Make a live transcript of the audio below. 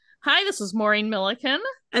Hi, this is Maureen Milliken,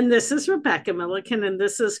 And this is Rebecca Milliken, and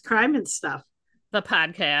this is Crime and Stuff. the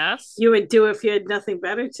podcast. You would do if you had nothing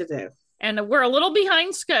better to do. And we're a little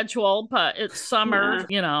behind schedule, but it's summer,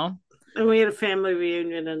 Yeah. And we had a family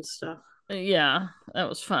reunion and stuff. Yeah, that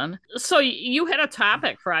was fun. So you had a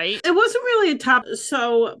topic, right? It wasn't really a topic.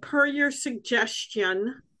 So, per your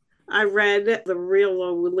suggestion, I read The Real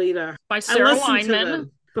Lolita. By I Sarah listened to Weinman.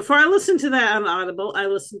 them. Before I listened to that on Audible, I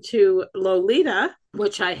listened to Lolita,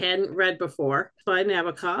 which I hadn't read before, by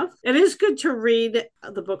Nabokov. It is good to read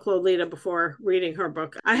the book Lolita before reading her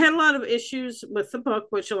book. I had a lot of issues with the book,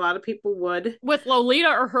 which a lot of people would. With Lolita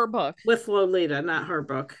or her book? With Lolita, not her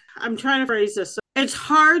book. I'm trying to phrase this. It's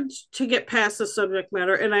hard to get past the subject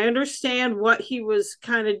matter, and I understand what he was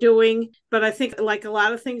kind of doing, but I think, like a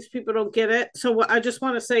lot of things, people don't get it. So I just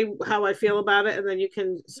want to say how I feel about it, and then you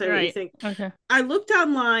can say what you think. Okay. I looked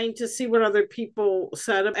online to see what other people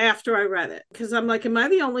said after I read it, because I'm like, am I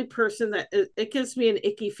the only person that it gives me an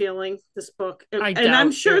icky feeling, this book? And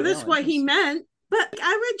I'm sure that's what he meant. But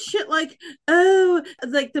I read shit like, oh,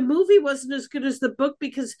 like the movie wasn't as good as the book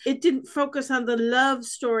because it didn't focus on the love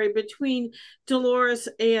story between Dolores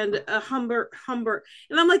and Humbert.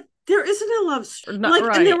 And I'm like, there isn't a love story.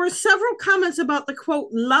 And there were several comments about the quote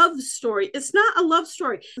love story. It's not a love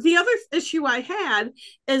story. The other issue I had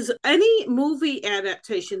is any movie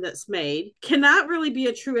adaptation that's made cannot really be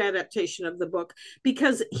a true adaptation of the book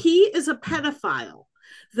because he is a pedophile.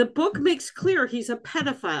 The book makes clear he's a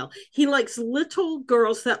pedophile. He likes little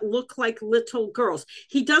girls that look like little girls.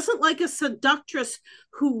 He doesn't like a seductress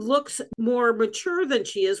who looks more mature than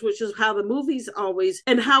she is, which is how the movie's always,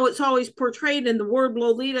 and how it's always portrayed. And the word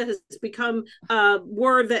Lolita has become a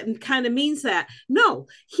word that kind of means that. No,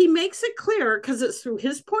 he makes it clear, because it's through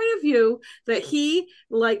his point of view, that he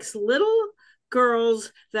likes little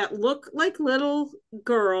girls that look like little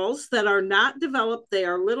girls that are not developed. They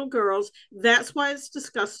are little girls. That's why it's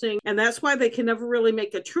disgusting. And that's why they can never really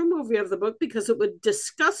make a true movie of the book, because it would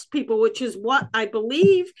disgust people, which is what I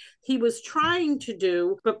believe he was trying to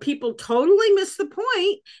do. But people totally miss the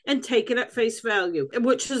point and take it at face value,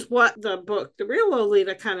 which is what the book, The Real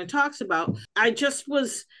Lolita, kind of talks about. I just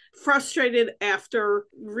was frustrated after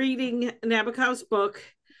reading Nabokov's book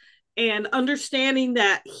and understanding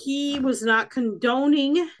that he was not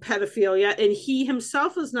condoning pedophilia and he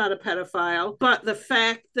himself is not a pedophile, but the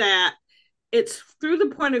fact that it's through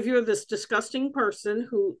the point of view of this disgusting person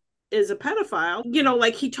who is a pedophile.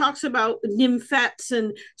 Like he talks about nymphets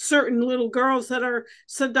and certain little girls that are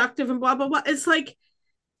seductive and blah, blah, blah. It's like,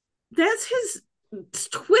 that's his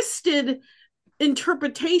twisted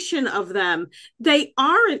interpretation of them. They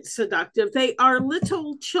aren't seductive. They are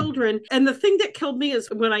little children. And the thing that killed me is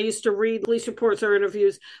when I used to read police reports or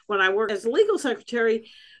interviews when I worked as a legal secretary,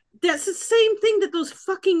 that's the same thing that those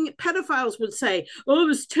fucking pedophiles would say. Oh,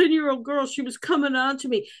 this 10-year-old girl, she was coming on to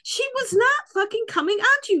me. She was not fucking coming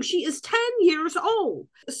on to you. She is 10 years old.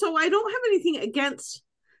 So I don't have anything against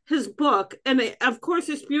his book, and of course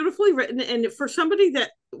it's beautifully written, and for somebody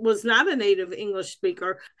that was not a native English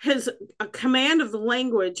speaker, has a command of the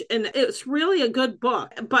language, and it's really a good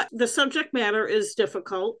book. But the subject matter is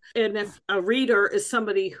difficult, and if a reader is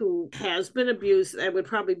somebody who has been abused, that would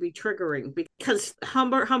probably be triggering, because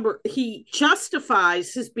Humbert, he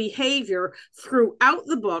justifies his behavior throughout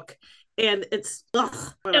the book. And it's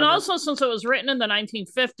and also, since it was written in the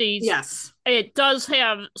 1950s, yes, it does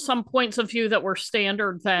have some points of view that were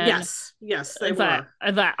standard then. Yes, they were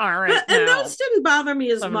that aren't. And those didn't bother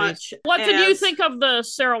me as much. What did you think of the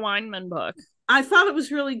Sarah Weinman book? I thought it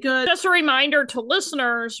was really good. Just a reminder to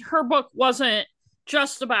listeners, her book wasn't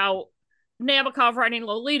just about Nabokov writing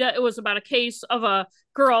Lolita. It was about a case of a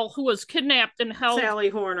girl who was kidnapped and held Sally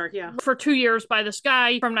Horner, for 2 years by this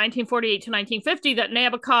guy from 1948 to 1950 that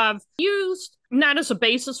Nabokov used not as a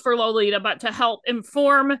basis for Lolita, but to help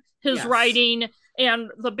inform his writing. And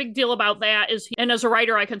the big deal about that is, and as a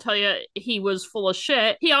writer, I can tell you, he was full of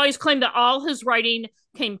shit. He always claimed that all his writing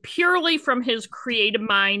came purely from his creative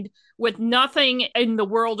mind, with nothing in the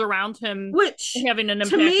world around him having an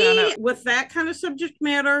impact on it. With that kind of subject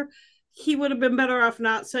matter, he would have been better off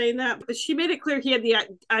not saying that. But she made it clear he had the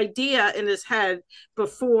idea in his head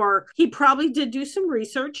before. He probably did do some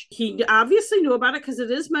research. He obviously knew about it because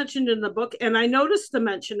it is mentioned in the book. And I noticed the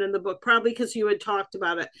mention in the book, probably because you had talked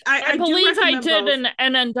about it. I believe I did an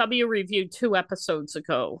NNW review 2 episodes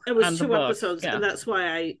ago. It was 2 episodes, and that's why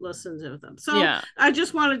I listened to them. So I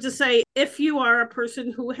just wanted to say, if you are a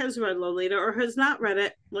person who has read Lolita or has not read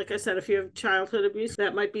it, like I said, if you have childhood abuse,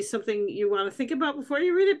 that might be something you want to think about before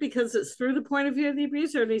you read it, because it's through the point of view of the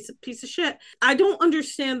abuser, and he's a piece of shit. I don't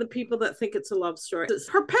understand the people that think it's a love story. It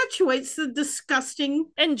perpetuates the disgusting.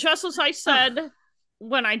 And just as I said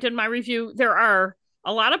when I did my review, there are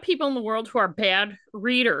a lot of people in the world who are bad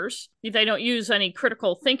readers. They don't use any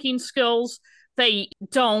critical thinking skills. They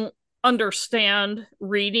don't understand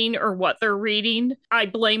reading or what they're reading. I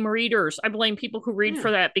blame readers. I blame people who read for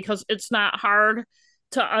that, because it's not hard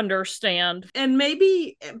to understand. And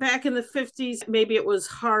maybe back in the 50s, maybe it was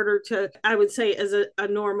harder to, I would say, as a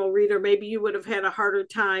normal reader, maybe you would have had a harder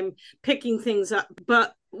time picking things up.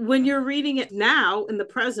 But when you're reading it now in the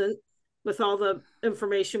present, with all the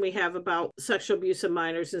information we have about sexual abuse of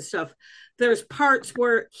minors and stuff, there's parts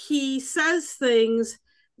where he says things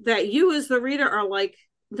that you as the reader are like,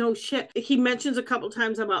 no shit. He mentions a couple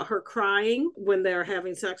times about her crying when they're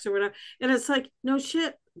having sex or whatever. And it's like, no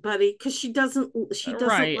shit, buddy, because she doesn't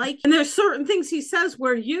like, and there's certain things he says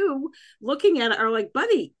where you looking at it are like,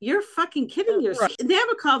 buddy, you're fucking kidding yourself.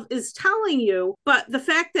 Nabokov is telling you, but the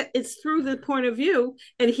fact that it's through the point of view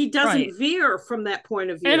and he doesn't veer from that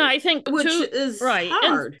point of view, and I think which is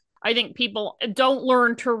hard. And I think people don't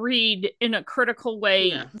learn to read in a critical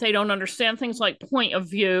way. They don't understand things like point of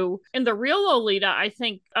view. In The Real Lolita, I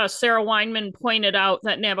think Sarah Weinman pointed out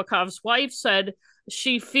that Nabokov's wife said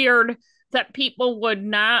she feared that people would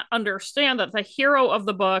not understand that the hero of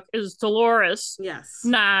the book is Dolores,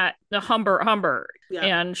 not the Humbert.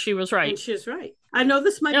 And she was right. And she's right. I know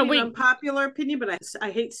this might be an unpopular opinion, but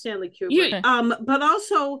I hate Stanley Kubrick. But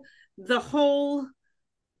also the whole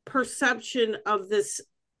perception of this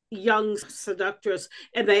young seductress,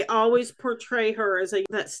 and they always portray her as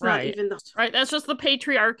that's not even that's just the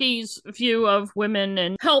patriarchy's view of women,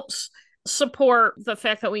 and helps support the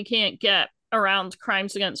fact that we can't get around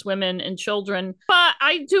crimes against women and children. But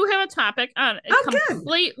I do have a topic on a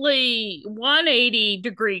completely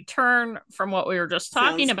 180-degree turn from what we were just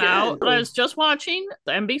talking about. I was just watching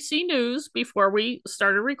the NBC News before we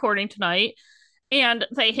started recording tonight, and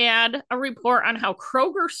they had a report on how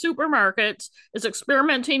Kroger Supermarkets is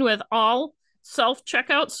experimenting with all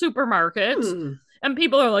self-checkout supermarkets. And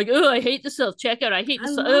people are like, oh, I hate the self-checkout. I hate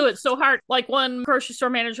it's so hard. Like one grocery store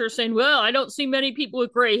manager is saying, well, I don't see many people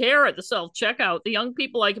with gray hair at the self-checkout. The young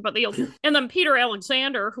people like it, but the old... And then Peter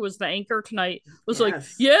Alexander, who was the anchor tonight, was like,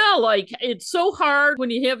 yeah, like it's so hard when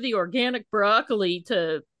you have the organic broccoli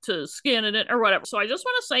to skin it or whatever. So I just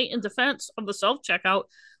want to say, in defense of the self-checkout,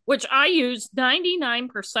 which I use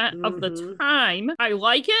 99% of the time, I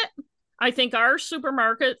like it. I think our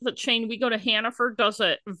supermarket, the chain we go to, Hannaford, does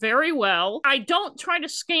it very well. I don't try to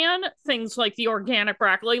scan things like the organic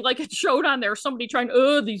broccoli, like it showed on there, somebody trying,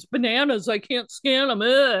 these bananas, I can't scan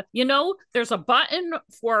them. You know, there's a button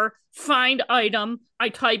for find item. I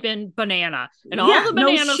type in banana and all the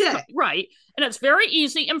bananas. And it's very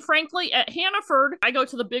easy. And frankly, at Hannaford, I go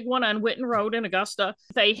to the big one on Witten Road in Augusta.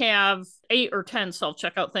 They have 8 or 10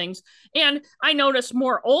 self-checkout things. And I notice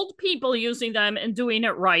more old people using them and doing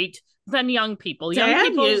it right than young people.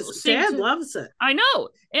 Dad loves it. I know,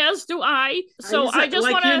 as do I. So I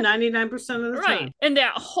just want to 99% of the time. And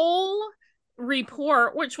that whole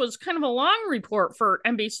report, which was kind of a long report for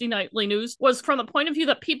NBC Nightly News, was from the point of view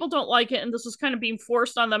that people don't like it, and this is kind of being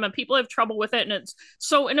forced on them, and people have trouble with it, and it's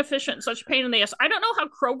so inefficient and such a pain in the ass. I don't know how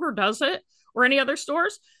Kroger does it or any other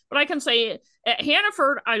stores, but I can say at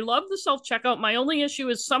Hannaford, I love the self-checkout. My only issue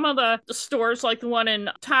is some of the stores, like the one in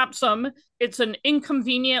Topsom, it's an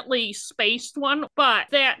inconveniently spaced one, but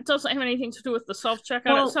that doesn't have anything to do with the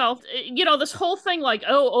self-checkout itself. You know, this whole thing like,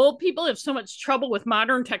 old people have so much trouble with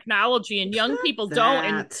modern technology and young people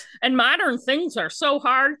don't, and modern things are so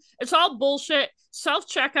hard. It's all bullshit.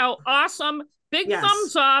 Self-checkout, awesome. Big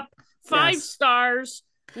thumbs up, 5 stars.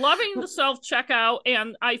 Loving the self-checkout,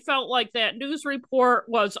 and I felt like that news report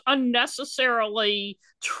was unnecessarily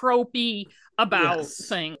tropey about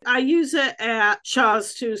things. I use it at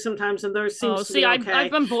Shaw's too sometimes, and there seems to be okay.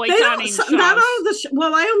 I've been boycotting Shaw's. Not all of the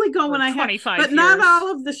I only go when I have, but not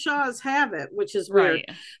all of the Shaw's have it, which is weird.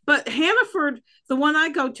 But Hannaford, the one I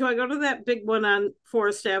go to that big one on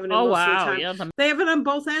Forest Avenue most of the time. They have it on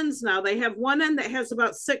both ends now. They have one end that has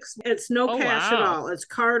about 6. It's no cash at all. It's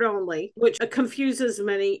card only, which confuses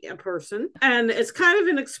many a person. And it's kind of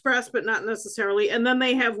an express, but not necessarily. And then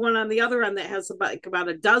they have one on the other end that has about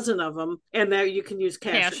a dozen of them, and there you can use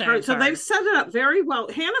cash and card. So they've set it up very well.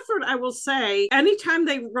 Hannaford, I will say, anytime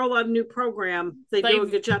they roll out a new program, they do a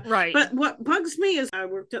good job. But what bugs me is, I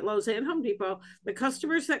worked at Lowe's and Home Depot. The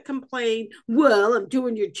customers that complain, well, I'm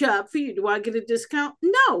doing your job for you. Do I get a discount?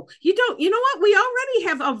 No, you don't. You know what? We already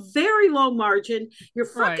have a very low margin. You're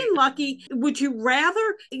fucking lucky. Would you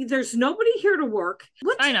rather? There's nobody here to work.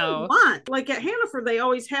 What do you want? Like at Hannaford, they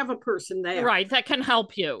always have a person there. That can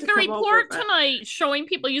help you. The report tonight showing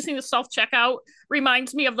people using the self-checkout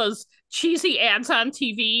reminds me of those cheesy ads on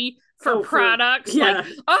TV for products. Like,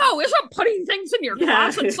 isn't putting things in your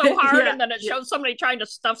closet so hard? And then it shows somebody trying to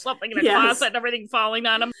stuff something in a closet and everything falling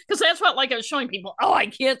on them. Because that's what, like, I was showing people, I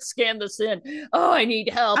can't scan this in. I need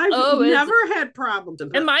help. I've never had problems.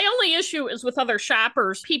 And my only issue is with other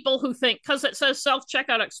shoppers, people who think, because it says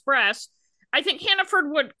self-checkout express, I think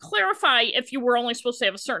Hannaford would clarify if you were only supposed to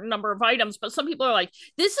have a certain number of items, but some people are like,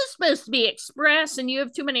 this is supposed to be express and you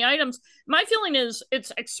have too many items. My feeling is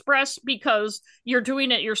it's express because you're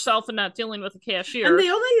doing it yourself and not dealing with a cashier. And the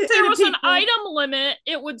only if there was an item limit,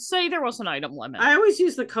 it would say there was an item limit. I always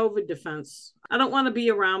use the COVID defense. I don't want to be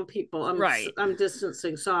around people. I'm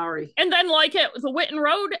distancing, sorry. And then like at the Whitten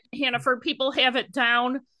Road, Hannaford, people have it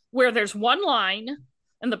down where there's one line,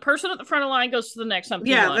 and the person at the front of the line goes to the next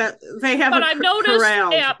empty line. They have. But I've noticed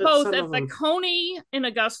at both at the Coney in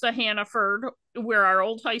Augusta, Hannaford, where our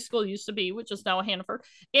old high school used to be, which is now Hannaford,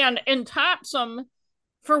 and in Topsom,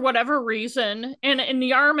 for whatever reason, and in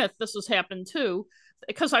Yarmouth, this has happened too,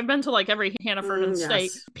 because I've been to like every Hannaford in the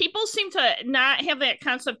state. People seem to not have that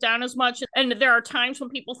concept down as much, and there are times when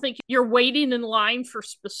people think you're waiting in line for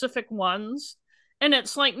specific ones. And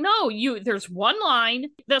it's like, no, there's one line.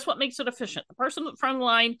 That's what makes it efficient. The person at the front of the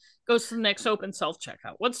line goes to the next open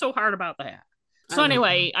self-checkout. What's so hard about that? So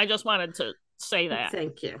anyway, I just wanted to say that.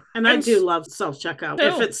 Thank you. And I do love self-checkout.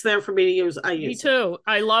 If it's there for me to use, I use it. Me too.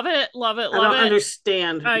 I love it, love it, love it. I don't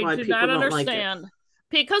understand why people don't like it. I do not understand.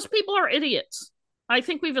 Because people are idiots. I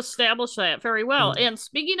think we've established that very well. And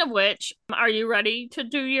speaking of which, are you ready to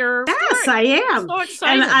do your Yes, story? I am. I'm so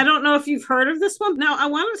excited. And I don't know if you've heard of this one. Now, I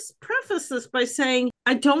want to preface this by saying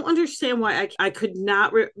I don't understand why I could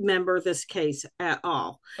not remember this case at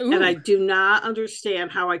all. Ooh. And I do not understand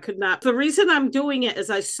how I could not. The reason I'm doing it is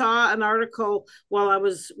I saw an article while I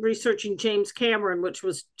was researching James Cameron, which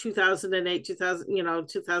was 2008,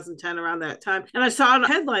 2010, around that time. And I saw a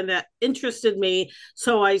headline that interested me.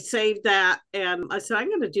 So I saved that and I said, I'm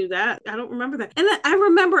going to do that. I don't remember that. And I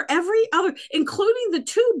remember every other, including the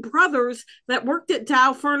two brothers that worked at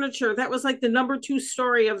Dow Furniture. That was like the number 2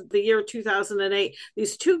 story of the year 2008.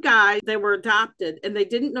 These two guys, they were adopted and they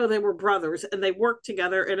didn't know they were brothers and they worked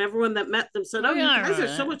together, and everyone that met them said, you guys are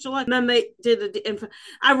so much alike. And then they did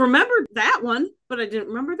I remembered that one, but I didn't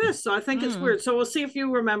remember this. So I think it's weird. So we'll see if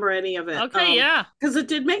you remember any of it. Okay, because it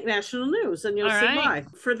did make national news, and you'll see why.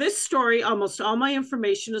 For this story, almost all my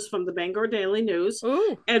information is from the Bangor Daily News.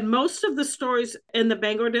 Ooh. And most of the stories in the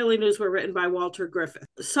Bangor Daily News were written by Walter Griffith.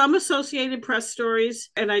 Some Associated Press stories,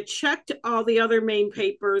 and I checked all the other main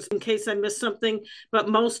papers in case I missed something, but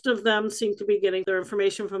most of them seem to be getting their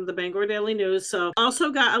information from the Bangor Daily News. So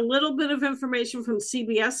also got a little bit of information from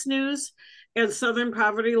CBS News and Southern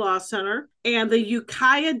Poverty Law Center and the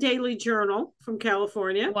Ukiah Daily Journal from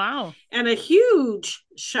California. Wow. And a huge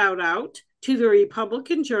shout out to the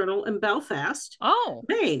Republican Journal in Belfast,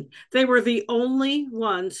 Maine. They were the only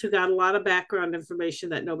ones who got a lot of background information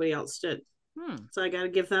that nobody else did. So I got to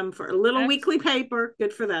give them for a little weekly paper.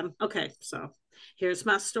 Good for them. Okay, so here's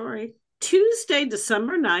my story. Tuesday,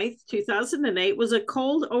 December 9th, 2008 was a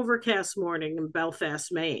cold, overcast morning in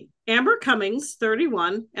Belfast, Maine. Amber Cummings,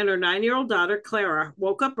 31, and her 9-year-old daughter, Clara,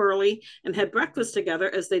 woke up early and had breakfast together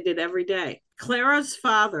as they did every day. Clara's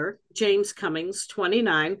father, James Cummings,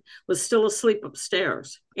 29, was still asleep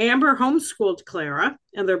upstairs. Amber homeschooled Clara,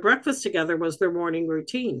 and their breakfast together was their morning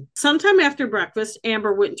routine. Sometime after breakfast,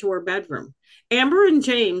 Amber went to her bedroom. Amber and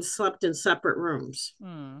James slept in separate rooms.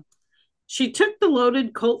 She took the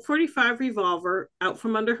loaded Colt .45 revolver out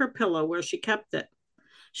from under her pillow where she kept it.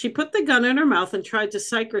 She put the gun in her mouth and tried to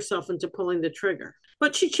psych herself into pulling the trigger.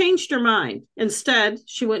 But she changed her mind. Instead,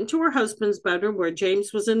 she went into her husband's bedroom where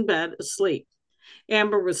James was in bed asleep.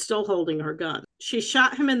 Amber was still holding her gun. She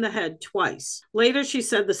shot him in the head twice. Later, she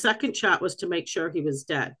said the second shot was to make sure he was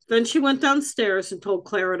dead. Then she went downstairs and told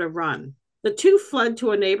Clara to run. The two fled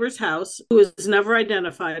to a neighbor's house who was never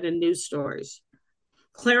identified in news stories.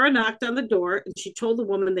 Clara knocked on the door and she told the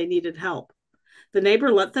woman they needed help. The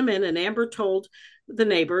neighbor let them in, and Amber told the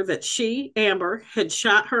neighbor that she, Amber, had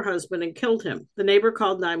shot her husband and killed him. The neighbor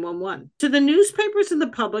called 911. To the newspapers and the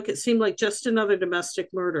public, it seemed like just another domestic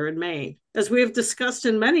murder in Maine. As we have discussed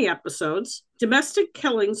in many episodes, domestic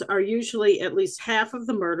killings are usually at least half of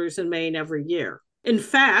the murders in Maine every year. In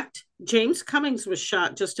fact, James Cummings was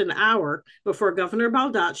shot just an hour before Governor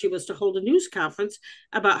Baldacci was to hold a news conference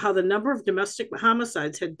about how the number of domestic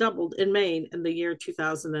homicides had doubled in Maine in the year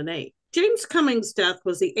 2008. James Cummings' death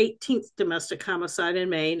was the 18th domestic homicide in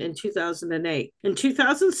Maine in 2008. In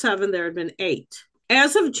 2007, there had been 8.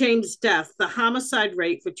 As of James' death, the homicide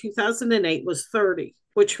rate for 2008 was 30,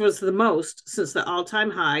 which was the most since the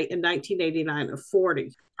all-time high in 1989 of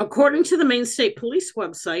 40. According to the Maine State Police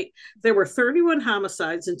website, there were 31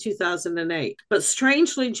 homicides in 2008. But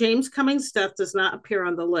strangely, James Cummings' death does not appear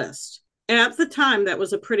on the list. At the time, that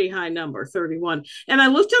was a pretty high number, 31. And I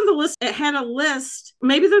looked on the list. It had a list.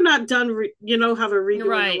 Maybe they're not done, you know how they're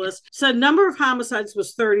redoing the list. So number of homicides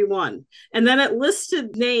was 31. And then it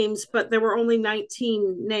listed names, but there were only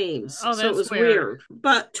 19 names. Oh, so it was weird.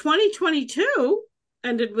 But 2022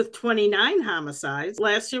 ended with 29 homicides.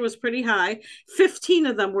 Last year was pretty high. 15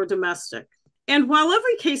 of them were domestic. And while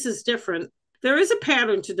every case is different, there is a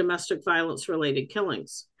pattern to domestic violence-related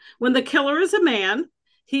killings. When the killer is a man,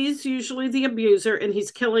 he's usually the abuser and he's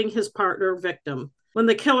killing his partner victim. When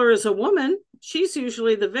the killer is a woman, she's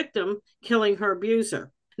usually the victim killing her abuser.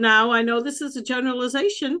 Now, I know this is a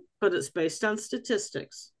generalization, but it's based on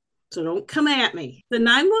statistics. So don't come at me. The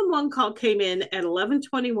 911 call came in at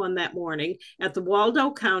 11:21 that morning at the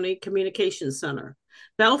Waldo County Communications Center.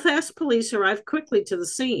 Belfast police arrived quickly to the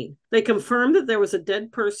scene. They confirmed that there was a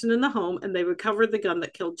dead person in the home and they recovered the gun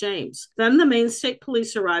that killed James. Then the Maine State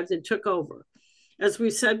Police arrived and took over. As we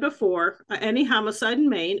said before, any homicide in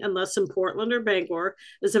Maine, unless in Portland or Bangor,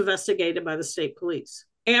 is investigated by the state police.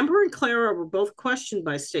 Amber and Clara were both questioned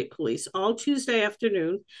by state police all Tuesday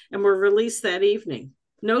afternoon and were released that evening.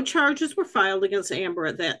 No charges were filed against Amber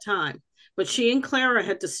at that time, but she and Clara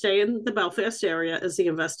had to stay in the Belfast area as the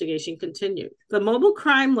investigation continued. The mobile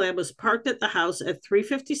crime lab was parked at the house at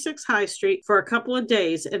 356 High Street for a couple of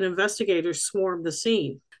days, and investigators swarmed the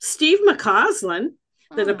scene. Steve McCausland,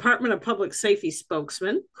 the Department of Public Safety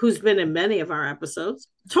spokesman, who's been in many of our episodes,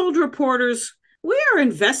 told reporters, "We are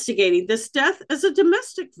investigating this death as a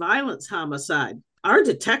domestic violence homicide. Our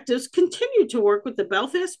detectives continue to work with the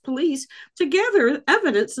Belfast police to gather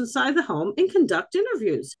evidence inside the home and conduct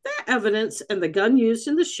interviews. That evidence and the gun used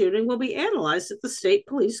in the shooting will be analyzed at the state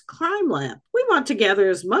police crime lab. We want to gather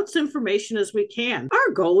as much information as we can.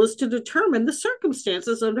 Our goal is to determine the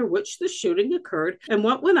circumstances under which the shooting occurred and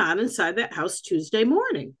what went on inside that house Tuesday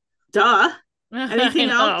morning." Duh.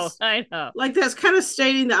 Anything else? I know. Like, that's kind of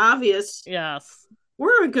stating the obvious. Yes.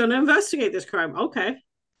 We're going to investigate this crime. Okay.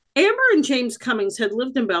 Amber and James Cummings had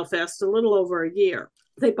lived in Belfast a little over a year.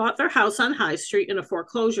 They bought their house on High Street in a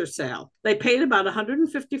foreclosure sale. They paid about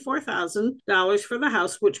 $154,000 for the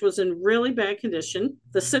house, which was in really bad condition.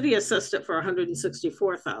 The city assessed it for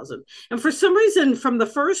 $164,000. And for some reason, from the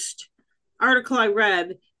first article I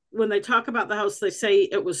read, when they talk about the house, they say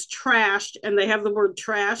it was trashed, and they have the word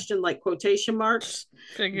trashed in like quotation marks.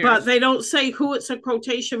 Figures. But they don't say who it's a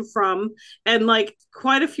quotation from. And like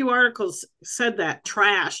quite a few articles said that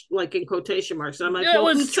trashed, like in quotation marks. And I'm like, well,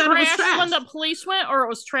 it was trashed when the police went, or it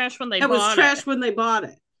was trashed when they bought it? It was trashed when they bought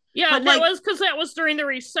it. Yeah, but that was because that was during the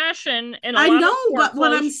recession. And I know, but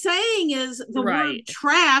what I'm saying is the word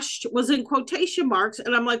trashed was in quotation marks.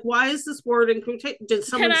 And I'm like, why is this word in quotation? Did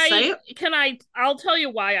someone say it? I'll tell you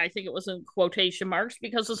why I think it was in quotation marks,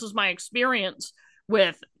 because this is my experience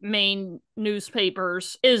with Maine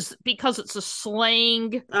newspapers, is because it's a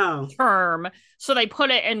slang term. So they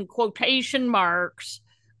put it in quotation marks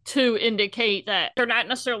to indicate that they're not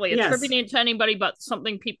necessarily attributing it to anybody, but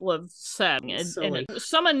something people have said. And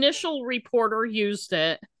some initial reporter used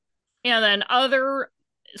it, and then other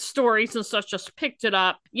stories and stuff just picked it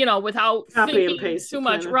up, without copy and paste too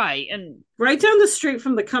much. Right. And right down the street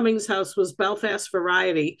from the Cummings house was Belfast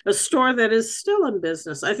Variety, a store that is still in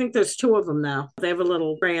business. I think there's 2 of them now. They have a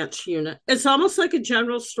little branch unit. It's almost like a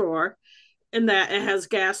general store, in that it has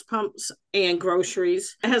gas pumps and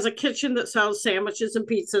groceries. It has a kitchen that sells sandwiches and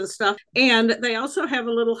pizza and stuff. And they also have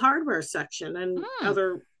a little hardware section and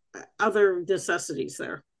other necessities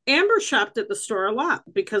there. Amber shopped at the store a lot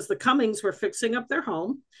because the Cummings were fixing up their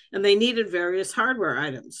home and they needed various hardware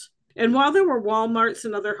items. And while there were Walmarts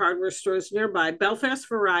and other hardware stores nearby, Belfast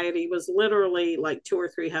Variety was literally like 2 or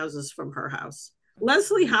 3 houses from her house.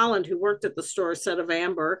 Leslie Holland, who worked at the store, said of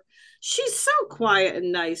Amber, "She's so quiet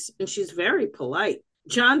and nice, and she's very polite."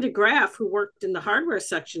 John DeGraff, who worked in the hardware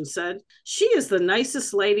section, said, "She is the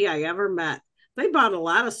nicest lady I ever met. They bought a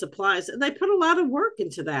lot of supplies, and they put a lot of work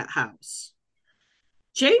into that house."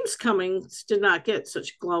 James Cummings did not get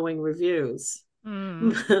such glowing reviews.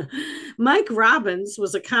 Mike Robbins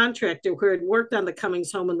was a contractor who had worked on the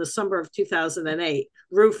Cummings home in the summer of 2008,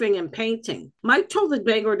 roofing and painting. Mike told the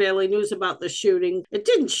Bangor Daily News about the shooting. "It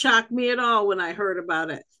didn't shock me at all when I heard about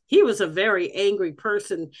it. He was a very angry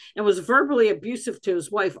person and was verbally abusive to his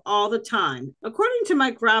wife all the time." According to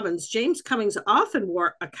Mike Robbins, James Cummings often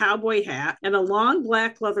wore a cowboy hat and a long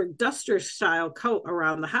black leather duster-style coat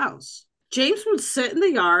around the house. James would sit in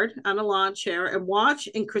the yard on a lawn chair and watch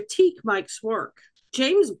and critique Mike's work.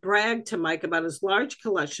 James bragged to Mike about his large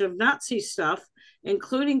collection of Nazi stuff,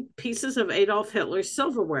 including pieces of Adolf Hitler's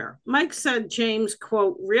silverware. Mike said James,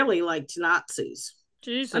 quote, really liked Nazis.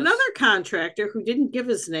 Jesus. Another contractor who didn't give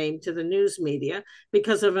his name to the news media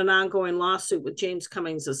because of an ongoing lawsuit with James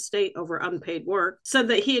Cummings' estate over unpaid work said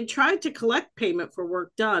that he had tried to collect payment for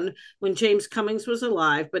work done when James Cummings was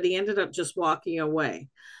alive, but he ended up just walking away.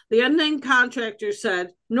 The unnamed contractor said,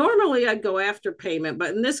 normally I'd go after payment, but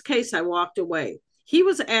in this case, I walked away. He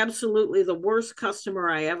was absolutely the worst customer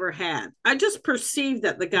I ever had. I just perceived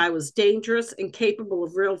that the guy was dangerous and capable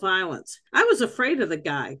of real violence. I was afraid of the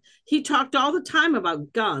guy. He talked all the time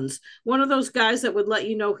about guns, one of those guys that would let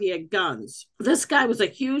you know he had guns. This guy was a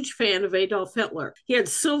huge fan of Adolf Hitler. He had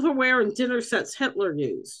silverware and dinner sets Hitler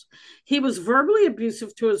used. He was verbally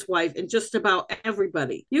abusive to his wife and just about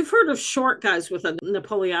everybody. You've heard of short guys with a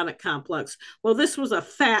Napoleonic complex. Well, this was a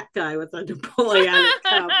fat guy with a Napoleonic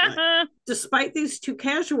complex. Despite these two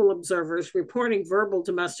casual observers reporting verbal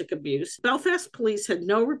domestic abuse, Belfast police had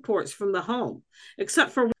no reports from the home,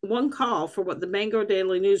 except for one call for what the Bangor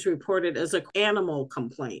Daily News reported as an animal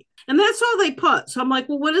complaint. And that's all they put. So I'm like,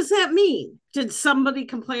 well, what does that mean? Did somebody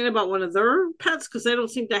complain about one of their pets because they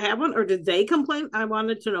don't seem to have one? Or did they complain? I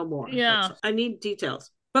wanted to know more. Yeah. I need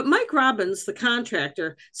details. But Mike Robbins, the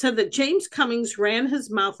contractor, said that James Cummings ran his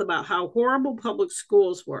mouth about how horrible public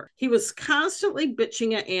schools were. He was constantly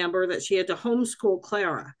bitching at Amber that she had to homeschool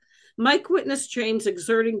Clara. Mike witnessed James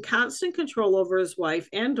exerting constant control over his wife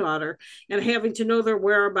and daughter and having to know their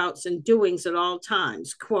whereabouts and doings at all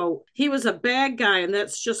times. Quote, he was a bad guy, and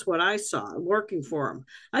that's just what I saw working for him.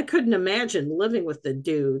 I couldn't imagine living with the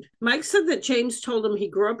dude. Mike said that James told him he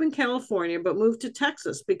grew up in California but moved to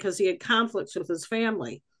Texas because he had conflicts with his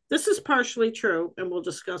family. This is partially true, and we'll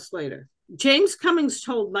discuss later. James Cummings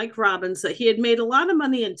told Mike Robbins that he had made a lot of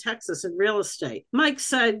money in Texas in real estate. Mike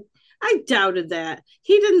said, I doubted that.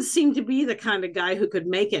 He didn't seem to be the kind of guy who could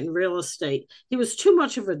make it in real estate. He was too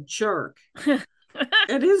much of a jerk.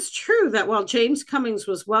 It is true that while James Cummings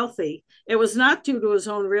was wealthy, it was not due to his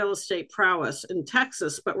own real estate prowess in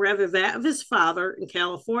Texas, but rather that of his father in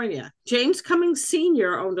California. James Cummings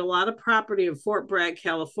Sr. owned a lot of property in Fort Bragg,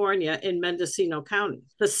 California in Mendocino County.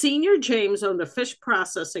 The senior James owned a fish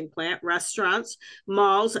processing plant, restaurants,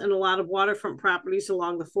 malls, and a lot of waterfront properties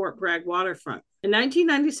along the Fort Bragg waterfront. In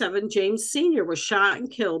 1997, James Sr. was shot and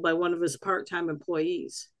killed by one of his part-time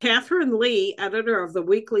employees. Catherine Lee, editor of the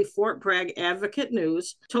weekly Fort Bragg Advocate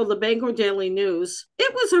News, told the Bangor Daily News,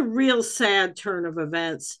 it was a real sad turn of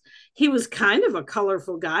events. He was kind of a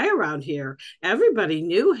colorful guy around here. Everybody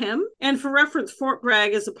knew him. And for reference, Fort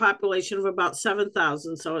Bragg is a population of about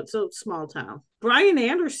 7,000, so it's a small town. Brian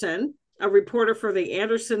Anderson, a reporter for the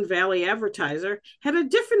Anderson Valley Advertiser, had a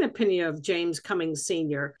different opinion of James Cummings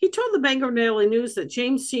Sr. He told the Bangor Daily News that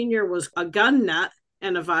James Sr. was a gun nut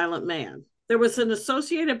and a violent man. There was an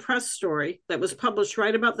Associated Press story that was published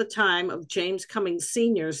right about the time of James Cummings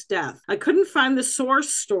Sr.'s death. I couldn't find the source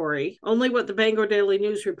story, only what the Bangor Daily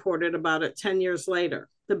News reported about it 10 years later.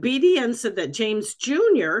 The BDN said that James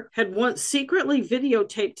Jr. had once secretly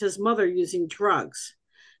videotaped his mother using drugs.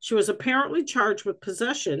 She was apparently charged with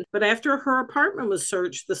possession, but after her apartment was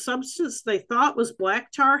searched, the substance they thought was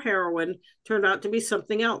black tar heroin turned out to be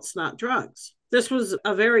something else, not drugs. This was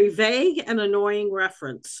a very vague and annoying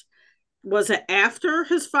reference. Was it after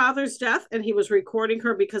his father's death and he was recording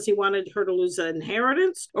her because he wanted her to lose an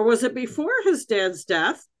inheritance? Or was it before his dad's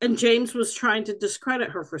death and James was trying to discredit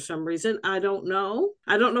her for some reason? I don't know.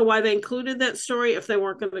 I don't know why they included that story if they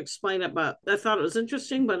weren't going to explain it, but I thought it was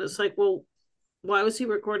interesting, but it's like, well, why was he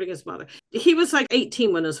recording his mother? He was like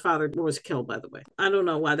 18 when his father was killed, by the way. I don't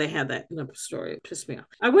know why they had that in the story. It pissed me off.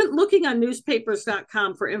 I went looking on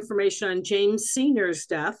newspapers.com for information on James Sr.'s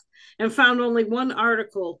death and found only one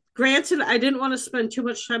article. Granted, I didn't want to spend too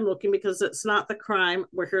much time looking because it's not the crime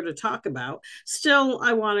we're here to talk about. Still,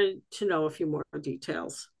 I wanted to know a few more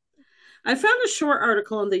details. I found a short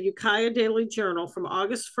article in the Ukiah Daily Journal from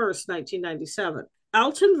August 1st, 1997.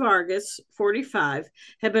 Alton Vargas, 45,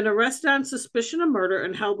 had been arrested on suspicion of murder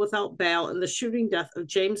and held without bail in the shooting death of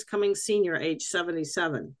James Cummings Sr., age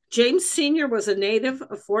 77. James Sr. was a native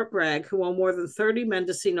of Fort Bragg who owned more than 30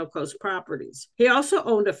 Mendocino Coast properties. He also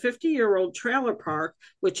owned a 50-year-old trailer park,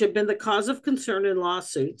 which had been the cause of concern in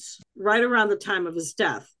lawsuits right around the time of his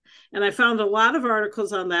death. And I found a lot of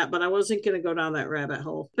articles on that, but I wasn't going to go down that rabbit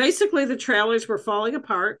hole. Basically, the trailers were falling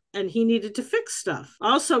apart and he needed to fix stuff.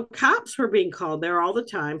 Also, cops were being called there all the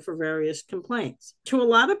time for various complaints. To a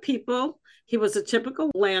lot of people, he was a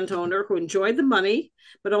typical landowner who enjoyed the money,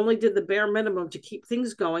 but only did the bare minimum to keep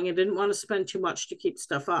things going and didn't want to spend too much to keep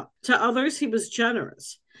stuff up. To others, he was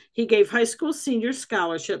generous. He gave high school seniors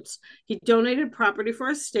scholarships. He donated property for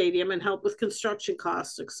a stadium and helped with construction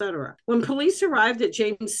costs, etc. When police arrived at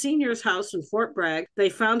James Sr.'s house in Fort Bragg, they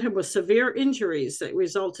found him with severe injuries that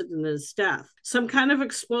resulted in his death. Some kind of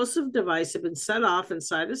explosive device had been set off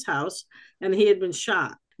inside his house, and he had been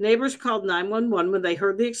shot. Neighbors called 911 when they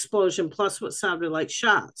heard the explosion, plus what sounded like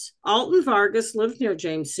shots. Alton Vargas lived near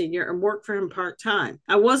James Sr. and worked for him part-time.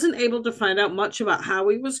 I wasn't able to find out much about how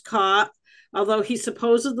he was caught, although he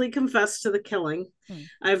supposedly confessed to the killing.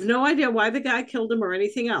 I have no idea why the guy killed him or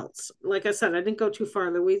anything else. Like I said, I didn't go too far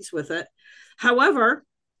in the weeds with it. However,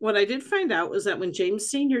 what I did find out was that when James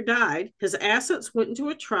Sr. died, his assets went into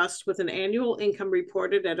a trust with an annual income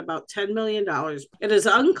reported at about $10 million. It is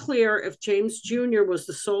unclear if James Jr. was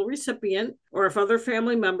the sole recipient or if other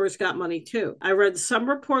family members got money too. I read some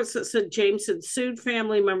reports that said James had sued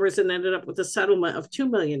family members and ended up with a settlement of $2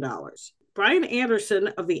 million. Brian Anderson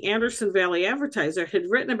of the Anderson Valley Advertiser had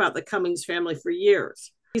written about the Cummings family for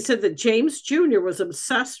years. He said that James Jr. was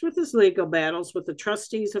obsessed with his legal battles with the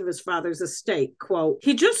trustees of his father's estate. Quote,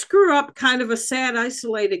 he just grew up kind of a sad,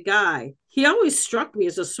 isolated guy. He always struck me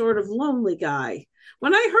as a sort of lonely guy.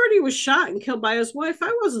 When I heard he was shot and killed by his wife,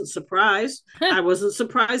 I wasn't surprised. I wasn't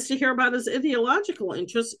surprised to hear about his ideological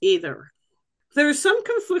interests either. There is some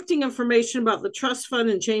conflicting information about the trust fund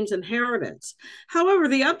and James' inheritance. However,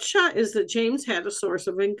 the upshot is that James had a source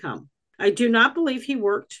of income. I do not believe he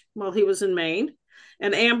worked while he was in Maine,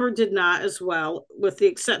 and Amber did not as well, with the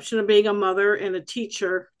exception of being a mother and a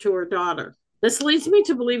teacher to her daughter. This leads me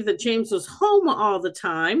to believe that James was home all the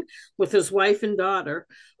time with his wife and daughter,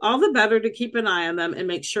 all the better to keep an eye on them and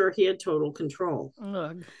make sure he had total control.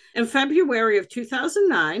 Ugh. In February of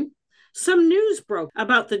 2009, some news broke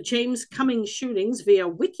about the James Cummings shootings via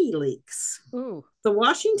WikiLeaks. Ooh. The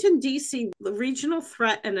Washington, D.C. Regional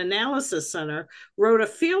Threat and Analysis Center wrote a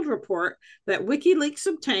field report that WikiLeaks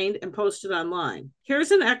obtained and posted online.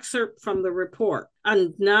 Here's an excerpt from the report.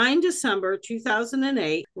 On 9 December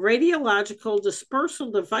 2008, radiological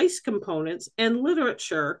dispersal device components and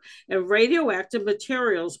literature and radioactive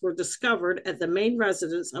materials were discovered at the Maine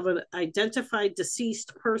residence of an identified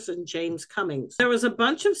deceased person, James Cummings. There was a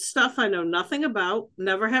bunch of stuff I know nothing about,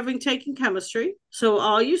 never having taken chemistry. So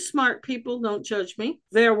all you smart people, don't judge me.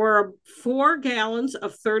 There were 4 gallons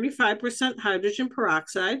of 35% hydrogen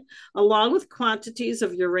peroxide, along with quantities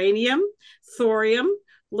of uranium, thorium,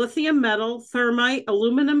 lithium metal, thermite,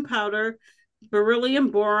 aluminum powder,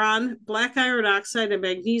 beryllium boron, black iron oxide, and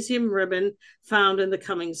magnesium ribbon found in the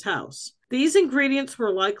Cummings house. These ingredients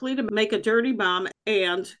were likely to make a dirty bomb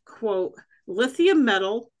and, quote, lithium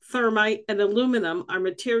metal, thermite, and aluminum are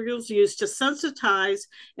materials used to sensitize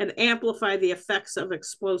and amplify the effects of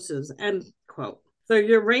explosives, end quote. The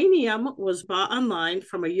uranium was bought online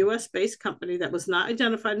from a U.S.-based company that was not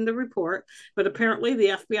identified in the report, but apparently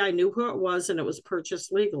the FBI knew who it was and it was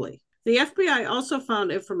purchased legally. The FBI also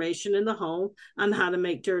found information in the home on how to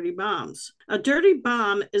make dirty bombs. A dirty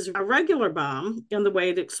bomb is a regular bomb in the way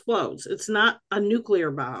it explodes. It's not a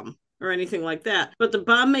nuclear bomb or anything like that, but the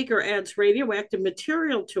bomb maker adds radioactive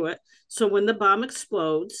material to it, so when the bomb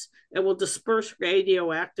explodes, it will disperse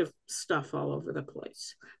radioactive stuff all over the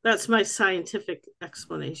place. That's my scientific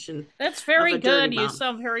explanation. That's very good. You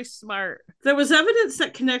sound very smart. There was evidence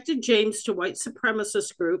that connected James to white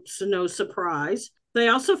supremacist groups, no surprise. They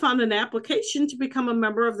also found an application to become a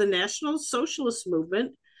member of the National Socialist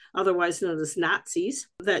Movement, otherwise known as Nazis,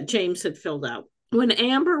 that James had filled out. When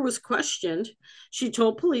Amber was questioned, she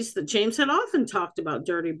told police that James had often talked about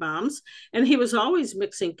dirty bombs, and he was always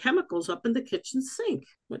mixing chemicals up in the kitchen sink,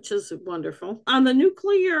 which is wonderful. On the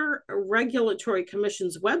Nuclear Regulatory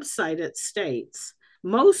Commission's website, it states,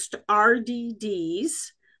 most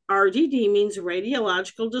RDDs, RDD means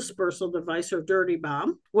radiological dispersal device or dirty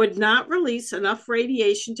bomb, would not release enough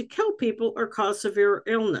radiation to kill people or cause severe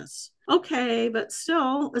illness. Okay, but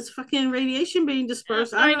still, it's fucking radiation being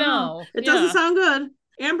dispersed. I know. It doesn't sound good.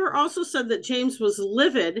 Amber also said that James was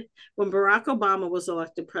livid when Barack Obama was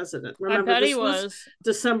elected president. Remember, this was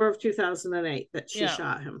December of 2008 that she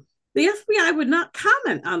shot him. The FBI would not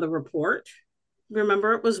comment on the report.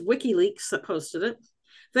 Remember, it was WikiLeaks that posted it.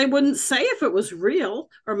 They wouldn't say if it was real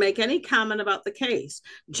or make any comment about the case.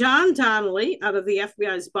 John Donnelly, out of the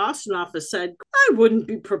FBI's Boston office, said, I wouldn't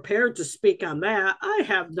be prepared to speak on that. I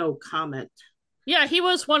have no comment. Yeah, he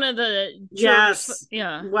was one of the jerks. Yes,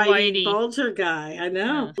 yeah, Whitey Bulger guy. I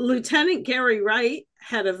know. Yeah. Lieutenant Gary Wright,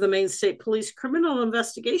 head of the Maine State Police Criminal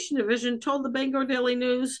Investigation Division, told the Bangor Daily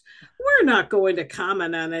News, we're not going to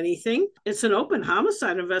comment on anything. It's an open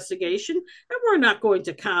homicide investigation, and we're not going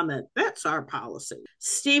to comment. That's our policy.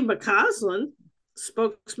 Steve McCausland,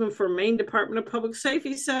 spokesman for Maine Department of Public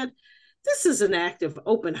Safety, said, This is an active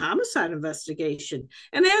open homicide investigation,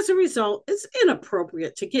 and as a result, it's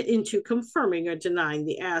inappropriate to get into confirming or denying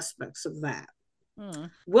the aspects of that.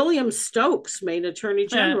 William Stokes, Maine Attorney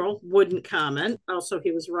General, wouldn't comment. Also, he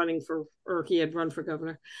had run for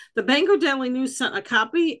governor. The Bangor Daily News sent a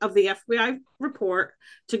copy of the FBI report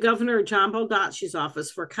to Governor John Baldacci's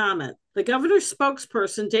office for comment. The governor's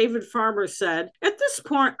spokesperson, David Farmer, said, "At this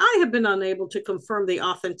point, I have been unable to confirm the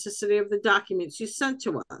authenticity of the documents you sent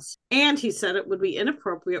to us." And he said it would be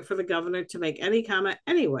inappropriate for the governor to make any comment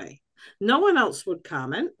anyway. No one else would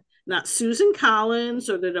comment. Not Susan Collins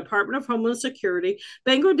or the Department of Homeland Security.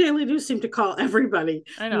 Bangor Daily News seemed to call everybody.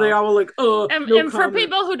 I know. And they all were like, oh, and for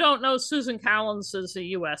people who don't know, Susan Collins is a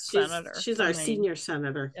U.S. senator. She's our senior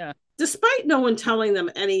senator. Yeah. Despite no one telling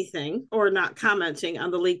them anything or not commenting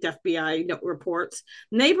on the leaked FBI reports,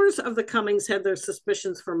 neighbors of the Cummings had their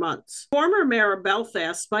suspicions for months. Former mayor of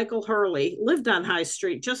Belfast, Michael Hurley, lived on High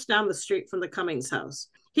Street, just down the street from the Cummings house.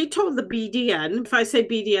 He told the BDN, if I say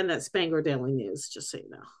BDN, that's Bangor Daily News, just so you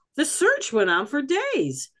know. The search went on for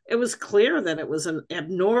days. It was clear that it was an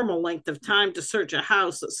abnormal length of time to search a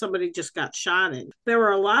house that somebody just got shot in. There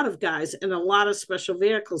were a lot of guys in a lot of special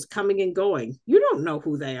vehicles coming and going. You don't know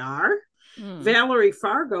who they are. Valerie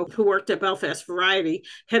Fargo, who worked at Belfast Variety,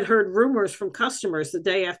 had heard rumors from customers the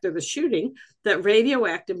day after the shooting that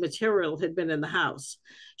radioactive material had been in the house.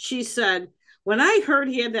 She said, "When I heard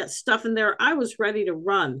he had that stuff in there, I was ready to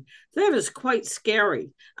run. That is quite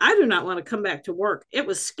scary. I do not want to come back to work. It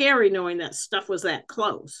was scary knowing that stuff was that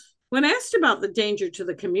close." When asked about the danger to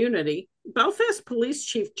the community, Belfast Police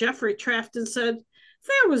Chief Jeffrey Trafton said,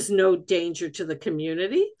 "There was no danger to the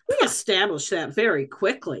community. We established that very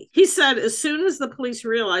quickly." He said as soon as the police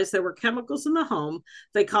realized there were chemicals in the home,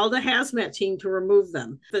 they called a hazmat team to remove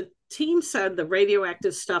them. The team said the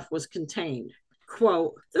radioactive stuff was contained.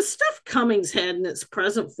 Quote, "The stuff Cummings had in its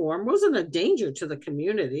present form wasn't a danger to the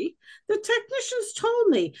community. The technicians told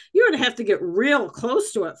me you would have to get real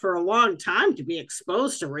close to it for a long time to be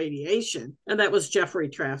exposed to radiation." And that was Jeffrey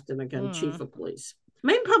Trafton, again, chief of police.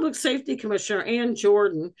 Maine Public Safety Commissioner Ann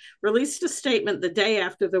Jordan released a statement the day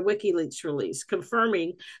after the WikiLeaks release,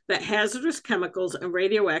 confirming that hazardous chemicals and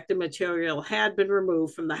radioactive material had been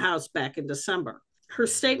removed from the house back in December. Her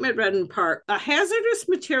statement read in part, "A hazardous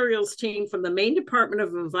materials team from the Maine Department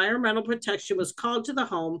of Environmental Protection was called to the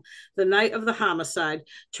home the night of the homicide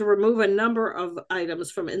to remove a number of items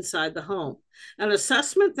from inside the home. An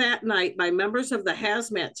assessment that night by members of the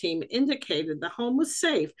hazmat team indicated the home was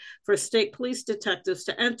safe for state police detectives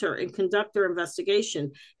to enter and conduct their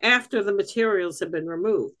investigation after the materials had been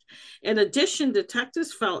removed. In addition,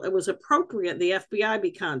 detectives felt it was appropriate the FBI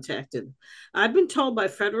be contacted. I've been told by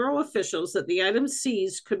federal officials that the items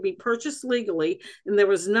seized could be purchased legally and there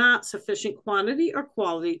was not sufficient quantity or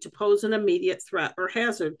quality to pose an immediate threat or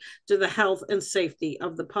hazard to the health and safety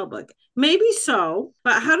of the public." Maybe so,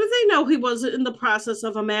 but how did they know he wasn't in the process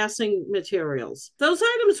of amassing materials? Those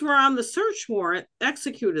items were on the search warrant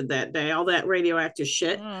executed that day, all that radioactive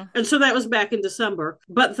shit. And so that was back in December.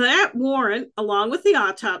 But that warrant, along with the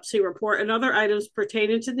autopsy report and other items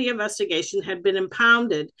pertaining to the investigation, had been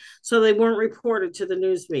impounded, so they weren't reported to the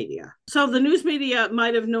news media. So the news media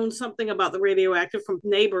might have known something about the radioactive from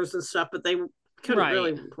neighbors and stuff, but they couldn't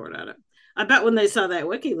really report on it. I bet when they saw that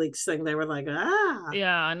WikiLeaks thing, they were like,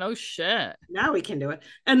 yeah, no shit. Now we can do it.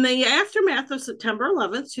 And the aftermath of September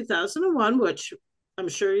 11th, 2001, which I'm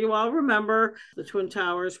sure you all remember, the Twin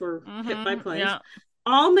Towers were hit by planes. Yeah.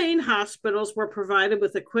 All Maine hospitals were provided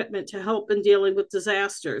with equipment to help in dealing with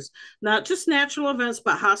disasters, not just natural events,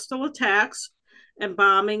 but hostile attacks and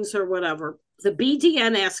bombings or whatever. The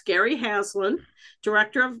BDN asked Gary Haslam,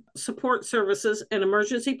 Director of Support Services and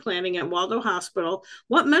Emergency Planning at Waldo Hospital,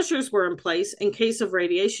 what measures were in place in case of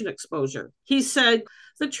radiation exposure. He said,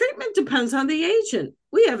 "The treatment depends on the agent.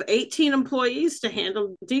 We have 18 employees to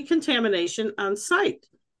handle decontamination on site."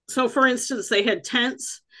 So, for instance, they had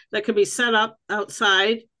tents that could be set up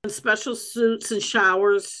outside and special suits and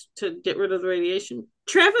showers to get rid of the radiation.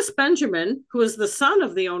 Travis Benjamin, who is the son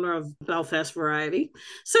of the owner of Belfast Variety,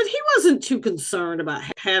 said he wasn't too concerned about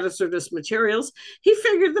hazardous materials. He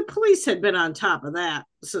figured the police had been on top of that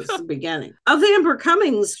since the beginning. Of Amber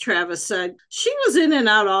Cummings, Travis said, "She was in and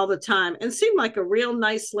out all the time and seemed like a real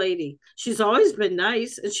nice lady. She's always been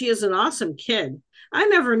nice and she is an awesome kid. I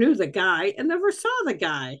never knew the guy and never saw the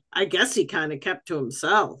guy. I guess he kind of kept to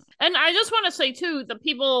himself." And I just want to say, too, the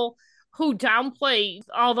people who downplay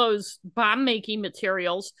all those bomb-making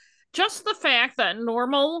materials, just the fact that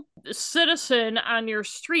normal citizen on your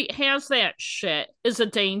street has that shit is a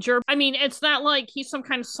danger. I mean, it's not like he's some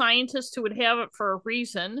kind of scientist who would have it for a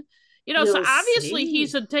reason. You know, so obviously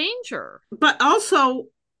he's a danger. But also,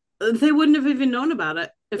 They wouldn't have even known about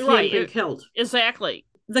it if he hadn't been killed. Exactly.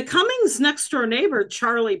 The Cummings' next door neighbor,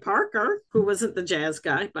 Charlie Parker, who wasn't the jazz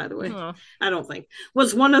guy, by the way, I don't think,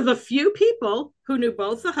 was one of the few people who knew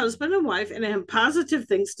both the husband and wife and had positive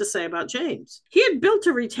things to say about James. He had built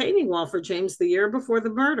a retaining wall for James the year before the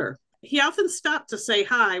murder. He often stopped to say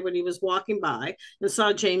hi when he was walking by and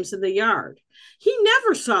saw James in the yard. He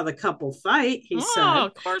never saw the couple fight, he said.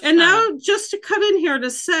 Of course and not. Now, just to cut in here to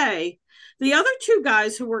say, the other two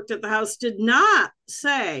guys who worked at the house did not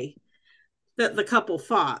say that the couple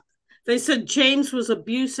fought. They said James was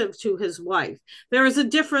abusive to his wife. There is a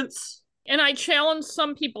difference. And I challenge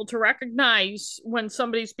some people to recognize when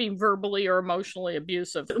somebody's being verbally or emotionally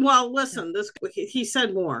abusive. Well, listen, he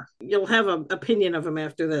said more. You'll have an opinion of him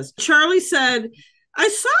after this. Charlie said, I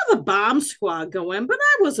saw the bomb squad go in, but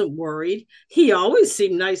I wasn't worried. He always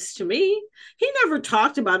seemed nice to me. He never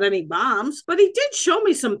talked about any bombs, but he did show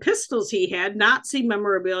me some pistols he had, Nazi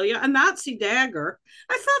memorabilia, a Nazi dagger.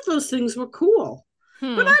 I thought those things were cool.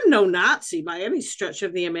 But I'm no Nazi by any stretch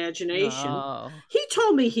of the imagination. Oh. He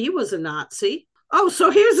told me he was a Nazi. Oh, so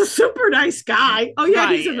here's a super nice guy. Oh, yeah,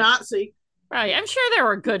 right. He's a Nazi. Right. I'm sure there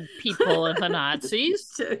were good people in the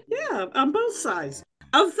Nazis. Yeah, on both sides.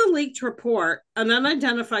 Of the leaked report, an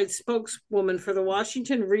unidentified spokeswoman for the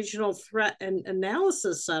Washington Regional Threat and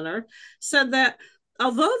Analysis Center said that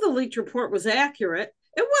although the leaked report was accurate,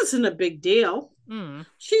 it wasn't a big deal.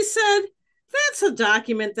 She said, that's a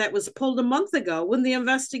document that was pulled a month ago when the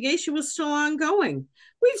investigation was still ongoing.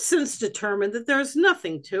 We've since determined that there's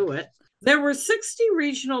nothing to it. There were 60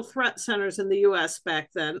 regional threat centers in the U.S. back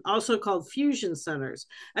then, also called fusion centers.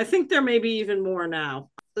 I think there may be even more now.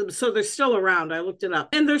 So they're still around. I looked it up.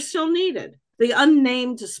 And they're still needed. The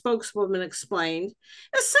unnamed spokeswoman explained,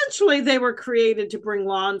 essentially, they were created to bring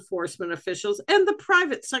law enforcement officials and the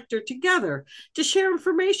private sector together to share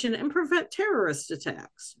information and prevent terrorist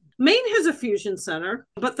attacks. Maine has a fusion center,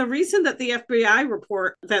 but the reason that the FBI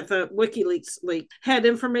report that the WikiLeaks leaked had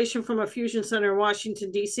information from a fusion center in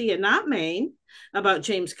Washington, D.C. and not Maine about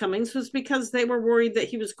James Cummings was because they were worried that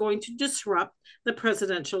he was going to disrupt the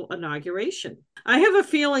presidential inauguration. I have a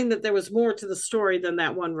feeling that there was more to the story than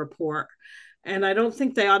that one report. And I don't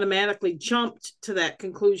think they automatically jumped to that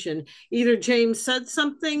conclusion. Either James said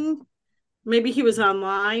something, maybe he was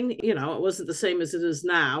online, it wasn't the same as it is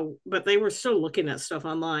now, but they were still looking at stuff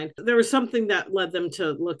online. There was something that led them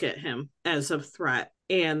to look at him as a threat.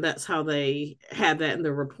 And that's how they had that in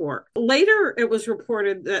the report. Later, it was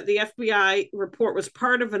reported that the FBI report was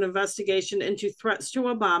part of an investigation into threats to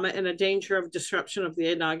Obama and a danger of disruption of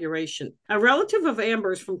the inauguration. A relative of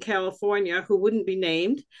Amber's from California, who wouldn't be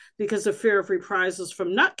named because of fear of reprisals from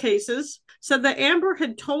nutcases, said that Amber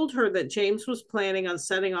had told her that James was planning on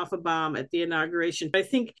setting off a bomb at the inauguration. I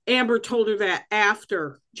think Amber told her that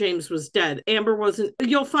after James was dead. Amber wasn't,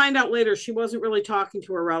 you'll find out later, she wasn't really talking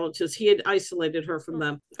to her relatives. He had isolated her from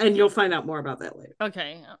them. And you'll find out more about that later.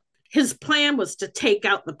 Okay. His plan was to take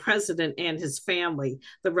out the president and his family,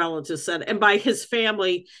 the relatives said. And by his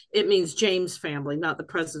family, it means James' family, not the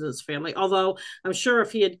president's family. Although I'm sure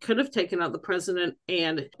if he could have taken out the president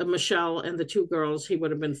and Michelle and the two girls, he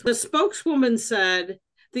would have been. The spokeswoman said,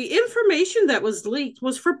 the information that was leaked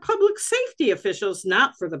was for public safety officials,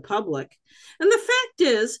 not for the public. And the fact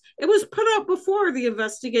is, it was put out before the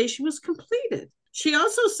investigation was completed. She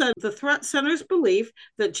also said the threat center's belief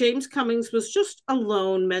that James Cummings was just a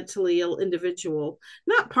lone mentally ill individual,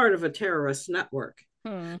 not part of a terrorist network.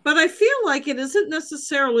 But I feel like it isn't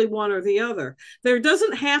necessarily one or the other. There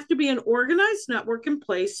doesn't have to be an organized network in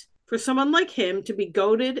place for someone like him to be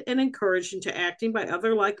goaded and encouraged into acting by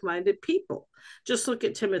other like-minded people. Just look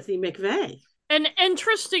at Timothy McVeigh. And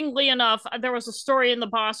interestingly enough, there was a story in the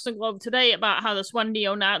Boston Globe today about how this one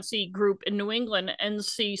neo-Nazi group in New England,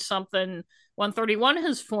 NC something 131,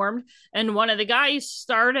 has formed. And one of the guys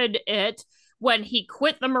started it when he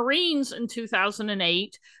quit the Marines in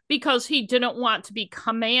 2008 because he didn't want to be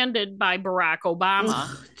commanded by Barack Obama.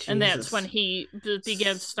 And that's when he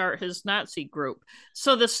began to start his Nazi group.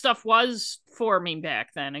 So this stuff was forming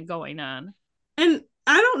back then and going on. And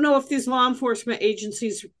I don't know if these law enforcement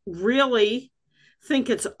agencies really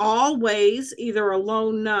think it's always either a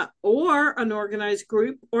lone nut or an organized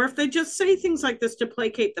group, or if they just say things like this to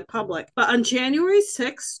placate the public. But on January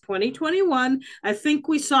 6, 2021, I think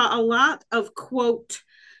we saw a lot of, quote,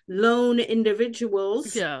 lone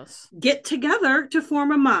individuals get together to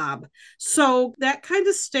form a mob. So that kind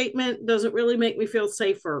of statement doesn't really make me feel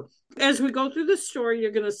safer. As we go through the story,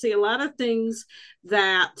 you're going to see a lot of things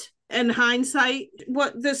that, in hindsight,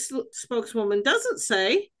 what this spokeswoman doesn't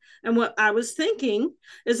say, and what I was thinking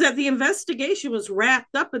is that the investigation was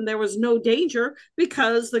wrapped up and there was no danger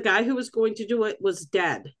because the guy who was going to do it was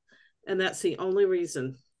dead. And that's the only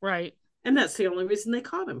reason. Right. And that's the only reason they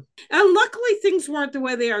caught him. And luckily, things weren't the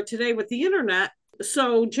way they are today with the internet.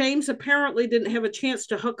 So James apparently didn't have a chance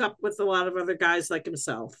to hook up with a lot of other guys like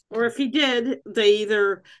himself. Or if he did, they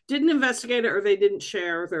either didn't investigate it or they didn't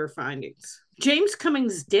share their findings. James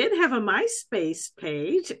Cummings did have a MySpace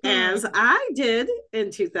page, as I did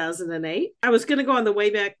in 2008. I was going to go on the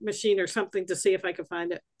Wayback Machine or something to see if I could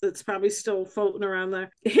find it. It's probably still floating around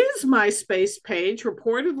there. His MySpace page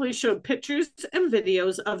reportedly showed pictures and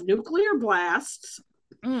videos of nuclear blasts,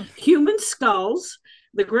 human skulls,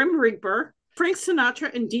 the Grim Reaper. Frank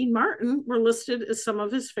Sinatra and Dean Martin were listed as some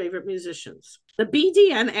of his favorite musicians. The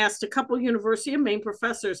BDN asked a couple University of Maine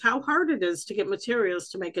professors how hard it is to get materials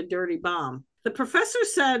to make a dirty bomb. The professor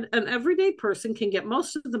said an everyday person can get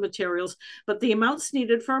most of the materials, but the amounts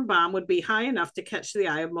needed for a bomb would be high enough to catch the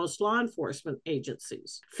eye of most law enforcement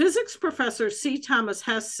agencies. Physics professor C. Thomas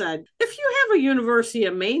Hess said, if you have a University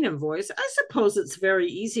of Maine invoice, I suppose it's very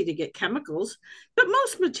easy to get chemicals, but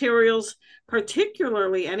most materials,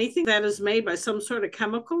 particularly anything that is made by some sort of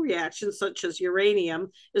chemical reaction such as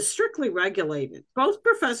uranium, is strictly regulated. Both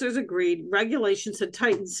professors agreed regulations had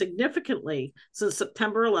tightened significantly since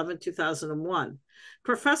September 11, 2001.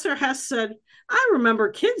 Professor Hess said, I remember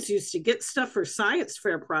kids used to get stuff for science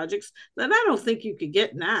fair projects that I don't think you could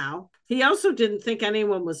get now. He also didn't think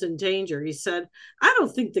anyone was in danger. He said, I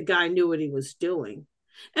don't think the guy knew what he was doing.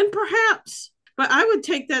 And perhaps, but I would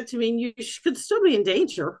take that to mean you could still be in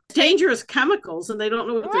danger. Dangerous chemicals, and they don't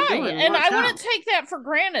know what they're doing. And I wouldn't take that for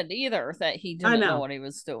granted either, that he didn't know what he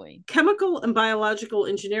was doing. Chemical and biological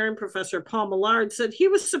engineering professor Paul Millard said he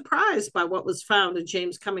was surprised by what was found in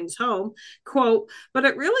James Cummings' home. Quote, but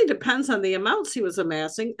it really depends on the amounts he was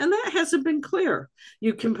amassing, and that hasn't been clear.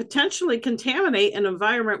 You can potentially contaminate an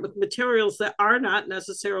environment with materials that are not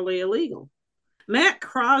necessarily illegal. Matt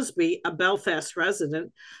Crosby, a Belfast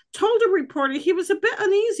resident, told a reporter he was a bit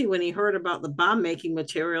uneasy when he heard about the bomb-making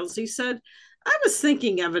materials. He said, I was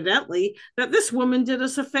thinking, evidently, that this woman did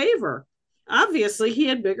us a favor. Obviously, he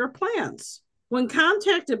had bigger plans. When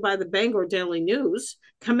contacted by the Bangor Daily News,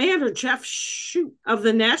 Commander Jeff Shoup of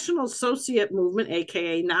the National Associate Movement,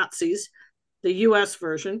 aka Nazis, the U.S.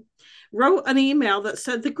 version, wrote an email that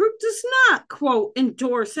said the group does not, quote,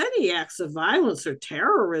 endorse any acts of violence or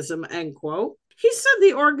terrorism, end quote. He said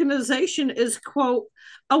the organization is, quote,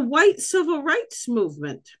 a white civil rights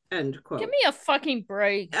movement, end quote. Give me a fucking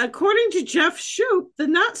break. According to Jeff Shoup, the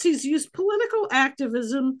Nazis used political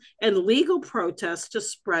activism and legal protest to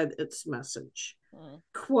spread its message.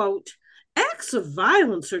 Quote, acts of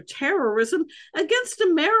violence or terrorism against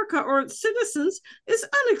America or its citizens is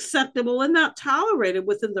unacceptable and not tolerated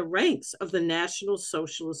within the ranks of the National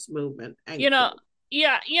Socialist Movement.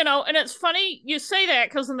 Yeah, and it's funny you say that,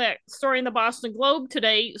 because in that story in the Boston Globe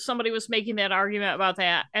today, somebody was making that argument about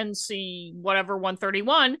that NC whatever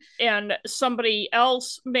 131, and somebody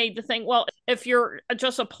else made the thing, well, if you're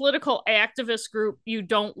just a political activist group, you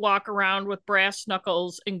don't walk around with brass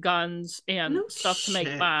knuckles and guns and stuff to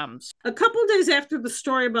make bombs. A couple days after the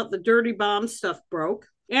story about the dirty bomb stuff broke,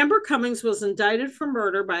 Amber Cummings was indicted for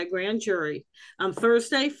murder by a grand jury on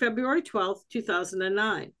Thursday, February 12,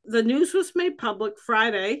 2009. The news was made public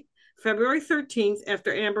Friday, February 13th,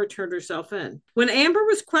 after Amber turned herself in. When Amber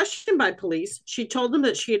was questioned by police, she told them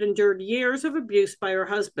that she had endured years of abuse by her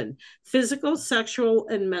husband, physical, sexual,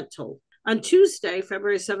 and mental. On Tuesday,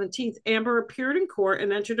 February 17th, Amber appeared in court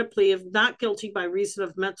and entered a plea of not guilty by reason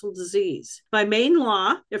of mental disease. By Maine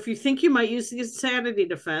law, if you think you might use the insanity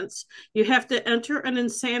defense, you have to enter an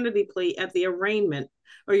insanity plea at the arraignment,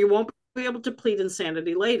 or you won't be able to plead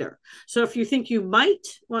insanity later. So if you think you might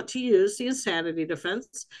want to use the insanity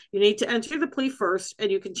defense, you need to enter the plea first,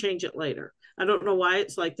 and you can change it later. I don't know why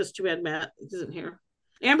it's like this. Too bad Matt isn't here.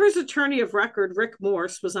 Amber's attorney of record, Rick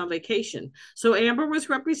Morse, was on vacation, so Amber was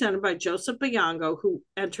represented by Joseph Bianco, who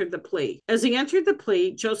entered the plea. As he entered the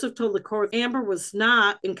plea, Joseph told the court Amber was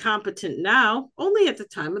not incompetent now, only at the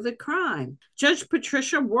time of the crime. Judge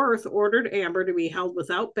Patricia Worth ordered Amber to be held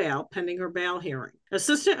without bail pending her bail hearing.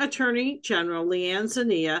 Assistant Attorney General Leanne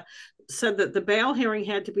Zania said that the bail hearing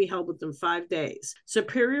had to be held within 5 days.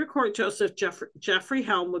 Superior Court Joseph Jeffrey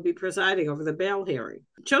Helm would be presiding over the bail hearing.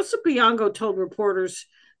 Joseph Bianco told reporters,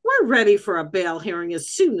 we're ready for a bail hearing as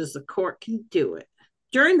soon as the court can do it.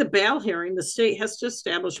 During the bail hearing, the state has to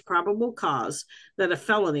establish probable cause that a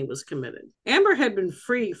felony was committed. Amber had been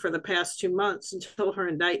free for the past 2 months until her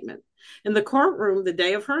indictment. In the courtroom, the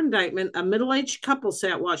day of her indictment, a middle-aged couple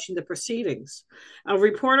sat watching the proceedings. A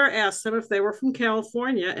reporter asked them if they were from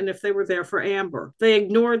California and if they were there for Amber. They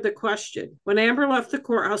ignored the question. When Amber left the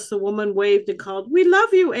courthouse, the woman waved and called, "We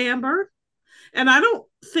love you, Amber." And I don't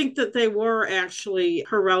think that they were actually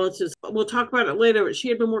her relatives. We'll talk about it later. She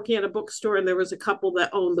had been working at a bookstore, and there was a couple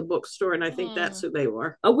that owned the bookstore, and I think that's who they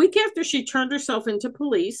were. A week after she turned herself into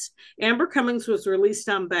police, Amber Cummings was released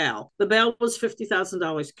on bail. The bail was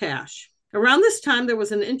 $50,000 cash. Around this time, there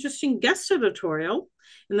was an interesting guest editorial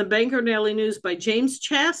in the Bangor Daily News by James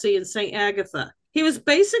Chassie in St. Agatha. He was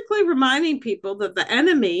basically reminding people that the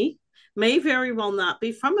enemy may very well not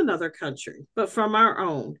be from another country, but from our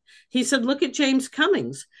own. He said, look at James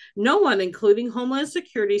Cummings. No one, including Homeland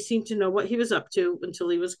Security, seemed to know what he was up to until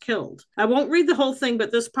he was killed. I won't read the whole thing,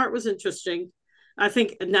 but this part was interesting. I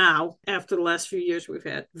think now, after the last few years we've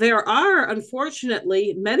had, there are,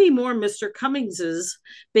 unfortunately, many more Mr. Cummingses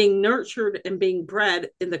being nurtured and being bred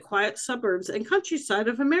in the quiet suburbs and countryside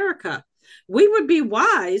of America. We would be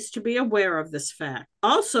wise to be aware of this fact.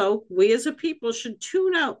 Also, we as a people should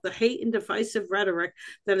tune out the hate and divisive rhetoric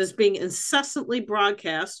that is being incessantly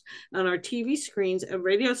broadcast on our TV screens and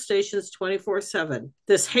radio stations 24/7.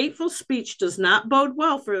 This hateful speech does not bode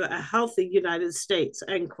well for a healthy United States,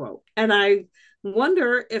 end quote. And I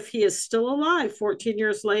wonder if he is still alive 14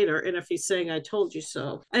 years later and if he's saying, I told you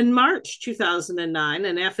so. In March 2009,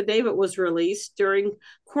 an affidavit was released during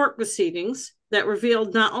court proceedings that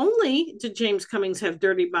revealed not only did James Cummings have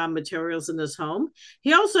dirty bomb materials in his home,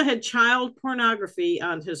 he also had child pornography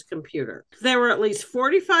on his computer. There were at least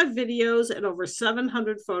 45 videos and over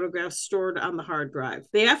 700 photographs stored on the hard drive.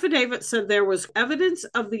 The affidavit said there was evidence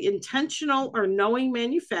of the intentional or knowing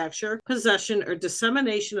manufacture, possession, or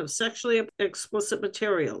dissemination of sexually explicit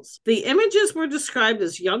materials. The images were described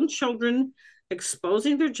as young children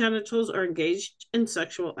exposing their genitals or engaged in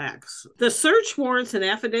sexual acts. The search warrants and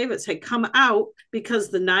affidavits had come out because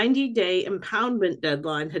the 90-day impoundment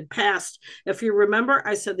deadline had passed. If you remember,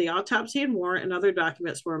 I said the autopsy and warrant and other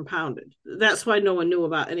documents were impounded. That's why no one knew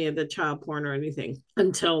about any of the child porn or anything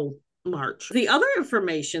until March. The other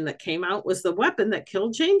information that came out was the weapon that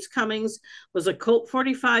killed James Cummings was a Colt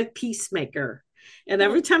 45 Peacemaker. And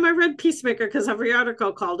every time I read Peacemaker, because every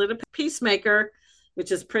article called it a Peacemaker, which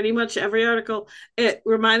is pretty much every article, it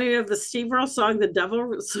reminded me of the Steve Earle song, The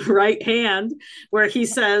Devil's Right Hand, where he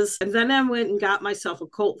says, and then I went and got myself a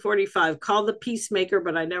Colt 45, called the Peacemaker,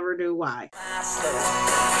 but I never knew why.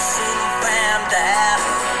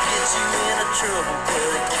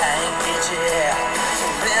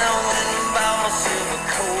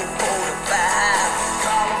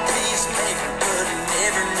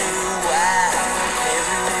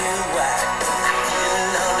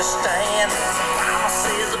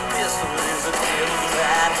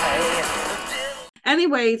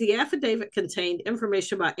 Anyway, the affidavit contained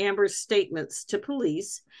information about Amber's statements to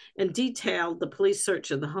police and detailed the police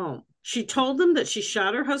search of the home. She told them that she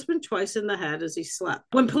shot her husband twice in the head as he slept.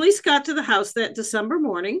 When police got to the house that December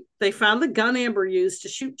morning, they found the gun Amber used to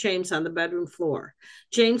shoot James on the bedroom floor.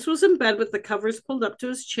 James was in bed with the covers pulled up to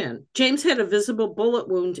his chin. James had a visible bullet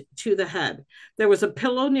wound to the head. There was a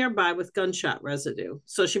pillow nearby with gunshot residue,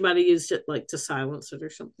 so she might have used it like to silence it or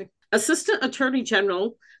something. Assistant Attorney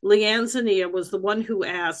General Leanne Zania was the one who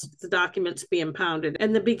asked the documents be impounded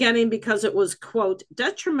in the beginning because it was, quote,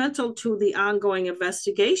 detrimental to the ongoing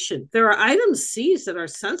investigation. There are items seized that are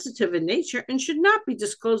sensitive in nature and should not be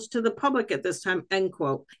disclosed to the public at this time, end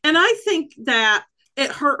quote. And I think that it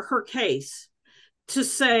hurt her case to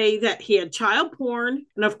say that he had child porn,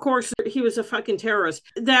 and of course he was a fucking terrorist.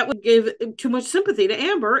 That would give too much sympathy to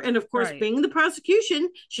Amber, and of course, being the prosecution,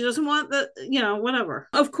 she doesn't want the, whatever.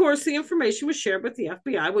 Of course, the information was shared with the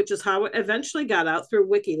FBI, which is how it eventually got out through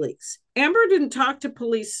WikiLeaks. Amber didn't talk to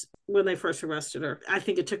police when they first arrested her. I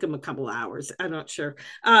think it took him a couple of hours. I'm not sure.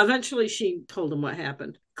 Eventually, she told him what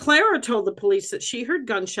happened. Clara told the police that she heard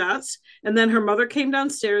gunshots, and then her mother came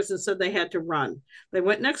downstairs and said they had to run. They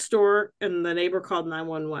went next door, and the neighbor called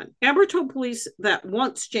 911. Amber told police that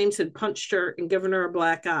once James had punched her and given her a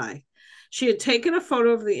black eye. She had taken a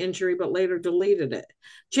photo of the injury, but later deleted it.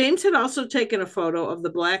 James had also taken a photo of the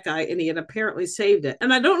black eye, and he had apparently saved it.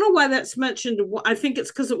 And I don't know why that's mentioned. I think it's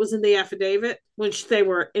because it was in the affidavit when they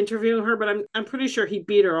were interviewing her, but I'm pretty sure he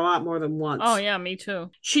beat her a lot more than once. Oh, yeah, me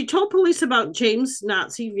too. She told police about James'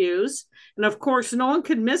 Nazi views. And of course, no one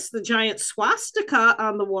could miss the giant swastika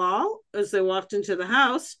on the wall as they walked into the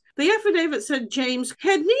house. The affidavit said James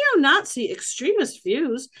had neo-Nazi extremist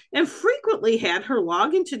views and frequently had her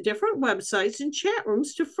log into different websites and chat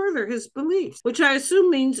rooms to further his beliefs, which I assume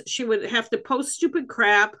means she would have to post stupid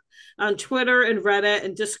crap on Twitter and Reddit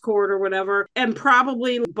and Discord or whatever, and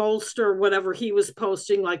probably bolster whatever he was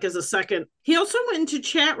posting like as a second. He also went into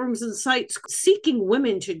chat rooms and sites seeking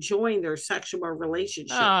women to join their sexual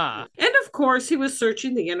relationship. And of course, he was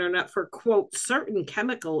searching the internet for, quote, certain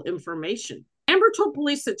chemical information. Amber Amber told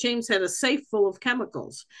police that James had a safe full of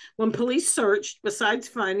chemicals. When police searched, besides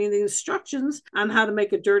finding the instructions on how to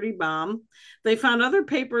make a dirty bomb, they found other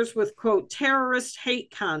papers with, quote, terrorist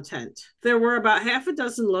hate content. There were about half a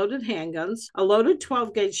dozen loaded handguns, a loaded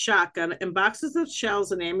 12-gauge shotgun, and boxes of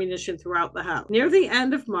shells and ammunition throughout the house. Near the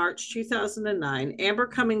end of March 2009, Amber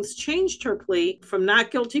Cummings changed her plea from not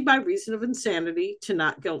guilty by reason of insanity to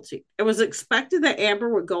not guilty. It was expected that Amber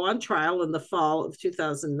would go on trial in the fall of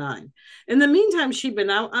 2009. In the meantime, she'd been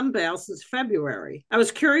out on bail since February. I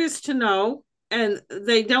was curious to know, and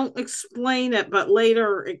they don't explain it, but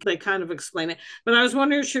later they kind of explain it. But I was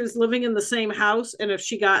wondering if she was living in the same house and if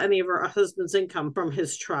she got any of her husband's income from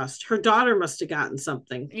his trust. Her daughter must have gotten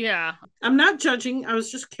something. Yeah. I'm not judging. I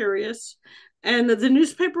was just curious. And the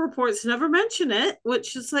newspaper reports never mention it,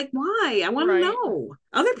 which is like, why? I want to know.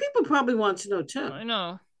 Other people probably want to know too. I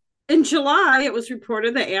know. In July, it was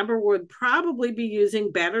reported that Amber would probably be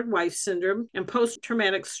using battered wife syndrome and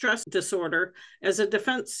post-traumatic stress disorder as a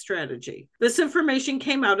defense strategy. This information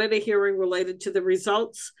came out at a hearing related to the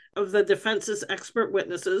results of the defense's expert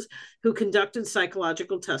witnesses who conducted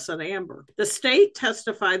psychological tests on Amber. The state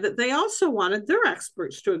testified that they also wanted their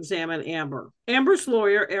experts to examine Amber. Amber's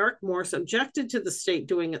lawyer, Eric Morse, objected to the state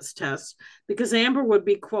doing its tests because Amber would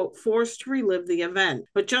be, quote, forced to relive the event.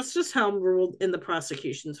 But Justice Helm ruled in the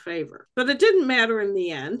prosecution's favor. But it didn't matter in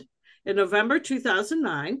the end. In November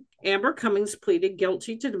 2009, Amber Cummings pleaded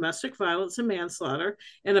guilty to domestic violence and manslaughter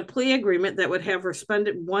in a plea agreement that would have her spend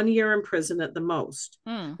 1 year in prison at the most.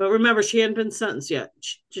 But remember, she hadn't been sentenced yet.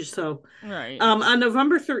 Just so. Right. On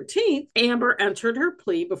November 13th, Amber entered her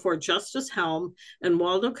plea before Justice Helm in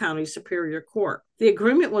Waldo County Superior Court. The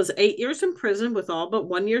agreement was 8 years in prison with all but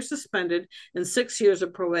 1 year suspended and 6 years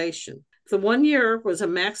of probation. The 1 year was a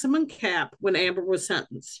maximum cap when Amber was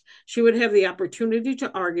sentenced. She would have the opportunity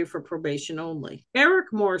to argue for probation only.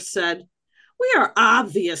 Eric Morse said, we are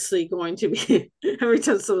obviously going to be, every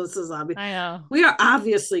time someone says obvious, I know. We are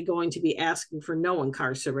obviously going to be asking for no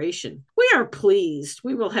incarceration. We are pleased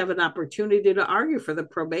we will have an opportunity to argue for the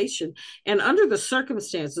probation, and under the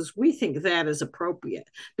circumstances, we think that is appropriate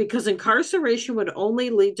because incarceration would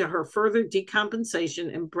only lead to her further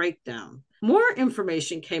decompensation and breakdown. More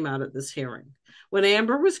information came out at this hearing. When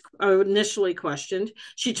Amber was initially questioned,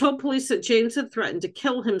 she told police that James had threatened to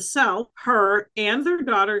kill himself, her, and their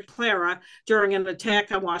daughter, Clara, during an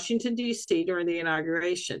attack on Washington, D.C. during the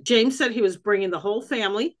inauguration. James said he was bringing the whole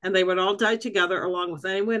family, and they would all die together along with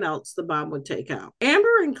anyone else the bomb would take out.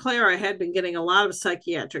 Amber and Clara had been getting a lot of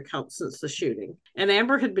psychiatric help since the shooting, and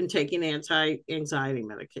Amber had been taking anti-anxiety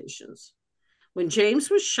medications. When James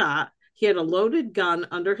was shot, he had a loaded gun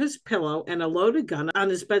under his pillow and a loaded gun on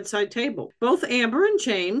his bedside table. Both Amber and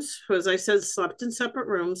James, who, as I said, slept in separate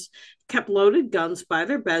rooms, kept loaded guns by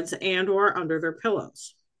their beds and or under their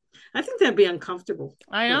pillows. I think that'd be uncomfortable.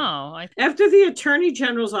 I know. After the Attorney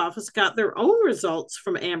General's office got their own results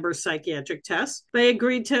from Amber's psychiatric tests, they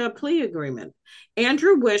agreed to a plea agreement.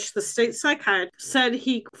 Andrew Wish, the state psychiatrist, said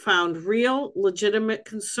he found real, legitimate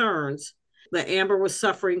concerns that Amber was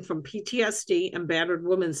suffering from PTSD and battered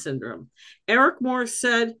woman syndrome. Eric Morse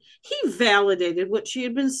said he validated what she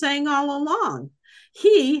had been saying all along.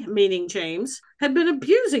 He, meaning James, had been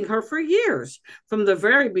abusing her for years. From the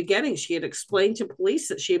very beginning, she had explained to police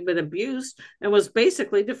that she had been abused and was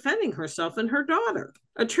basically defending herself and her daughter.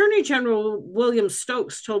 Attorney General William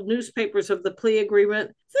Stokes told newspapers of the plea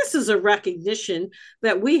agreement, "This is a recognition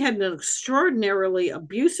that we had an extraordinarily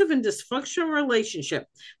abusive and dysfunctional relationship,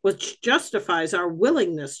 which justifies our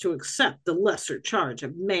willingness to accept the lesser charge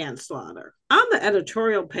of manslaughter." On the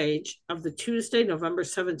editorial page of the Tuesday, November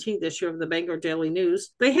 17th issue of the Bangor Daily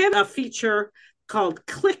News, they had a feature called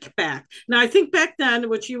Clickback. Now, I think back then,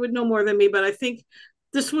 which you would know more than me, but I think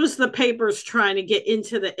this was the papers trying to get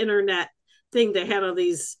into the internet thing. They had all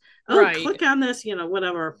these, click on this,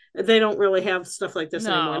 whatever. They don't really have stuff like this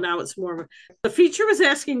anymore. Now it's more. The feature was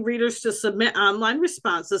asking readers to submit online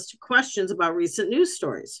responses to questions about recent news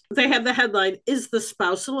stories. They had the headline, "Is the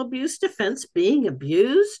spousal abuse defense being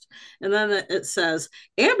abused?" And then it says,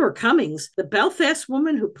 Amber Cummings, the Belfast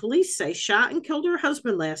woman who police say shot and killed her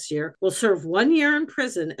husband last year, will serve 1 year in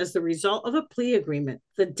prison as the result of a plea agreement.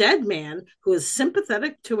 The dead man, who is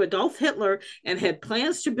sympathetic to Adolf Hitler and had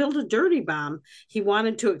plans to build a dirty bomb, he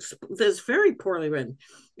wanted to this very poorly written,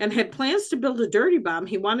 and had plans to build a dirty bomb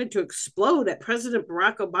he wanted to explode at President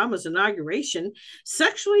Barack Obama's inauguration,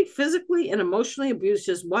 sexually, physically, and emotionally abused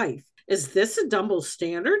his wife. Is this a double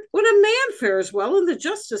standard? Would a man fare as well in the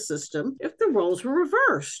justice system if the roles were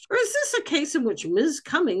reversed? Or is this a case in which Ms.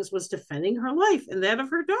 Cummings was defending her life and that of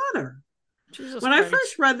her daughter? Jesus when Christ. I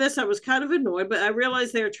first read this, I was kind of annoyed, but I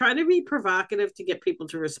realized they were trying to be provocative to get people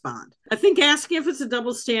to respond. I think asking if it's a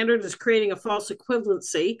double standard is creating a false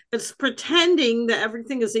equivalency. It's pretending that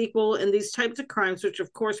everything is equal in these types of crimes, which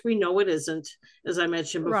of course we know it isn't, as I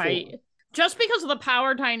mentioned before. Right. Just because of the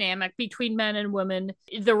power dynamic between men and women,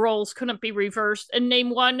 the roles couldn't be reversed. And name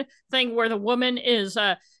one thing where the woman is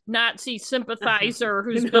a Nazi sympathizer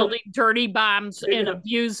who's building dirty bombs and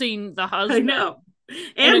abusing the husband. I know.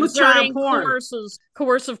 And with child porn.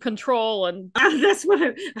 Coercive control. And that's what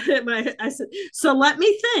I said. So let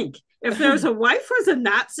me think. If there's a wife who's a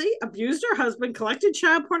Nazi, abused her husband, collected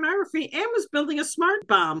child pornography, and was building a smart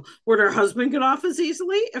bomb, would her husband get off as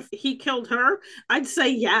easily if he killed her? I'd say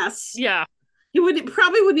yes. Yeah. He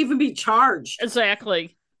probably wouldn't even be charged.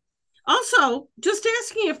 Exactly. Also, just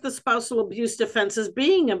asking if the spousal abuse defense is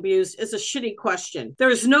being abused is a shitty question. There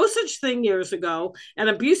is no such thing years ago, and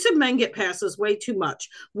abusive men get passes way too much.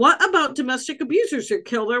 What about domestic abusers who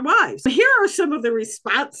kill their wives? Here are some of the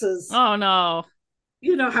responses. Oh, no.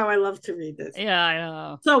 You know how I love to read this. Yeah, I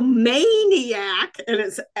know. So Maniac, and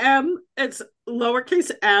it's lowercase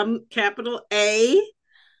m, capital A-I-N-I,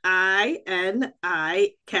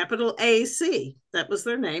 capital A-C. That was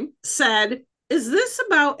their name. Said, is this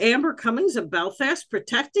about Amber Cummings of Belfast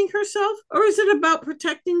protecting herself, or is it about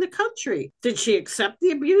protecting the country? Did she accept the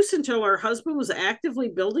abuse until her husband was actively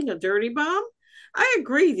building a dirty bomb? I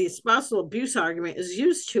agree the spousal abuse argument is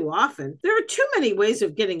used too often. There are too many ways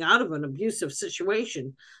of getting out of an abusive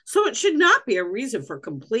situation, so it should not be a reason for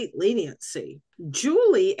complete leniency.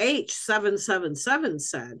 Julie H777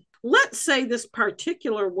 said, let's say this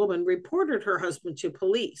particular woman reported her husband to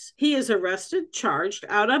police. He is arrested, charged,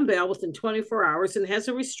 out on bail within 24 hours, and has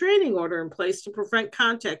a restraining order in place to prevent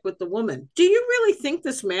contact with the woman. Do you really think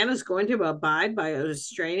this man is going to abide by a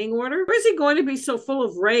restraining order? Or is he going to be so full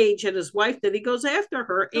of rage at his wife that he goes after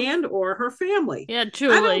her and or her family? Yeah,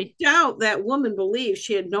 Julie. I don't doubt that woman believes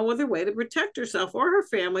she had no other way to protect herself or her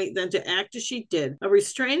family than to act as she did. A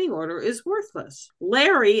restraining order is worthless.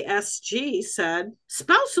 Larry SG said,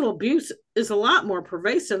 spousal abuse is a lot more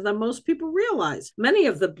pervasive than most people realize. Many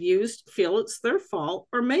of the abused feel it's their fault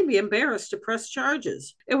or may be embarrassed to press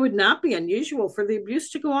charges. It would not be unusual for the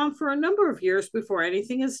abuse to go on for a number of years before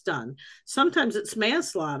anything is done. Sometimes it's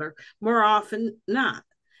manslaughter, more often not.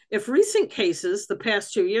 If recent cases, the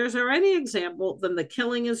past 2 years, are any example, then the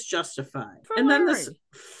killing is justified. And then this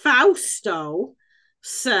Fausto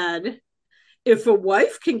said, if a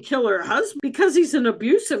wife can kill her husband because he's an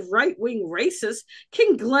abusive right-wing racist,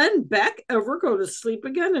 can Glenn Beck ever go to sleep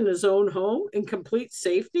again in his own home in complete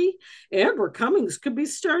safety? Amber Cummings could be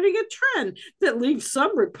starting a trend that leaves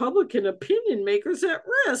some Republican opinion makers at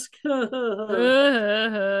risk.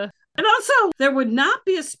 And also, there would not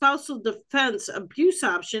be a spousal defense abuse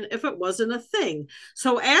option if it wasn't a thing.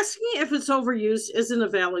 So asking if it's overused isn't a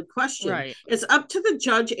valid question. Right. It's up to the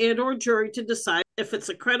judge and or jury to decide if it's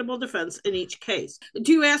a credible defense in each case.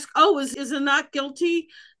 Do you ask, is a not guilty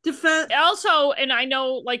defense? Also, and I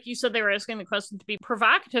know, like you said, they were asking the question to be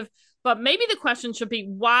provocative, but maybe the question should be,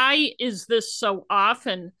 why is this so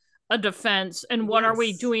often a defense, and what are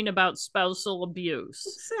we doing about spousal abuse?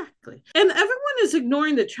 Exactly. And everyone is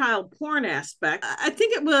ignoring the child porn aspect. I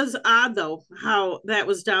think it was odd, though, how that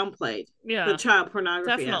was downplayed. Yeah, the child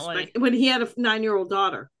pornography aspect when he had a 9-year-old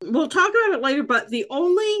daughter. We'll talk about it later, but the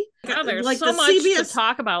only there's so much to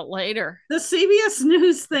talk about later. The CBS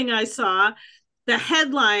News thing I saw, the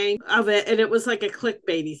headline of it, and it was like a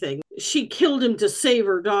clickbaity thing. She killed him to save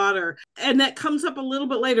her daughter. And that comes up a little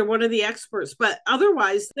bit later, one of the experts. But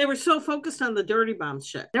otherwise, they were so focused on the dirty bomb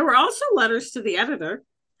shit. There were also letters to the editor.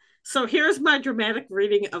 So here's my dramatic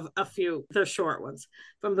reading of a few, the short ones,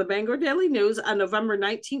 from the Bangor Daily News on November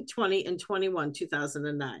 19, 20, and 21,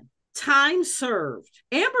 2009. Time served.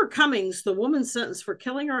 Amber Cummings, the woman sentenced for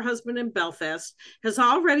killing her husband in Belfast, has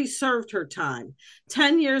already served her time.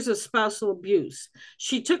 10 years of spousal abuse.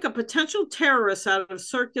 She took a potential terrorist out of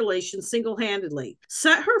circulation single-handedly,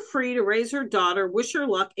 set her free to raise her daughter, wish her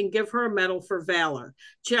luck, and give her a medal for valor.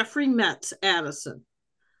 Jeffrey Metz, Addison.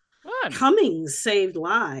 Good. Cummings saved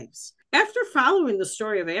lives. After following the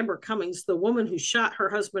story of Amber Cummings, the woman who shot her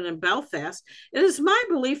husband in Belfast, it is my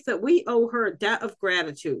belief that we owe her a debt of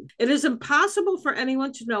gratitude. It is impossible for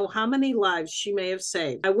anyone to know how many lives she may have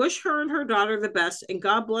saved. I wish her and her daughter the best, and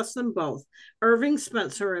God bless them both. Irving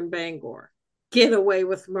Spencer in Bangor. Get away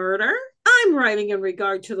with murder? I'm writing in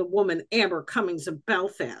regard to the woman Amber Cummings of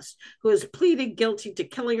Belfast, who has pleaded guilty to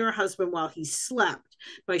killing her husband while he slept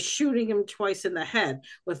by shooting him twice in the head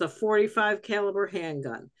with a .45 caliber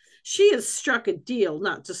handgun. She has struck a deal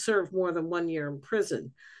not to serve more than 1 year in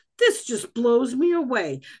prison. This just blows me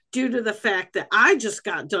away due to the fact that I just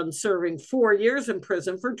got done serving 4 years in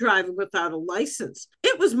prison for driving without a license.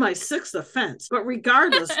 It was my 6th offense, but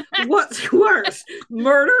regardless, what's worse,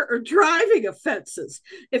 murder or driving offenses?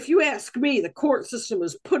 If you ask me, the court system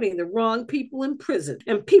is putting the wrong people in prison,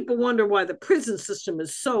 and people wonder why the prison system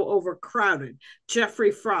is so overcrowded.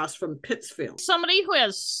 Jeffrey Frost from Pittsfield. Somebody who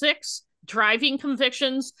has 6 driving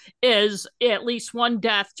convictions is at least one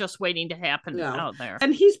death just waiting to happen out there.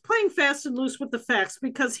 And he's playing fast and loose with the facts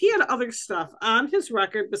because he had other stuff on his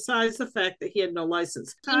record besides the fact that he had no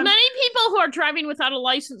license. Many people who are driving without a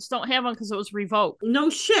license don't have one because it was revoked.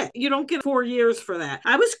 No shit. You don't get 4 years for that.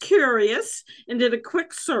 I was curious and did a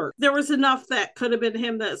quick search. There was enough that could have been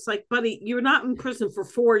him that's like, buddy, you're not in prison for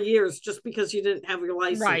 4 years just because you didn't have your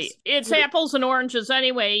license. Right. It's apples and oranges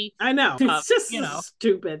anyway. I know. It's just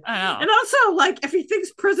stupid. I know. And also, like, if he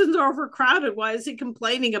thinks prisons are overcrowded, why is he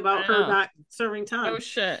complaining about her not serving time? Oh,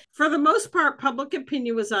 shit. For the most part, public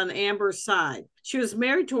opinion was on Amber's side. She was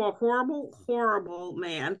married to a horrible, horrible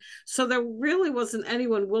man, so there really wasn't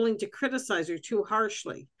anyone willing to criticize her too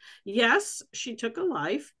harshly. Yes, she took a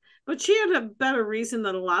life, but she had a better reason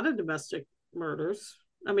than a lot of domestic murders.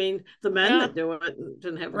 I mean, the men that do it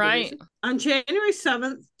didn't have a good reason. On January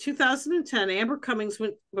 7th, 2010, Amber Cummings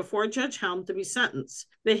went before Judge Helm to be sentenced.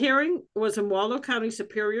 The hearing was in Waldo County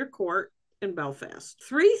Superior Court in Belfast.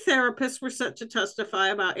 3 therapists were set to testify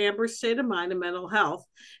about Amber's state of mind and mental health,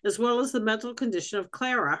 as well as the mental condition of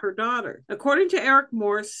Clara, her daughter. According to Eric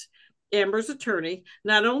Morse, Amber's attorney,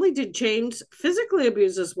 not only did James physically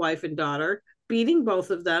abuse his wife and daughter, beating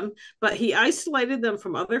both of them, but he isolated them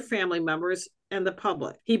from other family members and the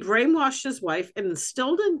public. He brainwashed his wife and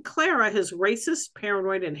instilled in Clara his racist,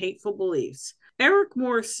 paranoid, and hateful beliefs. Eric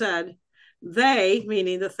Moore said, they,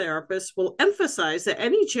 meaning the therapist, will emphasize that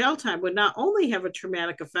any jail time would not only have a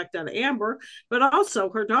traumatic effect on Amber, but also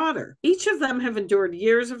her daughter. Each of them have endured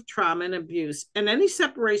years of trauma and abuse, and any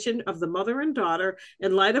separation of the mother and daughter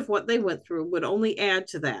in light of what they went through would only add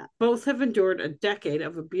to that. Both have endured a decade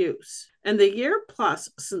of abuse. And the year plus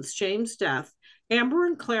since James' death, Amber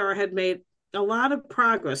and Clara had made a lot of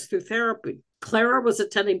progress through therapy. Clara was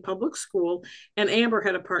attending public school, and Amber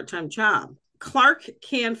had a part-time job. Clark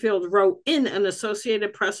Canfield wrote in an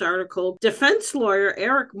Associated Press article, defense lawyer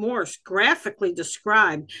Eric Morse graphically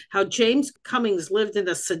described how James Cummings lived in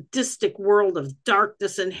a sadistic world of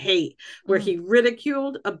darkness and hate, where he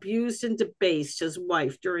ridiculed, abused, and debased his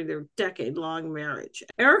wife during their decade-long marriage.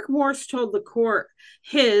 Eric Morse told the court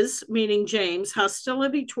his, meaning James,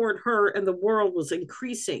 hostility toward her and the world was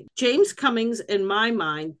increasing. James Cummings, in my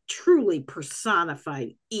mind, truly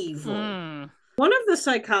personified evil. One of the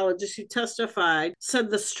psychologists who testified said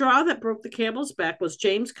the straw that broke the camel's back was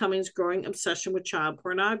James Cummings' growing obsession with child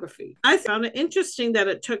pornography. I found it interesting that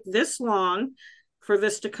it took this long for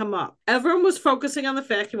this to come up. Everyone was focusing on the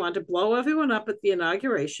fact he wanted to blow everyone up at the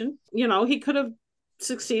inauguration. You know, he could have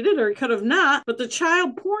succeeded or he could have not, but the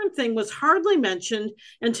child porn thing was hardly mentioned.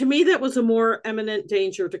 And to me, that was a more imminent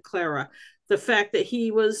danger to Clara. The fact that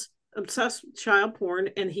he was obsessed with child porn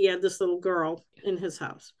and he had this little girl in his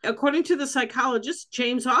house. According to the psychologist,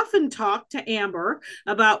 James often talked to Amber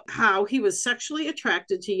about how he was sexually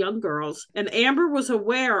attracted to young girls, and Amber was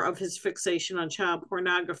aware of his fixation on child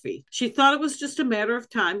pornography. She thought it was just a matter of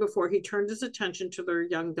time before he turned his attention to their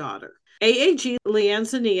young daughter. AAG Leanne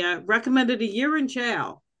Zania recommended a year in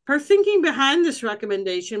jail. Her thinking behind this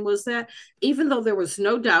recommendation was that even though there was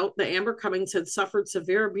no doubt that Amber Cummings had suffered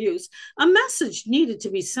severe abuse, a message needed to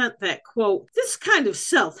be sent that, quote, this kind of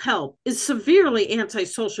self-help is severely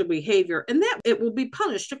antisocial behavior and that it will be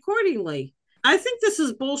punished accordingly. I think this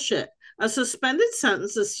is bullshit. A suspended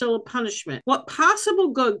sentence is still a punishment. What possible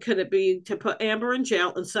good could it be to put Amber in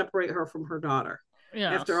jail and separate her from her daughter?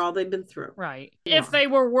 Yes. After all they've been through. Right. Yeah. If they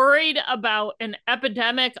were worried about an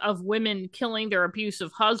epidemic of women killing their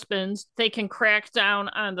abusive husbands, they can crack down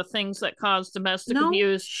on the things that cause domestic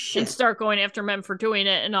abuse and start going after men for doing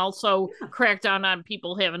it, and also crack down on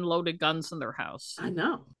people having loaded guns in their house. I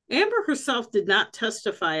know. Amber herself did not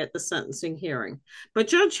testify at the sentencing hearing, but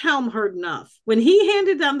Judge Helm heard enough. When he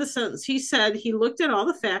handed down the sentence, he said he looked at all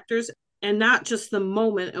the factors and not just the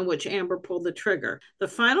moment in which Amber pulled the trigger. The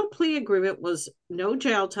final plea agreement was no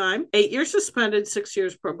jail time, 8 years suspended, 6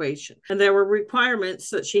 years probation. And there were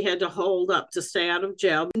requirements that she had to hold up to stay out of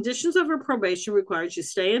jail. Conditions of her probation required she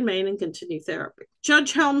stay in Maine and continue therapy.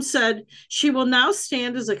 Judge Helm said, she will now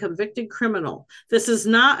stand as a convicted criminal. This is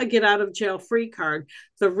not a get out of jail free card.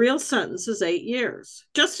 The real sentence is 8 years.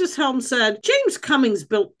 Justice Helm said, James Cummings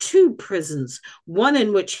built 2 prisons, one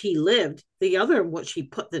in which he lived, the other in which he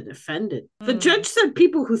put the defendant. The judge said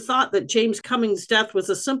people who thought that James Cummings' death was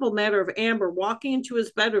a simple matter of Amber walking walking into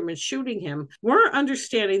his bedroom and shooting him weren't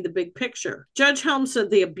understanding the big picture. Judge Helms said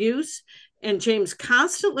the abuse and James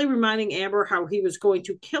constantly reminding Amber how he was going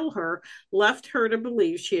to kill her left her to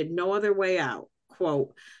believe she had no other way out.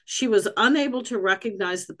 Quote, she was unable to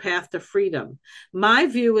recognize the path to freedom. My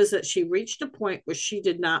view is that she reached a point where she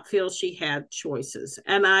did not feel she had choices.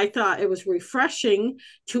 And I thought it was refreshing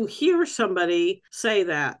to hear somebody say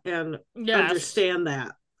that and understand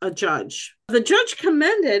that, a judge. The judge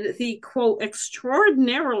commended the, quote,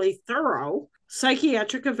 extraordinarily thorough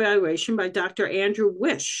psychiatric evaluation by Dr. Andrew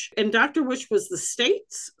Wish. And Dr. Wish was the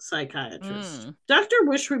state's psychiatrist. Dr.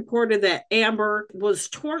 Wish reported that Amber was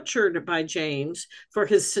tortured by James for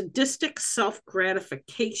his sadistic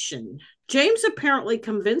self-gratification. James apparently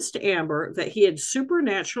convinced Amber that he had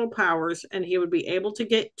supernatural powers and he would be able to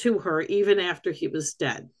get to her even after he was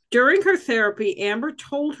dead. During her therapy, Amber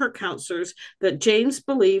told her counselors that James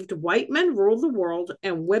believed white men ruled the world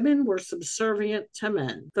and women were subservient to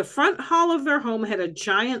men. The front hall of their home had a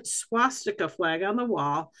giant swastika flag on the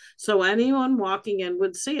wall, so anyone walking in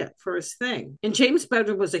would see it first thing. In James'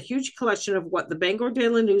 bedroom was a huge collection of what the Bangor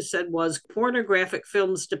Daily News said was pornographic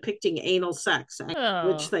films depicting anal sex,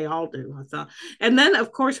 which they all do, I thought. And then,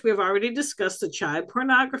 of course, we have already discussed the child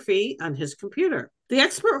pornography on his computer. The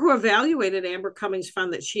expert who evaluated Amber Cummings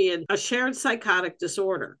found that she had a shared psychotic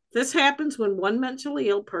disorder. This happens when one mentally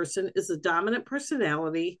ill person is the dominant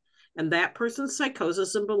personality and that person's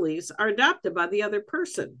psychosis and beliefs are adopted by the other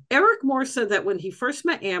person. Eric Moore said that when he first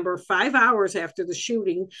met Amber 5 hours after the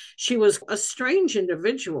shooting, she was a strange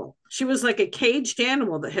individual. She was like a caged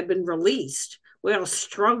animal that had been released. We all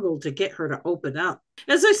struggled to get her to open up.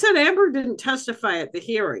 As I said, Amber didn't testify at the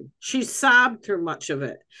hearing. She sobbed through much of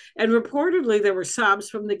it. And reportedly, there were sobs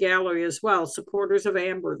from the gallery as well, supporters of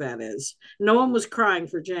Amber, that is. No one was crying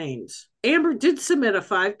for James. Amber did submit a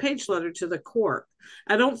 5-page letter to the court.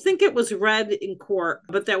 I don't think it was read in court,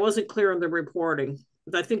 but that wasn't clear in the reporting.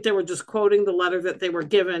 I think they were just quoting the letter that they were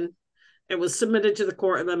given. It was submitted to the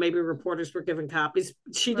court, and then maybe reporters were given copies.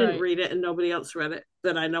 She didn't read it, and nobody else read it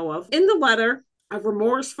that I know of. In the letter, a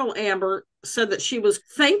remorseful Amber said that she was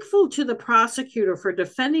thankful to the prosecutor for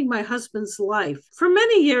defending my husband's life. For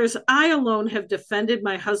many years, I alone have defended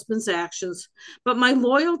my husband's actions, but my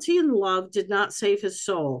loyalty and love did not save his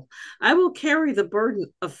soul. I will carry the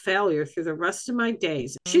burden of failure through the rest of my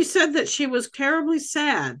days. She said that she was terribly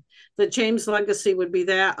sad that James' legacy would be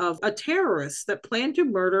that of a terrorist that planned to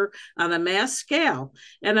murder on a mass scale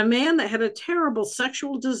and a man that had a terrible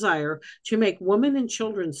sexual desire to make women and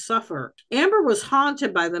children suffer. Amber was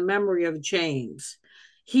haunted by the memory of James.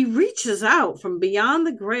 He reaches out from beyond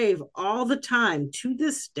the grave all the time to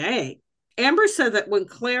this day. Amber said that when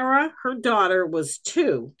Clara, her daughter, was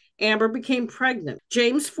 2, Amber became pregnant.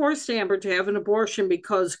 James forced Amber to have an abortion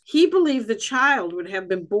because he believed the child would have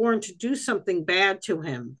been born to do something bad to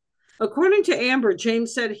him. According to Amber,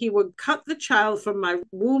 James said he would cut the child from my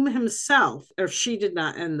womb himself if she did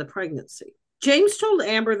not end the pregnancy. James told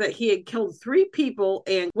Amber that he had killed 3 people,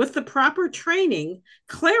 and with the proper training,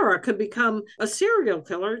 Clara could become a serial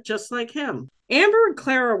killer just like him. Amber and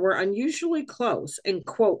Clara were unusually close and,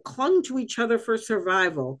 quote, clung to each other for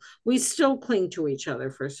survival. We still cling to each other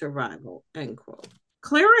for survival, end quote.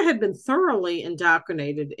 Clara had been thoroughly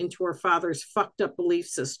indoctrinated into her father's fucked up belief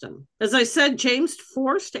system. As I said, James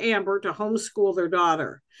forced Amber to homeschool their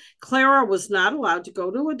daughter. Clara was not allowed to go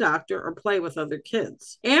to a doctor or play with other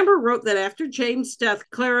kids. Amber wrote that after James' death,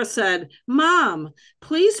 Clara said, "Mom,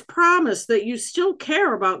 please promise that you still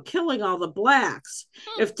care about killing all the blacks.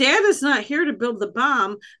 If Dad is not here to build the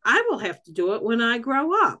bomb, I will have to do it when I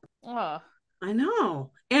grow up." I know.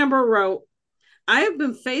 Amber wrote, "I have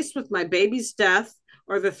been faced with my baby's death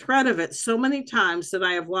or the threat of it so many times that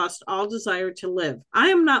I have lost all desire to live. I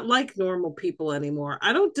am not like normal people anymore.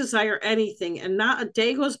 I don't desire anything, and not a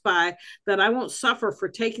day goes by that I won't suffer for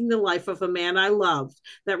taking the life of a man I loved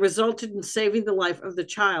that resulted in saving the life of the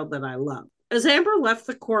child that I loved." As Amber left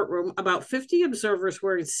the courtroom, about 50 observers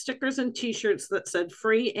wearing stickers and t-shirts that said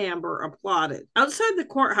 "Free Amber" applauded. Outside the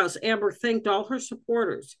courthouse, Amber thanked all her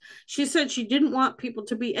supporters. She said she didn't want people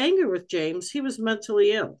to be angry with James. He was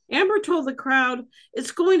mentally ill. Amber told the crowd,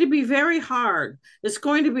 "It's going to be very hard. It's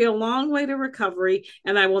going to be a long way to recovery,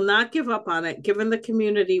 and I will not give up on it given the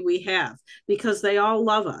community we have, because they all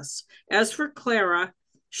love us. As for Clara,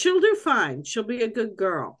 she'll do fine. She'll be a good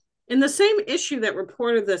girl." In the same issue that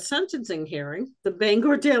reported the sentencing hearing, the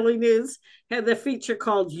Bangor Daily News had the feature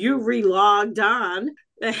called "You Relogged On"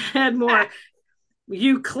 that had more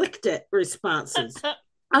 "you clicked it" responses.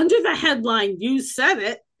 Under the headline "You said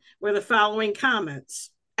it" were the following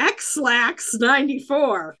comments.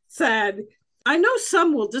 Xlax94 said, I know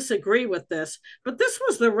some will disagree with this, but this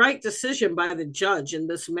was the right decision by the judge in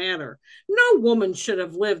this matter. No woman should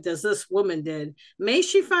have lived as this woman did. May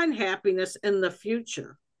she find happiness in the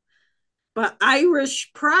future. But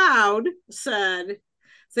Irish Proud said,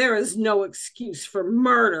 there is no excuse for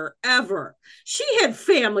murder ever. She had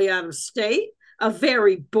family out of state, a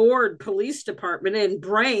very bored police department, and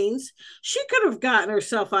brains. She could have gotten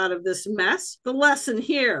herself out of this mess. The lesson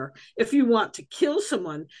here, if you want to kill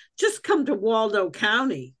someone, just come to Waldo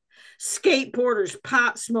County. Skateboarders,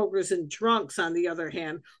 pot smokers, and drunks, on the other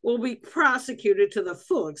hand, will be prosecuted to the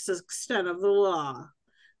full extent of the law.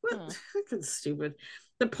 What? Fucking stupid.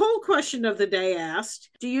 The poll question of the day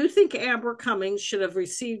asked, do you think Amber Cummings should have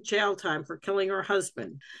received jail time for killing her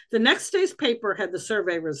husband? The next day's paper had the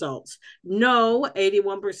survey results. No,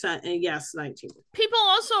 81%, and yes, 19%. People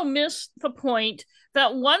also miss the point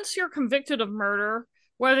that once you're convicted of murder,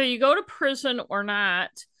 whether you go to prison or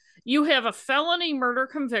not, you have a felony murder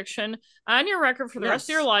conviction on your record for the rest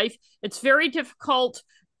of your life. It's very difficult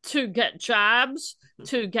to get jobs,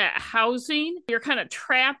 to get housing. You're kind of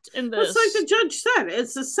trapped in this. It's like the judge said,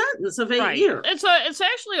 it's a sentence of 8 years. It's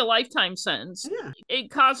actually a lifetime sentence. Yeah. It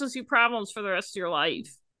causes you problems for the rest of your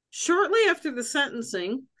life. Shortly after the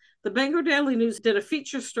sentencing, the Bangor Daily News did a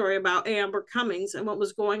feature story about Amber Cummings and what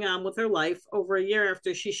was going on with her life over a year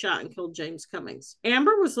after she shot and killed James Cummings.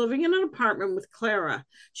 Amber was living in an apartment with Clara.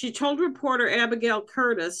 She told reporter Abigail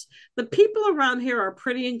Curtis, the people around here are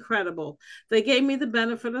pretty incredible. They gave me the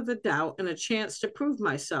benefit of the doubt and a chance to prove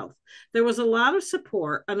myself. There was a lot of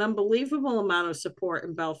support, an unbelievable amount of support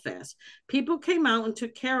in Belfast. People came out and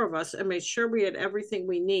took care of us and made sure we had everything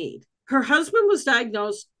we need. Her husband was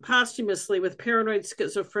diagnosed posthumously with paranoid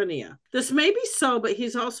schizophrenia. This may be so, but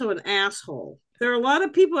he's also an asshole. There are a lot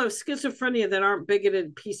of people who have schizophrenia that aren't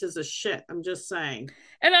bigoted pieces of shit. I'm just saying.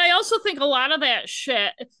 And I also think a lot of that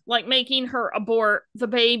shit, like making her abort the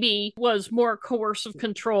baby, was more coercive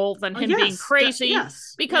control than him being crazy.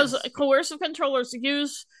 Because coercive controllers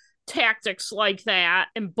use tactics like that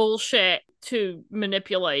and bullshit to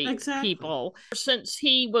manipulate people. Since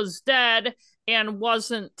he was dead and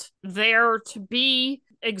wasn't there to be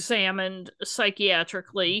examined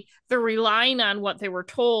psychiatrically, they're relying on what they were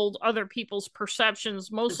told, other people's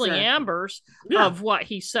perceptions, mostly Amber's, of what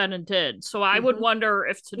he said and did. So I would wonder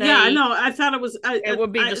if today... Yeah, I know. I thought it was... it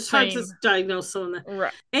would be the same. It's hard to diagnose someone.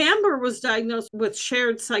 Right. Amber was diagnosed with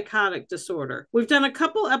shared psychotic disorder. We've done a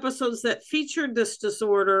couple episodes that featured this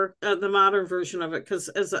disorder, the modern version of it, because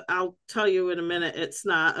as I'll tell you in a minute, it's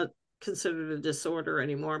not considered a disorder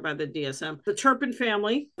anymore by the DSM. The Turpin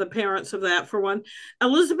family, the parents of that for one.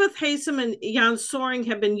 Elizabeth Haysom and Jan Soring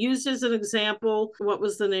have been used as an example. What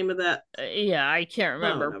was the name of that? Yeah, I can't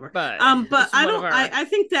remember. But I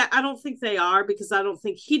think that I don't think they are, because I don't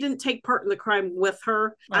think he didn't take part in the crime with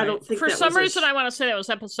her. Right. I don't think for some reason I want to say that was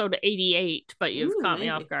episode 88, but you've caught me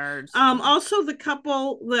off guard. So. Also the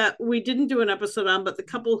couple that we didn't do an episode on, but the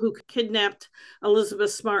couple who kidnapped Elizabeth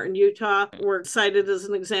Smart in Utah were cited as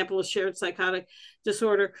an example of shared psychotic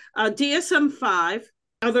disorder. DSM-5,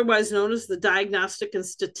 otherwise known as the Diagnostic and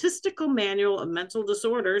Statistical Manual of Mental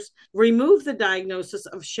Disorders, removed the diagnosis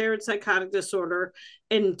of shared psychotic disorder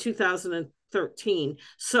in 2013.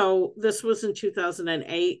 So this was in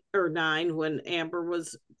 2008 or 9 when Amber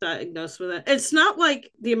was diagnosed with it. It's not like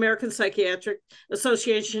the American Psychiatric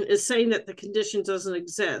Association is saying that the condition doesn't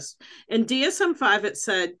exist. In DSM-5, it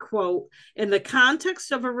said, quote, in the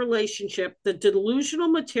context of a relationship, the delusional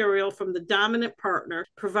material from the dominant partner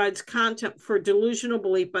provides content for delusional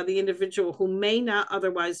belief by the individual who may not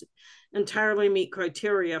otherwise entirely meet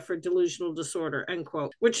criteria for delusional disorder, end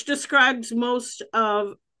quote, which describes most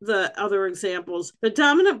of the other examples. The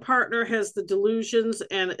dominant partner has the delusions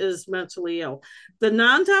and is mentally ill. The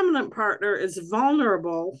non-dominant partner is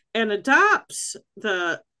vulnerable and adopts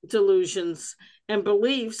the delusions and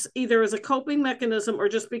beliefs either as a coping mechanism or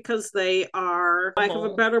just because they are, lack of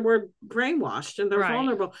a better word, brainwashed and they're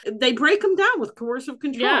vulnerable. They break them down with coercive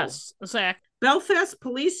control. Yes, exactly. Belfast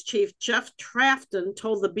Police Chief Jeff Trafton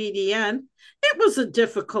told the BDN it was a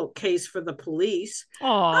difficult case for the police. Aww.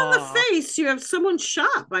 On the face, you have someone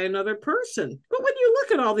shot by another person. But when you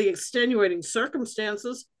look at all the extenuating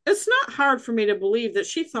circumstances, it's not hard for me to believe that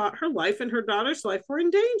she thought her life and her daughter's life were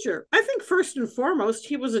in danger. I think first and foremost,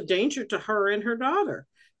 he was a danger to her and her daughter.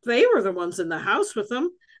 They were the ones in the house with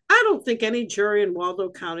him. I don't think any jury in Waldo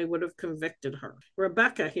County would have convicted her.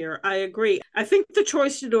 Rebecca here, I agree. I think the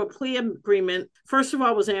choice to do a plea agreement, first of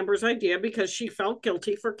all, was Amber's idea because she felt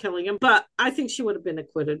guilty for killing him, but I think she would have been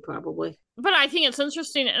acquitted probably. But I think it's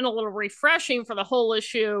interesting and a little refreshing for the whole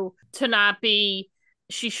issue to not be,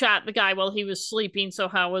 she shot the guy while he was sleeping, so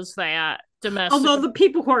how was that? domestic. Although the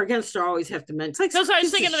people who are against her always have to mention. Because I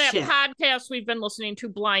was thinking of that podcast we've been listening to,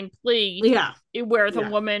 Blind Plea. Yeah. Where the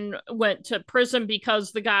woman went to prison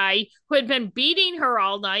because the guy who had been beating her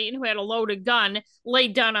all night and who had a loaded gun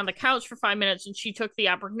laid down on the couch for 5 minutes, and she took the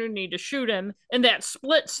opportunity to shoot him. In that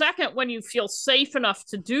split second when you feel safe enough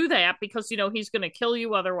to do that, because, you know, he's going to kill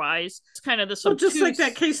you otherwise. It's kind of this. Well, just like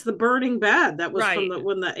that case, The Burning Bed. That was from the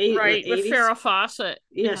 80s. Right, with Farrah Fawcett.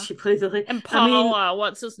 Yeah, she played the lead. And Paul,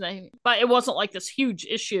 what's his name? But it wasn't like this huge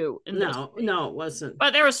issue. No, it wasn't.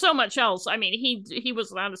 But there was so much else. I mean, he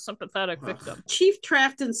was not a sympathetic victim. Chief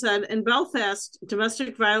Trafton said, in Belfast,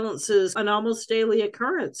 domestic violence is an almost daily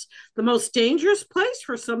occurrence. The most dangerous place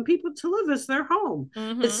for some people to live is their home.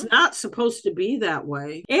 Mm-hmm. It's not supposed to be that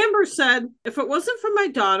way. Amber said, if it wasn't for my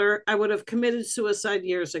daughter, I would have committed suicide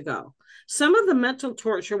years ago. Some of the mental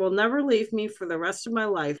torture will never leave me for the rest of my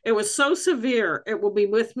life. It was so severe, it will be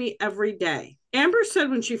with me every day. Amber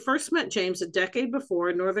said when she first met James a decade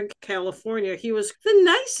before in Northern California, he was the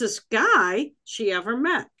nicest guy she ever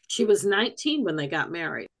met. She was 19 when they got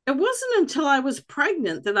married. It wasn't until I was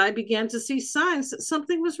pregnant that I began to see signs that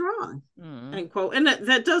something was wrong. End quote. And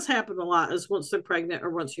that does happen a lot, is once they're pregnant or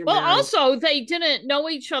once you're married. Well, also, they didn't know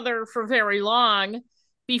each other for very long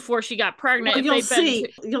before she got pregnant. Well, you'll see.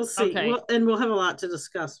 Okay. We'll have a lot to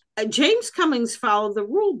discuss. James Cummings followed the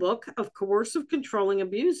rule book of coercive controlling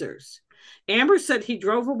abusers. Amber said he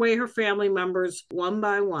drove away her family members one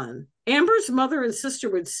by one. Amber's mother and sister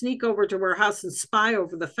would sneak over to her house and spy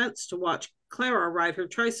over the fence to watch Clara ride her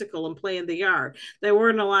tricycle and play in the yard. They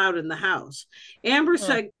weren't allowed in the house. Amber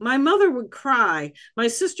said, my mother would cry. My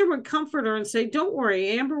sister would comfort her and say, don't worry,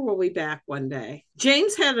 Amber will be back one day.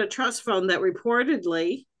 James had a trust fund that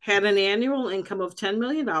reportedly had an annual income of $10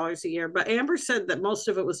 million a year, but Amber said that most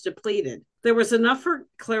of it was depleted. There was enough for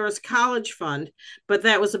Clara's college fund, but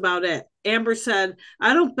that was about it. Amber said,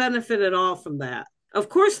 I don't benefit at all from that. Of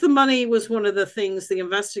course, the money was one of the things the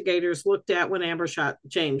investigators looked at when Amber shot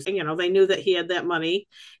James. And, you know, they knew that he had that money.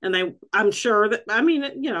 And I'm sure that, I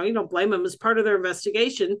mean, you know, you don't blame him. As part of their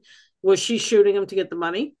investigation, was she shooting him to get the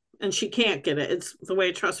money? And she can't get it. It's the way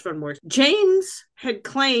a trust fund works. James had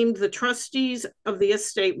claimed the trustees of the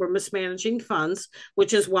estate were mismanaging funds,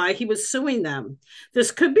 which is why he was suing them.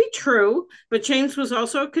 This could be true, but James was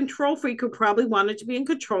also a control freak who probably wanted to be in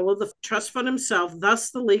control of the trust fund himself,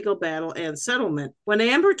 thus the legal battle and settlement. When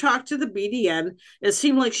Amber talked to the BDN, it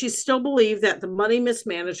seemed like she still believed that the money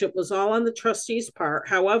mismanagement was all on the trustees' part.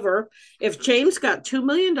 However, if James got $2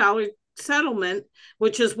 million settlement,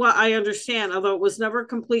 which is what I understand, although it was never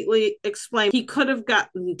completely explained, he could have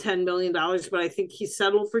gotten $10 million, but I think he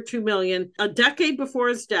settled for $2 million a decade before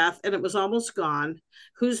his death, and it was almost gone.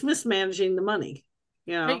 Who's mismanaging the money?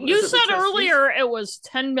 You know, you said earlier it was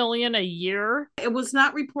 $10 million a year. It was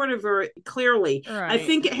not reported very clearly. Right. I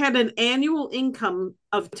think it had an annual income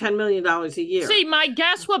of $10 million a year. See, my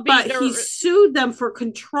guess would be, but he sued them for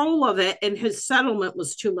control of it, and his settlement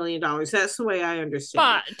was $2 million. That's the way I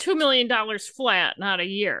understand. But $2 million flat, not a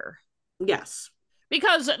year. Yes,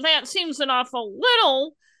 because that seems an awful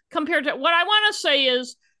little compared to what I want to say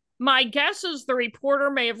is. My guess is the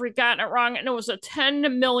reporter may have gotten it wrong, and it was a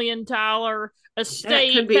 $10 million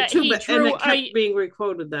estate that he drew. And it kept being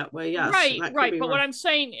requoted that way, yes. Right. But what I'm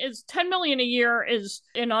saying is $10 million a year is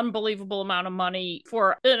an unbelievable amount of money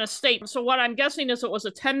for an estate. So what I'm guessing is it was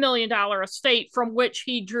a $10 million estate from which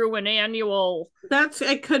he drew an annual.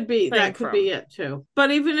 It could be. That could be it, too.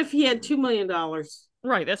 But even if he had $2 million.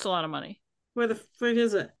 Right, that's a lot of money. Where the frick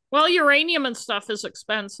is it? Well, uranium and stuff is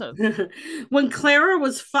expensive. When Clara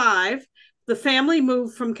was 5, the family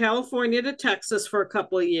moved from California to Texas for a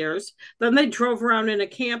couple of years. Then they drove around in a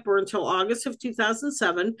camper until August of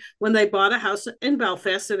 2007, when they bought a house in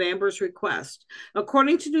Belfast at Amber's request.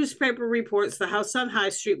 According to newspaper reports, the house on High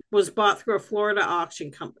Street was bought through a Florida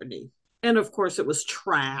auction company. And of course, it was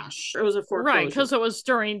trash. It was a foreclosure. Right, because it was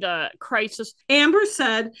during the crisis. Amber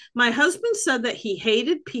said, my husband said that he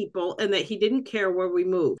hated people and that he didn't care where we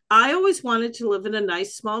moved. I always wanted to live in a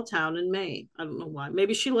nice small town in Maine. I don't know why.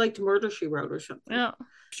 Maybe she liked Murder, She Wrote or something. Yeah.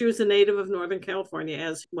 She was a native of Northern California,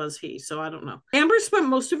 as was he, so I don't know. Amber spent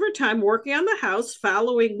most of her time working on the house,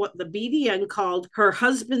 following what the BDN called her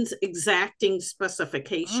husband's exacting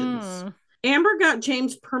specifications. Amber got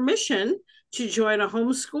James permission to join a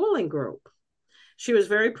homeschooling group. She was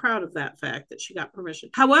very proud of that fact that she got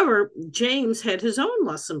permission. However, James had his own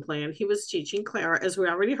lesson plan. He was teaching Clara, as we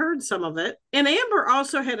already heard some of it. And Amber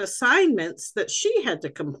also had assignments that she had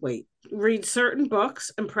to complete. Read certain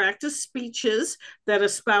books and practice speeches that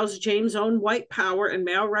espouse James' own white power and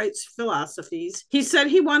male rights philosophies. He said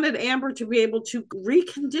he wanted Amber to be able to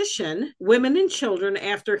recondition women and children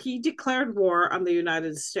after he declared war on the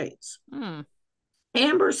United States.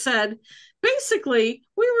 Amber said, basically,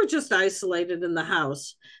 we were just isolated in the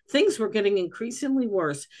house. Things were getting increasingly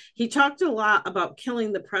worse. He talked a lot about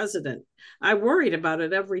killing the president. I worried about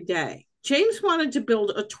it every day. James wanted to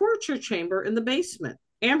build a torture chamber in the basement.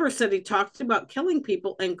 Amber said he talked about killing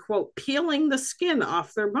people and, quote, peeling the skin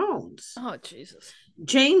off their bones. Oh, Jesus.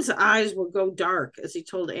 James' eyes would go dark as he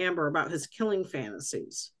told Amber about his killing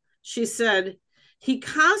fantasies. She said he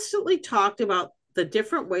constantly talked about the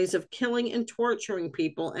different ways of killing and torturing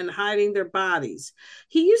people and hiding their bodies.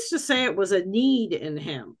 He used to say it was a need in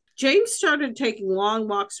him. James started taking long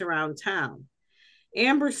walks around town.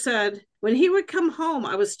 Amber said, when he would come home,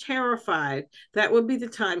 I was terrified that would be the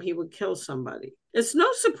time he would kill somebody. It's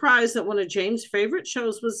no surprise that one of James' favorite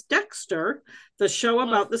shows was Dexter, the show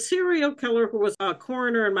about the serial killer who was a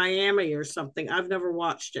coroner in Miami or something. I've never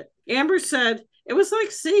watched it. Amber said, it was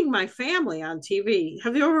like seeing my family on TV.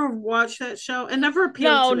 Have you ever watched that show? It never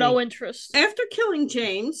appealed to me. No interest. After killing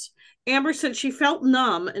James, Amber said she felt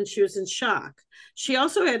numb and she was in shock. She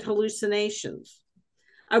also had hallucinations.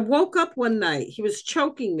 I woke up one night. He was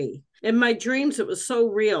choking me. In my dreams, it was so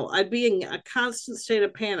real. I'd be in a constant state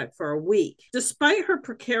of panic for a week. Despite her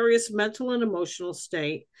precarious mental and emotional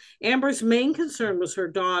state, Amber's main concern was her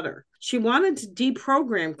daughter. She wanted to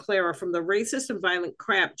deprogram Clara from the racist and violent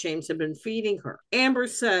crap James had been feeding her. Amber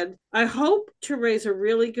said, I hope to raise a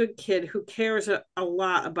really good kid who cares a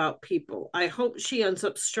lot about people. I hope she ends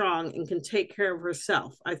up strong and can take care of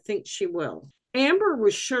herself. I think she will. Amber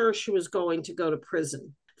was sure she was going to go to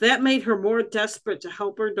prison. That made her more desperate to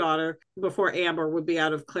help her daughter before Amber would be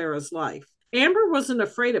out of Clara's life. Amber wasn't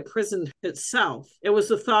afraid of prison itself. It was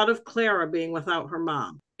the thought of Clara being without her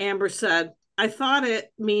mom. Amber said, I thought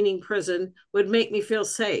it, meaning prison, would make me feel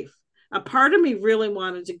safe. A part of me really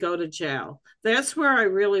wanted to go to jail. That's where I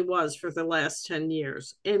really was for the last 10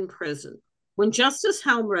 years, in prison. When Justice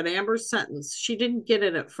Helm read Amber's sentence, she didn't get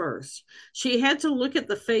it at first. She had to look at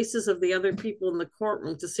the faces of the other people in the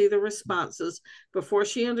courtroom to see the responses before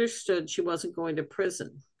she understood she wasn't going to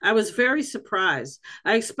prison. I was very surprised.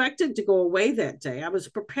 I expected to go away that day. I was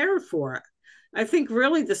prepared for it. I think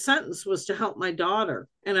really the sentence was to help my daughter,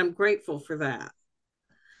 and I'm grateful for that.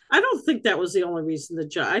 I don't think that was the only reason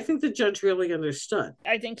I think the judge really understood.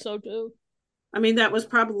 I think so too. I mean, that was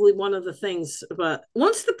probably one of the things, but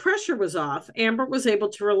once the pressure was off, Amber was able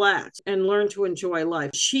to relax and learn to enjoy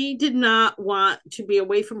life. She did not want to be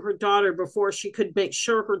away from her daughter before she could make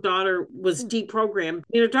sure her daughter was deprogrammed.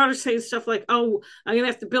 Her daughter saying stuff like, oh, I'm going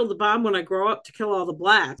to have to build a bomb when I grow up to kill all the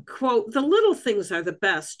black. Quote, the little things are the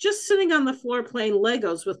best. Just sitting on the floor playing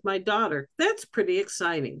Legos with my daughter. That's pretty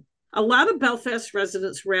exciting. A lot of Belfast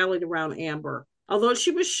residents rallied around Amber. Although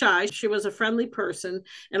she was shy, she was a friendly person,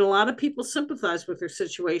 and a lot of people sympathized with her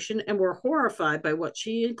situation and were horrified by what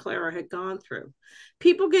she and Clara had gone through.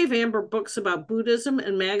 People gave Amber books about Buddhism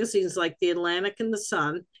and magazines like The Atlantic and The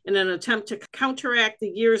Sun in an attempt to counteract the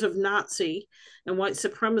years of Nazi and white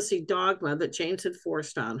supremacy dogma that James had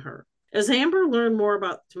forced on her. As Amber learned more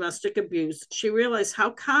about domestic abuse, she realized how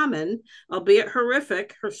common, albeit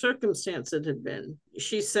horrific, her circumstances had been.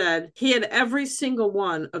 She said, he had every single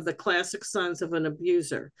one of the classic signs of an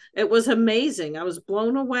abuser. It was amazing. I was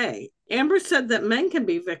blown away. Amber said that men can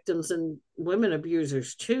be victims and women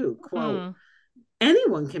abusers too. Quote,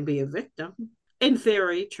 anyone can be a victim. In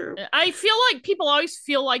theory, true. I feel like people always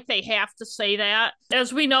feel like they have to say that.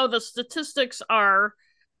 As we know, the statistics are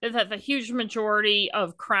that the huge majority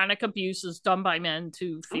of chronic abuse is done by men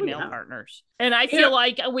to female partners. And I feel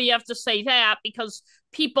like we have to say that because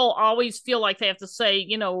people always feel like they have to say,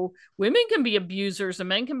 women can be abusers and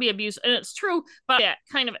men can be abused. And it's true, but that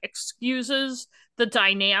kind of excuses the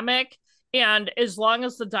dynamic. And as long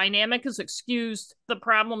as the dynamic is excused, the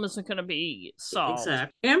problem isn't going to be solved.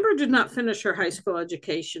 Exactly. Amber did not finish her high school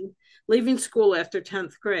education, leaving school after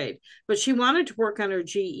 10th grade, but she wanted to work on her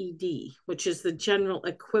GED, which is the General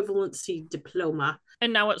Equivalency Diploma.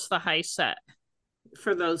 And now it's the high set.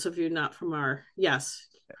 For those of you not from our,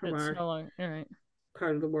 from our all right.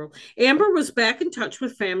 part of the world. Amber was back in touch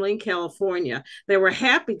with family in California. They were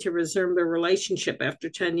happy to resume their relationship after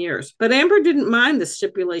 10 years. But Amber didn't mind the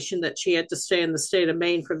stipulation that she had to stay in the state of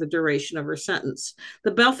Maine for the duration of her sentence.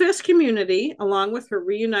 The Belfast community, along with her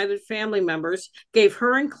reunited family members, gave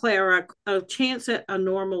her and Clara a chance at a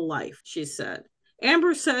normal life, she said.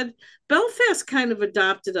 Amber said, Belfast kind of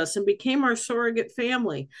adopted us and became our surrogate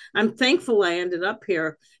family. I'm thankful I ended up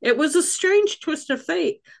here. It was a strange twist of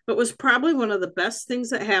fate, but was probably one of the best things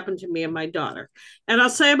that happened to me and my daughter. And I'll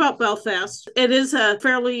say about Belfast, it is a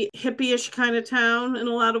fairly hippie-ish kind of town in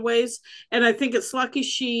a lot of ways. And I think it's lucky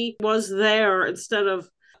she was there instead of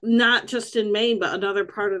not just in Maine, but another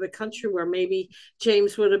part of the country where maybe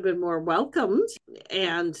James would have been more welcomed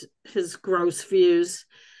and his gross views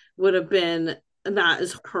would have been not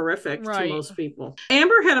as horrific to most people.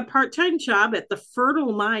 Amber had a part-time job at the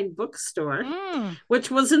Fertile Mind bookstore, which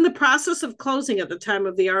was in the process of closing at the time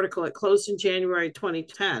of the article. It closed in January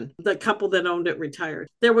 2010. The couple that owned it retired.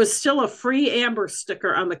 There was still a free Amber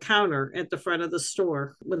sticker on the counter at the front of the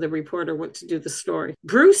store when the reporter went to do the story.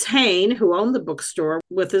 Bruce Hain, who owned the bookstore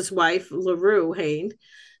with his wife, Lou Hain,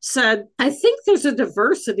 said, I think there's a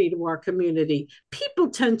diversity to our community. People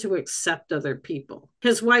tend to accept other people.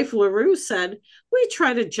 His wife, LaRue, said, we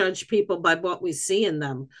try to judge people by what we see in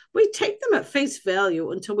them. We take them at face value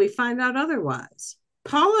until we find out otherwise.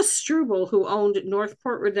 Paula Struble, who owned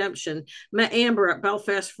Northport Redemption, met Amber at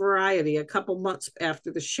Belfast Variety a couple months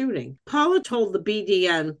after the shooting. Paula told the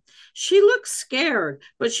BDN, she looked scared,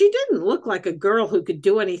 but she didn't look like a girl who could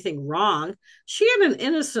do anything wrong. She had an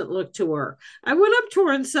innocent look to her. I went up to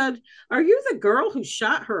her and said, are you the girl who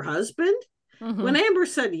shot her husband? When Amber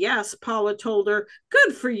said yes, Paula told her,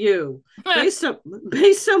 good for you. Based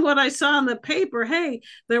on what I saw in the paper, hey,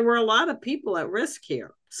 there were a lot of people at risk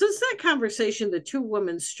here. Since that conversation, the two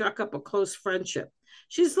women struck up a close friendship.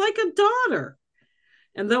 She's like a daughter.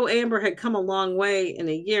 And though Amber had come a long way in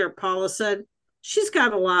a year, Paula said, she's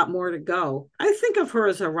got a lot more to go. I think of her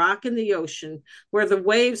as a rock in the ocean where the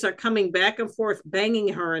waves are coming back and forth,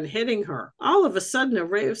 banging her and hitting her. All of a sudden, a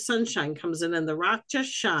ray of sunshine comes in and the rock just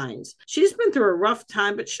shines. She's been through a rough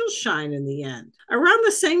time, but she'll shine in the end. Around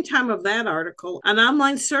the same time of that article, an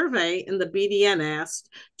online survey in the BDN asked,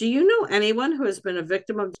 do you know anyone who has been a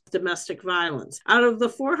victim of domestic violence? Out of the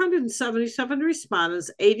 477 respondents,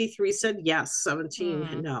 83 said yes,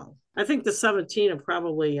 17 no. I think the 17 are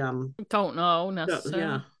probably don't know necessarily.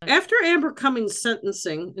 Yeah. After Amber Cummings'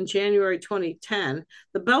 sentencing in January 2010,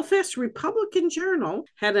 the Belfast Republican Journal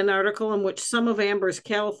had an article in which some of Amber's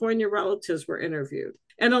California relatives were interviewed.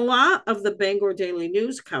 And a lot of the Bangor Daily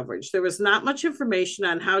News coverage, there was not much information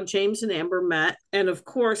on how James and Amber met. And of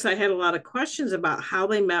course, I had a lot of questions about how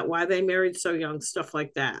they met, why they married so young, stuff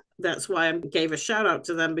like that. That's why I gave a shout out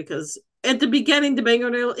to them, because at the beginning, the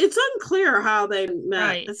Bangor Daily, it's unclear how they met.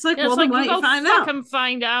 Right. It's like, well, then why don't you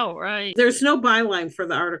find out, right? There's no byline for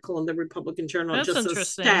the article in the Republican Journal. That's just the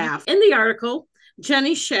staff. In the article,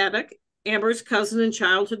 Jenny Shattuck, Amber's cousin and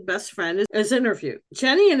childhood best friend, is interviewed.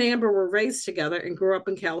 Jenny and Amber were raised together and grew up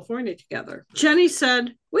in California together. Jenny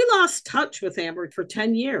said, we lost touch with Amber for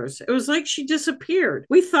 10 years. It was like she disappeared.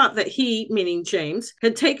 We thought that he, meaning James,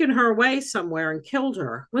 had taken her away somewhere and killed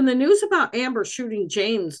her. When the news about Amber shooting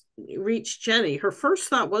James reached Jenny, her first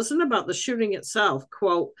thought wasn't about the shooting itself.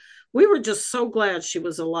 Quote, we were just so glad she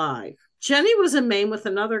was alive. Jenny was in Maine with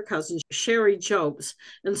another cousin, Sherry Jobes,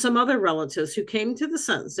 and some other relatives who came to the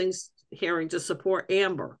sentencing hearing to support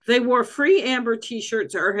Amber. They wore free Amber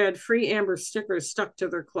t-shirts or had free Amber stickers stuck to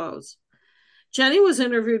their clothes. Jenny was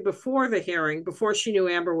interviewed before the hearing, before she knew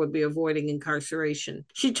Amber would be avoiding incarceration.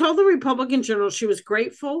 She told the Republican Journal she was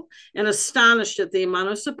grateful and astonished at the amount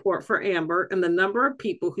of support for Amber and the number of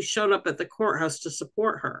people who showed up at the courthouse to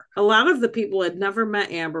support her. A lot of the people had never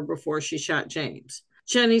met Amber before she shot James.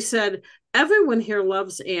 Jenny said, everyone here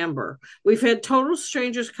loves Amber. We've had total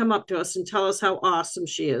strangers come up to us and tell us how awesome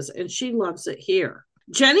she is, and she loves it here.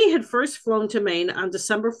 Jenny had first flown to Maine on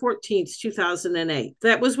December 14th, 2008.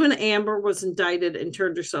 That was when Amber was indicted and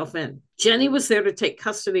turned herself in. Jenny was there to take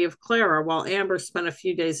custody of Clara while Amber spent a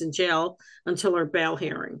few days in jail until her bail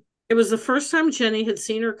hearing. It was the first time Jenny had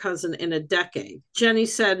seen her cousin in a decade. Jenny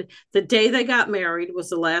said, the day they got married was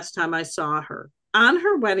the last time I saw her. On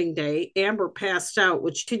her wedding day, Amber passed out,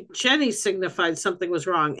 which to Jenny signified something was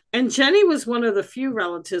wrong. And Jenny was one of the few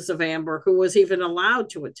relatives of Amber who was even allowed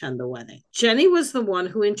to attend the wedding. Jenny was the one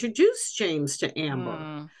who introduced James to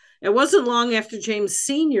Amber. It wasn't long after James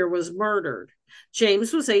Sr. was murdered.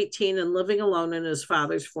 James was 18 and living alone in his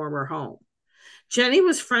father's former home. Jenny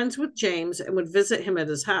was friends with James and would visit him at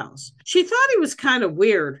his house. She thought he was kind of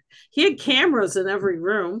weird. He had cameras in every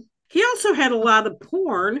room. He also had a lot of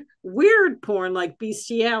porn, weird porn like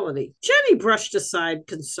bestiality. Jenny brushed aside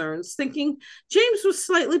concerns, thinking James was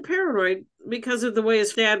slightly paranoid because of the way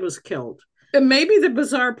his dad was killed. And maybe the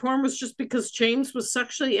bizarre porn was just because James was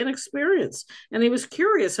sexually inexperienced and he was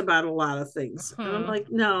curious about a lot of things. And I'm like,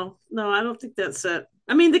 no, I don't think that's it.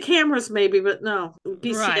 I mean, the cameras maybe, but no.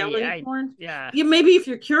 BCLA porn? Yeah. Maybe if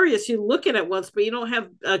you're curious, you look at it once, but you don't have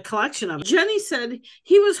a collection of it. Jenny said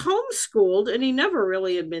he was homeschooled and he never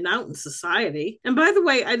really had been out in society. And by the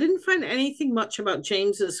way, I didn't find anything much about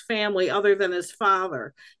James's family other than his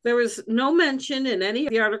father. There was no mention in any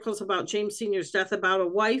of the articles about James Sr.'s death about a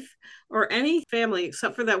wife or any family,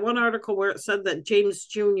 except for that one article where it said that James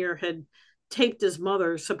Jr. had taped his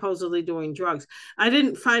mother supposedly doing drugs. I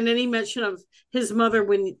didn't find any mention of his mother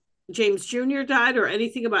when James Jr. died or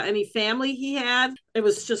anything about any family he had. It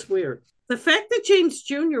was just weird. The fact that James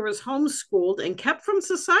Jr. was homeschooled and kept from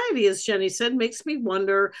society, as Jenny said, makes me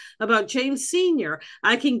wonder about James Sr.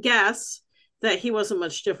 I can guess that he wasn't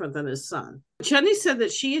much different than his son. Jenny said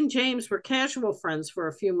that she and James were casual friends for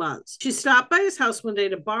a few months. She stopped by his house one day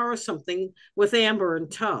to borrow something with Amber in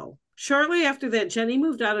tow. Shortly after that, Jenny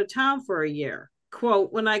moved out of town for a year.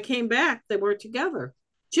 Quote, when I came back, they were together.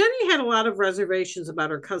 Jenny had a lot of reservations about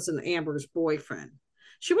her cousin Amber's boyfriend.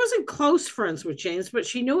 She wasn't close friends with James, but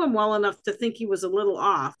she knew him well enough to think he was a little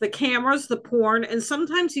off. The cameras, the porn, and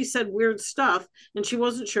sometimes he said weird stuff, and she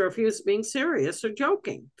wasn't sure if he was being serious or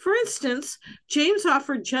joking. For instance, James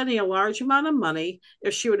offered Jenny a large amount of money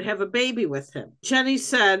if she would have a baby with him. Jenny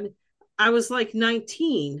said, I was like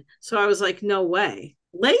 19, so I was like, no way.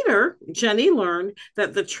 Later, Jenny learned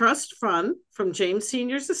that the trust fund from James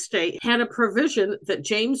Sr.'s estate had a provision that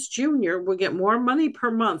James Jr. would get more money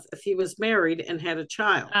per month if he was married and had a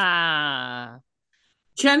child.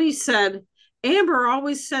 Jenny said, Amber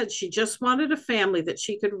always said she just wanted a family that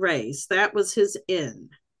she could raise. That was his in.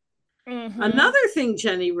 Mm-hmm. Another thing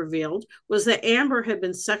Jenny revealed was that Amber had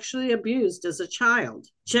been sexually abused as a child.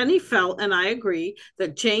 Jenny felt, and I agree,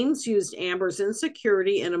 that James used Amber's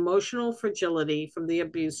insecurity and emotional fragility from the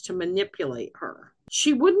abuse to manipulate her.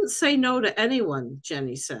 She wouldn't say no to anyone,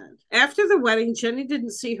 Jenny said. After the wedding, Jenny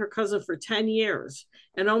didn't see her cousin for 10 years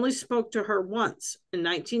and only spoke to her once in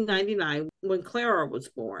 1999 when Clara was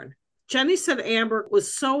born. Jenny said Amber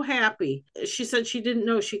was so happy. She said she didn't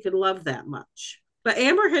know she could love that much. But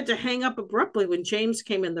Amber had to hang up abruptly when James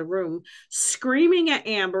came in the room, screaming at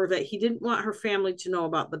Amber that he didn't want her family to know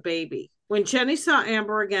about the baby. When Jenny saw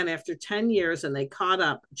Amber again after 10 years and they caught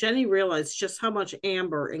up, Jenny realized just how much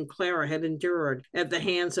Amber and Clara had endured at the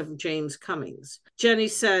hands of James Cummings. Jenny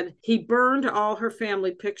said, he burned all her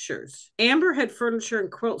family pictures. Amber had furniture and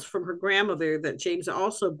quilts from her grandmother that James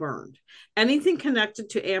also burned. Anything connected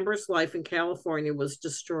to Amber's life in California was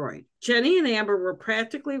destroyed. Jenny and Amber were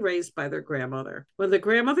practically raised by their grandmother. When the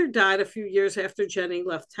grandmother died a few years after Jenny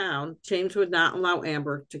left town, James would not allow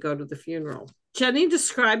Amber to go to the funeral. Jenny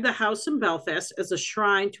described the house in Belfast as a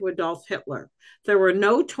shrine to Adolf Hitler. There were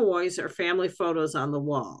no toys or family photos on the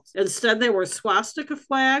walls. Instead, there were swastika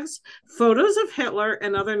flags, photos of Hitler,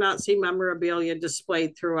 and other Nazi memorabilia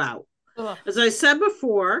displayed throughout. As I said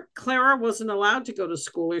before, Clara wasn't allowed to go to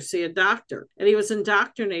school or see a doctor, and he was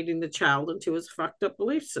indoctrinating the child into his fucked up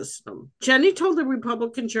belief system. Jenny told the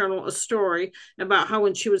Republican Journal a story about how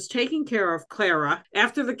when she was taking care of Clara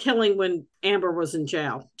after the killing when Amber was in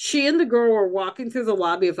jail, she and the girl were walking through the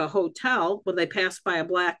lobby of a hotel when they passed by a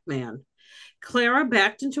black man. Clara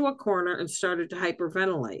backed into a corner and started to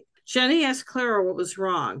hyperventilate. Jenny asked Clara what was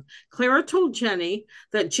wrong. Clara told Jenny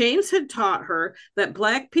that James had taught her that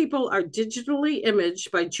Black people are digitally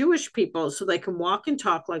imaged by Jewish people so they can walk and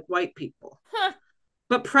talk like white people.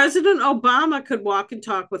 But President Obama could walk and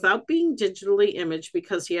talk without being digitally imaged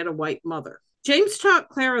because he had a white mother. James taught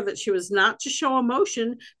Clara that she was not to show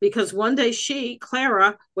emotion because one day she,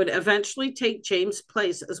 Clara, would eventually take James'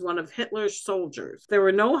 place as one of Hitler's soldiers. There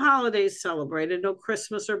were no holidays celebrated, no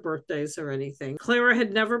Christmas or birthdays or anything. Clara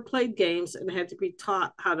had never played games and had to be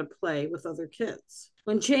taught how to play with other kids.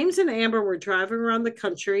 When James and Amber were driving around the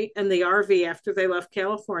country in the RV after they left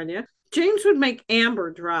California, James would make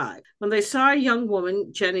Amber drive. When they saw a young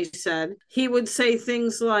woman, Jenny said, he would say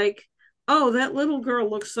things like, "Oh, that little girl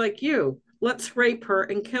looks like you. Let's rape her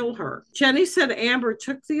and kill her." Jenny said Amber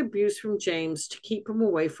took the abuse from James to keep him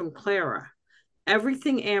away from Clara.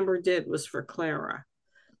 Everything Amber did was for Clara.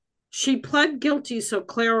 She pled guilty so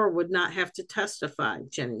Clara would not have to testify,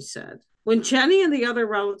 Jenny said. When Jenny and the other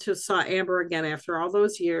relatives saw Amber again after all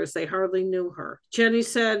those years, they hardly knew her. Jenny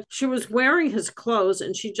said she was wearing his clothes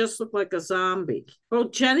and she just looked like a zombie.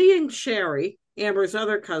 Both Jenny and Sherry, Amber's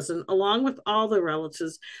other cousin, along with all the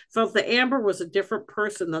relatives, felt that Amber was a different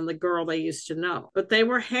person than the girl they used to know. But they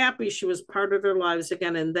were happy she was part of their lives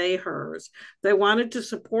again and they hers. They wanted to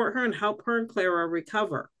support her and help her and Clara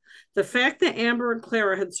recover. The fact that Amber and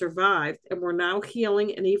Clara had survived and were now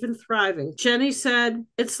healing and even thriving, Jenny said,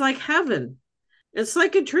 it's like heaven. It's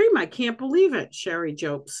like a dream. I can't believe it, Sherry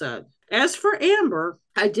Jope said. As for Amber,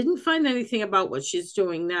 I didn't find anything about what she's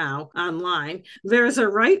doing now online. There's a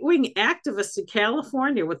right-wing activist in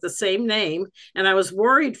California with the same name, and I was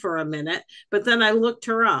worried for a minute, but then I looked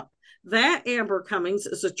her up. That Amber Cummings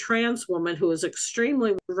is a trans woman who is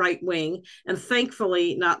extremely right-wing and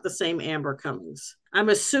thankfully not the same Amber Cummings. I'm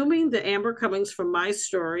assuming that Amber Cummings from my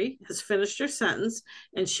story has finished her sentence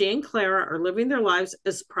and she and Clara are living their lives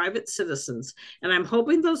as private citizens. And I'm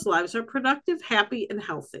hoping those lives are productive, happy, and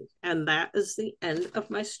healthy. And that is the end of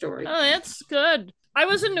my story. Oh, that's good. I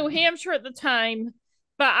was in New Hampshire at the time,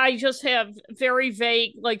 but I just have very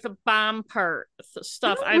vague, like the bomb part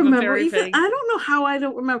stuff. I have a very vague. I don't know how I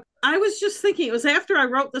don't remember. I was just thinking, it was after I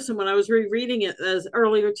wrote this and when I was rereading it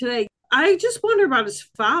earlier today, I just wonder about his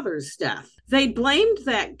father's death. They blamed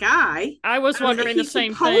that guy. I was wondering the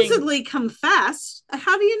same thing. He supposedly confessed.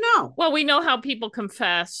 How do you know? Well, we know how people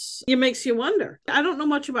confess. It makes you wonder. I don't know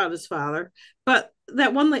much about his father, but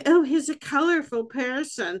that one, like, oh, he's a colorful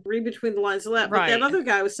person. Read between the lines of that. Right. But that other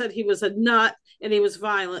guy said he was a nut and he was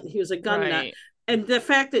violent. And he was a gun nut. And the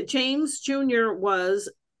fact that James Jr.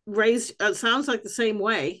 was raised sounds like the same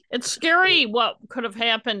way. It's scary what could have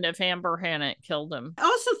happened if Amber hadn't killed him.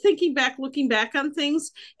 Also looking back on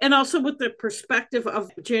things, and also with the perspective of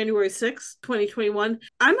January 6th, 2021,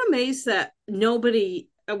 I'm amazed that nobody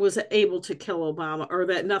was able to kill Obama or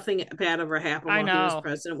that nothing bad ever happened while he was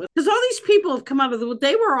president. Because all these people have come out of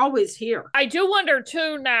they were always here. I do wonder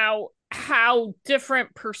too now how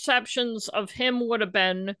different perceptions of him would have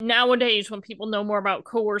been nowadays when people know more about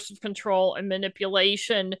coercive control and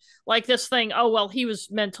manipulation. Like this thing, oh, well, he was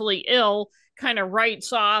mentally ill, kind of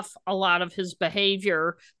writes off a lot of his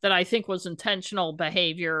behavior that I think was intentional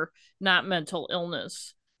behavior, not mental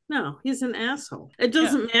illness. No, he's an asshole. It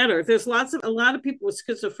doesn't matter. There's a lot of people with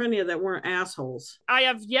schizophrenia that weren't assholes. I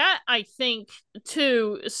have yet, I think,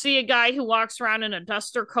 to see a guy who walks around in a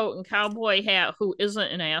duster coat and cowboy hat who isn't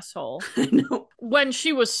an asshole. I know. When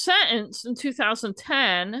she was sentenced in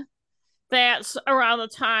 2010, that's around the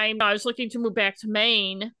time I was looking to move back to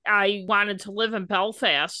Maine. I wanted to live in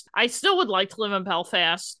Belfast. I still would like to live in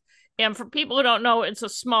Belfast. And for people who don't know, it's a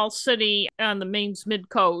small city on the Maine's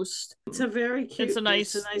mid-coast. It's a very cute, it's a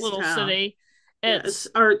nice little town. City. It's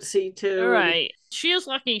artsy, too. Right. She is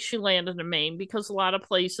lucky she landed in Maine because a lot of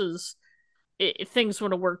places, things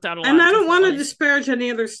would have worked out a lot. And I don't want to disparage any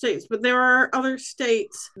other states, but there are other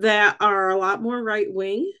states that are a lot more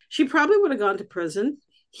right-wing. She probably would have gone to prison.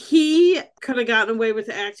 He could have gotten away with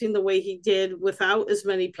acting the way he did without as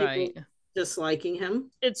many people disliking him.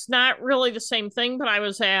 It's not really the same thing, but I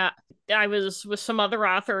was with some other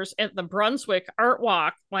authors at the Brunswick Art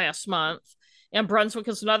Walk last month, and Brunswick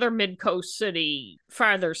is another mid-coast city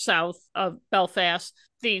farther south of Belfast.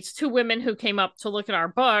 These two women who came up to look at our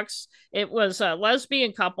books, it was a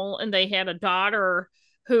lesbian couple, and they had a daughter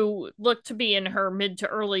who looked to be in her mid to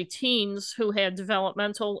early teens who had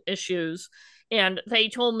developmental issues, and they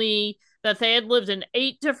told me that they had lived in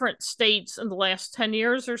 8 different states in the last 10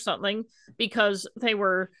 years or something because they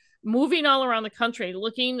were moving all around the country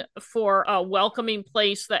looking for a welcoming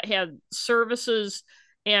place that had services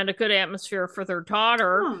and a good atmosphere for their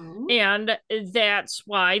daughter. Aww. And that's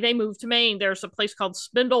why they moved to Maine. There's a place called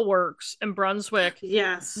Spindleworks in Brunswick.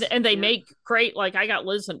 Yes. And they make great, like I got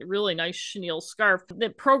Liz a really nice chenille scarf.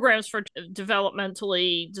 The programs for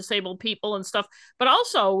developmentally disabled people and stuff. But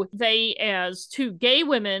also they, as two gay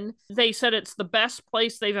women, they said it's the best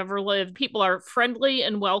place they've ever lived. People are friendly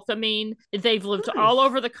and welcoming. They've lived all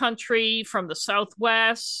over the country from the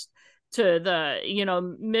Southwest to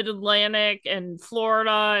the, mid-Atlantic and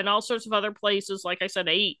Florida and all sorts of other places. Like I said,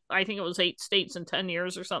 8 states in 10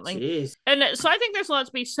 years or something. Jeez. And so I think there's a lot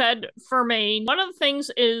to be said for Maine. One of the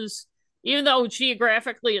things is, even though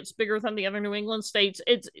geographically it's bigger than the other New England states,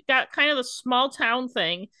 it's got kind of the small town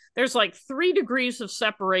thing. There's like 3 degrees of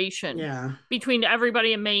separation between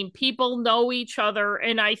everybody in Maine. People know each other,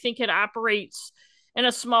 and I think it operates in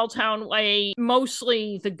a small town way,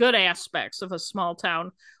 mostly the good aspects of a small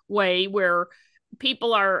town way, where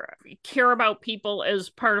people care about people as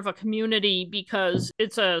part of a community because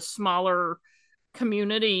it's a smaller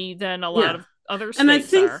community than a lot of other states. And I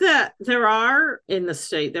think that there are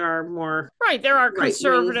more there are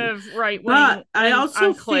conservative right-wing, but I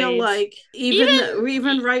also feel like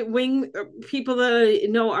even right-wing people that I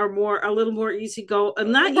know are a little more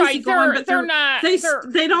easygoing, not easygoing, but they're not. They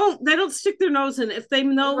don't stick their nose in. If they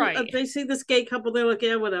know, if they see this gay couple, they're like,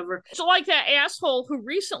 yeah, whatever. So like that asshole who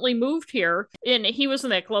recently moved here, and he was in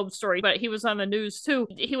that Globe story, but he was on the news too.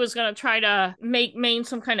 He was going to try to make Maine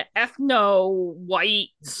some kind of ethno-white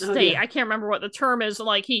state. I can't remember what the term is.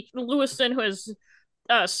 Like Lewiston, who has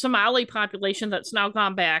Somali population that's now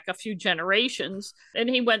gone back a few generations. And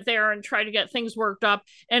he went there and tried to get things worked up.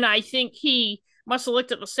 And I think he must have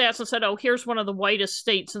looked at the stats and said, oh, here's one of the whitest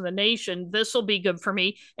states in the nation. This will be good for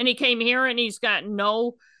me. And he came here and he's got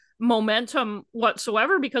no momentum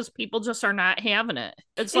whatsoever because people just are not having it.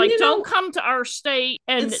 It's like, don't come to our state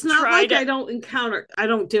and it's not like I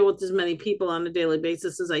don't deal with as many people on a daily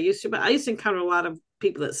basis as I used to, but I used to encounter a lot of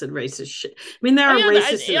people that said racist shit. I mean, there are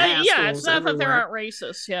racist and assholes. Yeah, it's not everywhere. that there aren't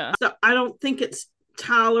racists. Yeah. So I don't think it's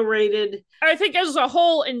tolerated. I think as a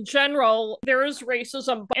whole, in general, there is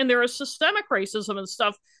racism and there is systemic racism and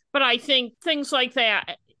stuff. But I think things like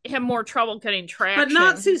that have more trouble getting traction. But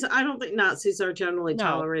Nazis, I don't think Nazis are generally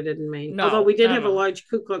tolerated in Maine. Although we did have a large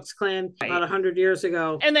Ku Klux Klan about 100 years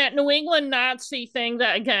ago. And that New England Nazi thing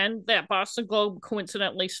that, again, that Boston Globe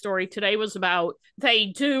coincidentally story today was about, they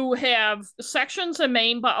do have sections in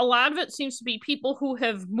Maine, but a lot of it seems to be people who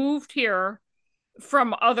have moved here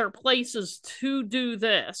from other places to do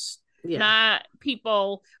this. Yeah. Not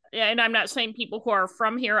people, and I'm not saying people who are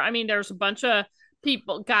from here. I mean, there's a bunch of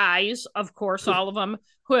people, guys, of course, all of them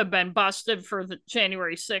who have been busted for the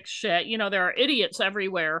January 6th shit. You know, there are idiots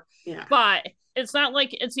everywhere. Yeah. But it's not like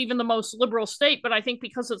it's even the most liberal state. But I think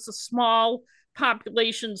because it's a small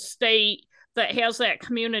population state that has that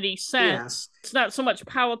community sense, it's not so much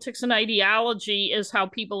politics and ideology as how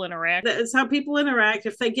people interact. It's how people interact.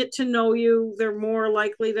 If they get to know you, they're more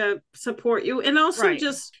likely to support you. And also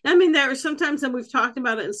just, I mean, there are sometimes, and we've talked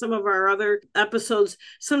about it in some of our other episodes,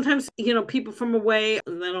 sometimes, you know, people from away,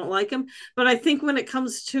 they don't like them. But I think when it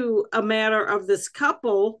comes to a matter of this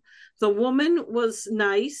couple, the woman was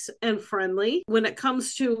nice and friendly. When it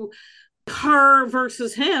comes to her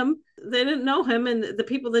versus him, they didn't know him, and the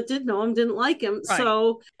people that did know him didn't like him.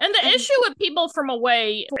 So, and the issue with people from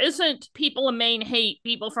away isn't people in Maine hate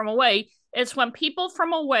people from away. It's when people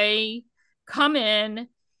from away come in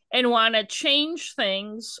and want to change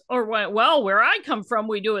things, or where I come from,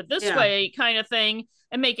 we do it this way kind of thing,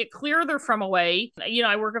 and make it clear they're from away. You know,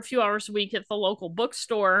 I work a few hours a week at the local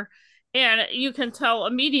bookstore, and you can tell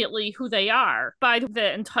immediately who they are by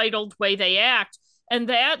the entitled way they act. And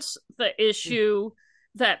that's the issue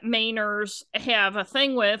that Mainers have a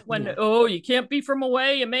thing with when, you can't be from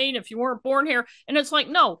away in Maine if you weren't born here. And it's like,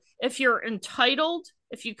 no, if you're entitled,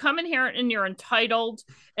 if you come in here and you're entitled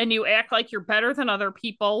and you act like you're better than other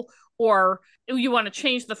people, or you want to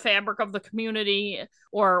change the fabric of the community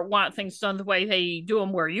or want things done the way they do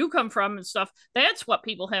them where you come from and stuff, that's what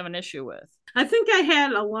people have an issue with. I think I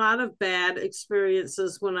had a lot of bad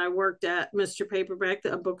experiences when I worked at Mr. Paperback,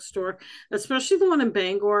 a bookstore, especially the one in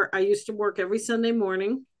Bangor. I used to work every Sunday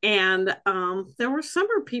morning, and there were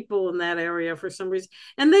summer people in that area for some reason,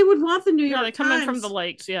 and they would want the New York Times. They come in from the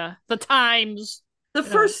lakes, the Times. The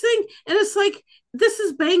first thing, and it's like, this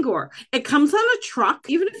is Bangor. It comes on a truck,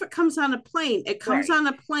 even if it comes on a plane, it comes on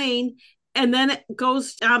a plane, and then it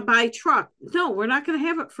goes by truck. No, we're not going to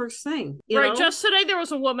have it first thing. You know? Just today there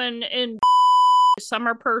was a woman in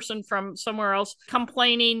summer person from somewhere else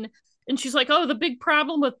complaining, and she's like, oh, the big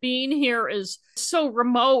problem with being here is so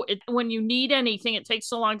remote. When you need anything, it takes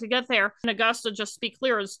so long to get there. And Augusta, just to be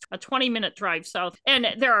clear, is a 20-minute drive south. And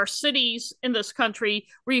there are cities in this country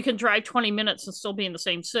where you can drive 20 minutes and still be in the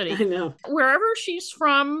same city. I know. Wherever she's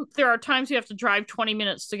from, there are times you have to drive 20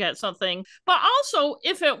 minutes to get something. But also,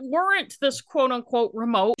 if it weren't this quote-unquote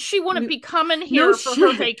remote, she wouldn't be coming here for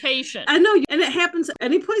her vacation. I know. And it happens.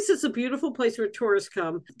 Any place that's a beautiful place where tourists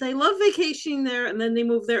come, they love vacationing there, and then they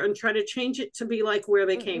move there and try to change it to be like where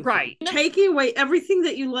they came from. Taking away everything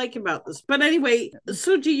that you like about this. But anyway,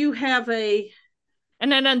 so do you have an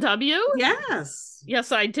NNW? Yes.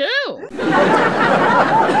 Yes, I do.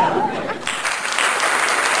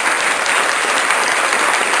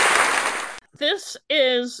 This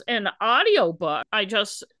is an audiobook. I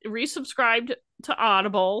just resubscribed to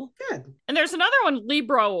Audible. Good. And there's another one,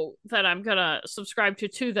 Libro, that I'm going to subscribe to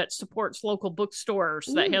too, that supports local bookstores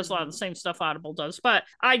that has a lot of the same stuff Audible does. But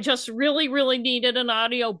I just really, really needed an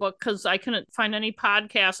audiobook because I couldn't find any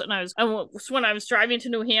podcasts. And when I was driving to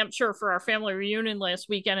New Hampshire for our family reunion last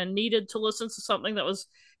weekend and needed to listen to something that was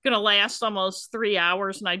going to last almost 3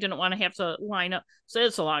 hours, and I didn't want to have to line up. So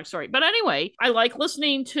it's a long story. But anyway, I like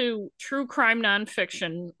listening to true crime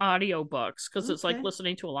nonfiction audiobooks because it's like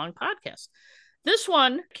listening to a long podcast. This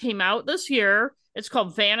one came out this year. It's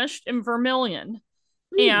called Vanished in Vermillion.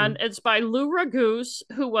 And it's by Lou Raguse,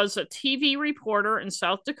 who was a TV reporter in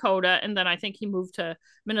South Dakota. And then I think he moved to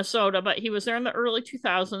Minnesota, but he was there in the early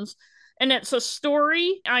 2000s. And it's a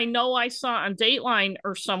story I know I saw on Dateline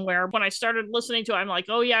or somewhere. When I started listening to it, I'm like,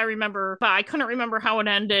 oh yeah, I remember, but I couldn't remember how it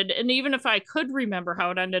ended. And even if I could remember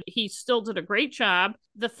how it ended, he still did a great job.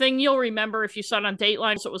 The thing you'll remember if you saw it on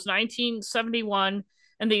Dateline, so it was 1971,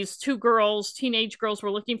 and these two girls, teenage girls,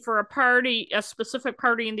 were looking for a party, a specific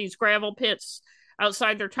party in these gravel pits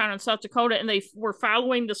outside their town in South Dakota, and they were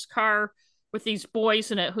following this car with these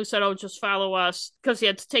boys in it who said, oh, just follow us, because he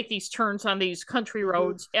had to take these turns on these country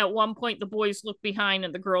roads. At one point, the boys looked behind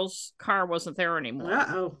and the girl's car wasn't there anymore.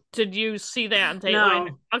 Uh-oh. Did you see that in Dateline?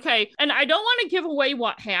 No. Okay, and I don't want to give away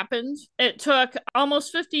what happened. It took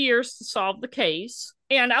almost 50 years to solve the case.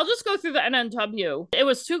 And I'll just go through the NNW. It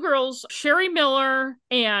was two girls, Sherry Miller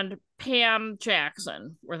and Pam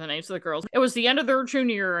Jackson were the names of the girls. It was the end of their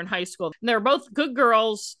junior year in high school. And they were both good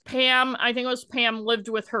girls. Pam, I think it was Pam, lived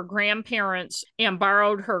with her grandparents and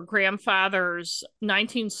borrowed her grandfather's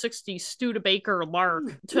 1960 Studebaker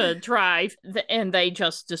Lark to drive, and they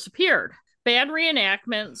just disappeared. Bad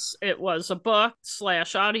reenactments. It was a book /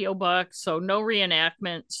 audiobook, so no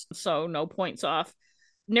reenactments, so no points off.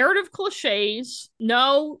 Narrative cliches.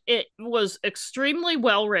 No, it was extremely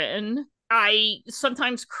well written. I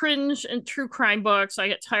sometimes cringe in true crime books. I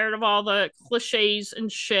get tired of all the cliches and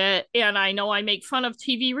shit. And I know I make fun of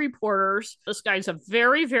TV reporters. This guy's a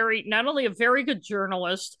very, very, not only a very good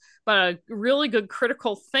journalist, but a really good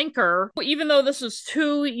critical thinker. Even though this is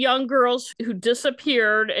two young girls who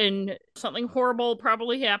disappeared and something horrible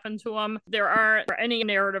probably happened to them, there aren't any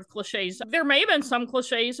narrative cliches. There may have been some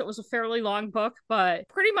cliches. It was a fairly long book, but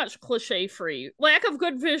pretty much cliche free. Lack of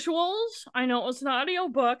good visuals. I know it was an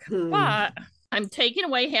audiobook, but I'm taking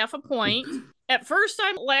away half a point. At first,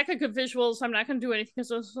 I'm lack of good visuals. I'm not going to do anything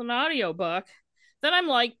because it's an audiobook. Then I'm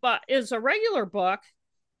like, but is a regular book,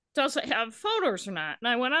 does it have photos or not? And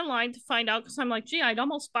I went online to find out because I'm like, gee, I'd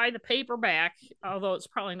almost buy the paperback, although it's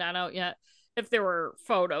probably not out yet, if there were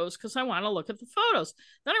photos, because I want to look at the photos.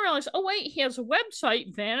 Then I realized, oh, wait, he has a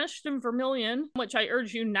website, Vanished in Vermillion, which I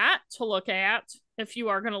urge you not to look at if you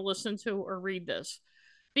are going to listen to or read this,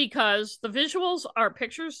 because the visuals are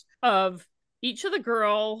pictures of each of the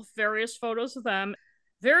girl, various photos of them,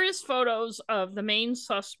 various photos of the main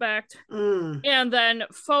suspect, and then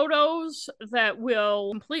photos that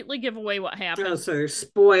will completely give away what happened. Oh, so they're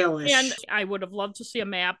spoilish. And I would have loved to see a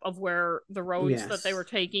map of where the roads that they were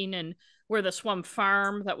taking and where this one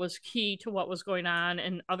farm that was key to what was going on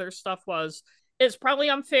and other stuff was. It's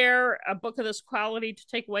probably unfair, a book of this quality, to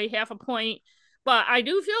take away half a point. But I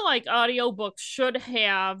do feel like audiobooks should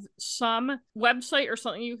have some website or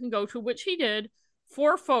something you can go to, which he did,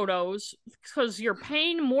 for photos, because you're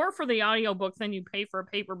paying more for the audiobook than you pay for a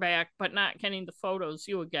paperback, but not getting the photos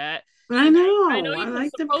you would get. I know. I know you can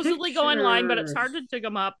supposedly go online, but it's hard to dig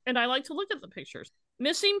them up, and I like to look at the pictures.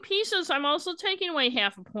 Missing pieces, I'm also taking away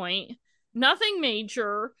half a point. Nothing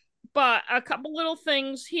major, but a couple little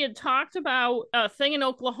things. He had talked about a thing in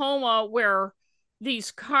Oklahoma where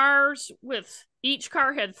these cars with each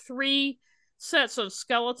car had 3 sets of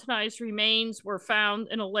skeletonized remains were found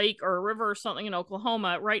in a lake or a river or something in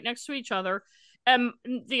Oklahoma right next to each other. And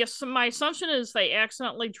my assumption is they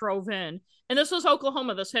accidentally drove in. And this was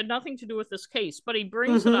Oklahoma. This had nothing to do with this case, but he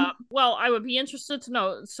brings it up. Well, I would be interested to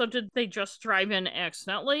know, so did they just drive in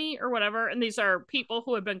accidentally or whatever? And these are people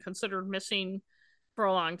who have been considered missing for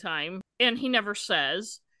a long time. And he never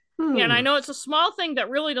says. And I know it's a small thing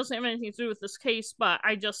that really doesn't have anything to do with this case, but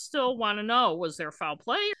I just still want to know, was there foul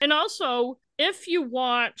play? And also, if you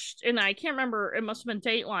watched, and I can't remember, it must have been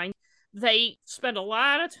Dateline, they spent a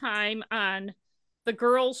lot of time on the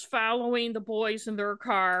girls following the boys in their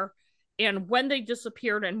car and when they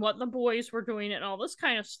disappeared and what the boys were doing and all this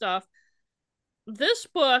kind of stuff. This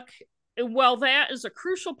book, well, that is a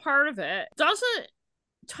crucial part of it, doesn't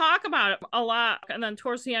talk about it a lot, and then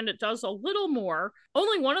towards the end it does a little more.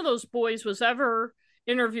 Only one of those boys was ever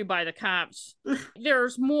interviewed by the cops.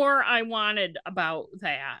 There's more I wanted about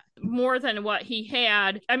that, more than what he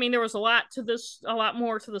had. I mean, there was a lot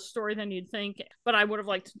more to the story than you'd think, but I would have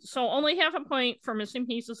liked to. So only half a point for missing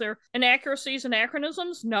pieces there. Inaccuracies,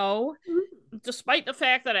 anachronisms, no. Despite the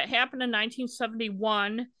fact that it happened in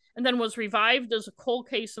 1971 and then was revived as a cold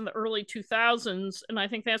case in the early 2000s. And I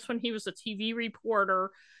think that's when he was a TV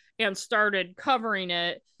reporter and started covering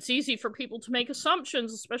it. It's easy for people to make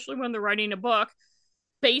assumptions, especially when they're writing a book,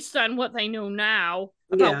 based on what they know now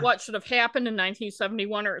about what should have happened in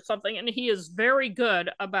 1971 or something. And he is very good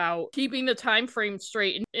about keeping the time frame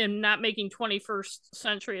straight and not making 21st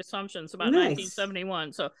century assumptions about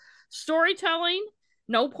 1971. So storytelling,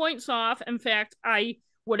 no points off. In fact, I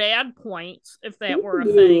would add points if that were a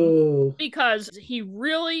thing, because he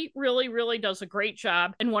really, really, really does a great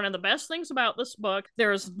job. And one of the best things about this book,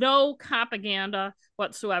 there's no propaganda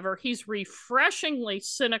whatsoever. He's refreshingly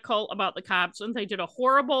cynical about the cops, and they did a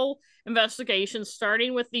horrible investigation,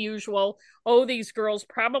 starting with the usual, oh, these girls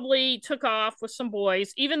probably took off with some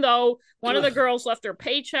boys, even though one of the girls left her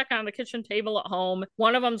paycheck on the kitchen table at home.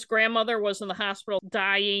 One of them's grandmother was in the hospital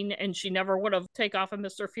dying, and she never would have taken off and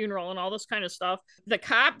missed her funeral and all this kind of stuff. The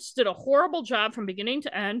cops did a horrible job from beginning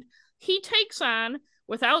to end. He takes on,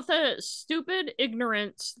 without the stupid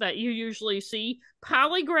ignorance that you usually see,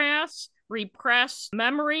 polygraphs, repressed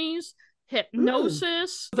memories,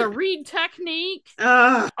 hypnosis, the read technique,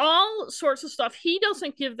 all sorts of stuff. He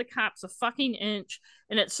doesn't give the cops a fucking inch,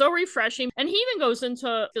 and it's so refreshing. And he even goes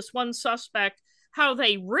into this one suspect, how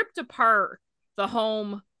they ripped apart the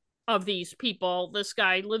home of these people. This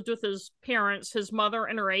guy lived with his parents, his mother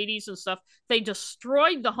in her 80s and stuff. They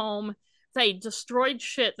destroyed the home. They destroyed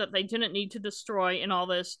shit that they didn't need to destroy and all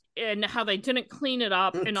this, and how they didn't clean it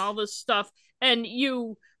up and all this stuff. And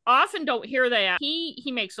you often don't hear that.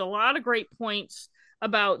 He makes a lot of great points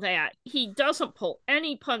about that. He doesn't pull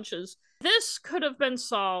any punches. This could have been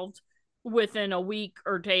solved within a week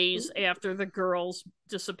or days after the girls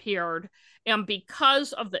disappeared. And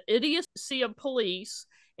because of the idiocy of police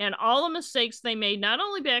and all the mistakes they made, not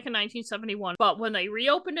only back in 1971, but when they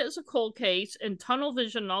reopened it as a cold case and tunnel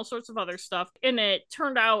vision and all sorts of other stuff, and it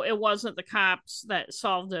turned out it wasn't the cops that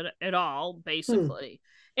solved it at all, basically.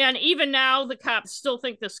 And even now, the cops still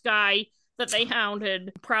think this guy that they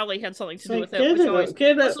hounded probably had something to do with it.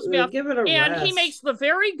 Give it a and rest. He makes the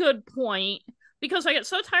very good point, because I get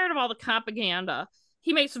so tired of all the propaganda.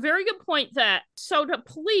 He makes a very good point that, so to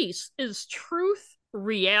police, is truth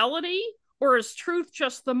reality, or is truth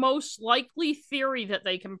just the most likely theory that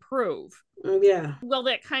they can prove? Yeah. Well,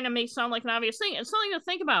 that kind of may sound like an obvious thing. It's something to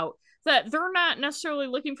think about, that they're not necessarily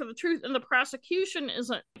looking for the truth, and the prosecution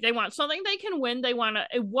isn't. They want something they can win. They want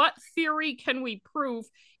what theory can we prove,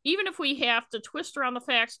 even if we have to twist around the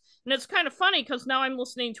facts. And it's kind of funny, because now I'm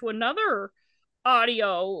listening to another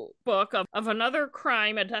audio book of another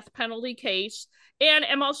crime, a death penalty case, and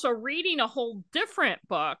I'm also reading a whole different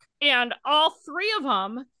book, and all three of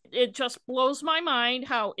them, it just blows my mind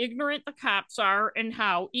how ignorant the cops are, and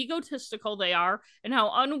how egotistical they are, and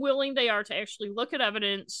how unwilling they are to actually look at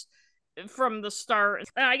evidence from the start.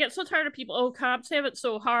 And I get so tired of people, oh, cops have it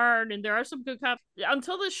so hard, and there are some good cops.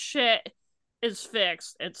 Until this shit is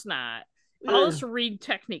fixed, it's not. All this read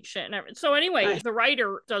technique shit and everything. So anyway, the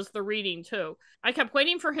writer does the reading too. I kept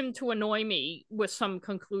waiting for him to annoy me with some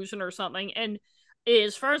conclusion or something, and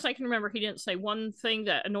as far as I can remember, he didn't say one thing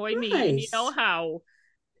that annoyed me. And you know how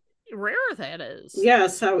rare that is.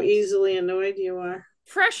 Yes, how easily annoyed you are.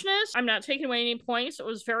 Freshness, I'm not taking away any points. It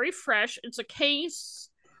was very fresh. It's a case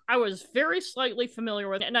I was very slightly familiar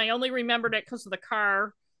with, and I only remembered it because of the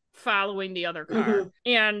car following the other car.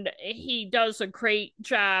 And he does a great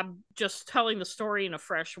job just telling the story in a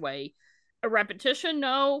fresh way. A repetition,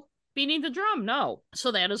 no. Beating the drum, no.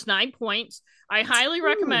 So that is 9 points. I highly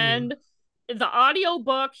recommend the audio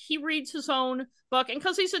book. He reads his own book, and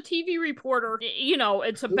because he's a TV reporter, you know,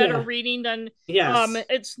 it's a better reading than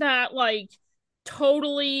it's not like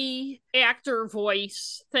totally actor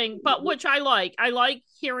voice thing, but which I like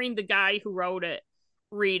hearing the guy who wrote it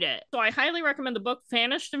read it. So I highly recommend the book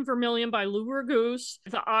Vanished in Vermillion by Lou Raguse.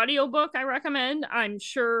 The audiobook I recommend. I'm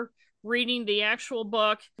sure reading the actual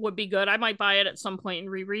book would be good. I might buy it at some point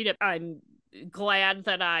and reread it. I'm glad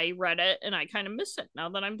that I read it, and I kind of miss it now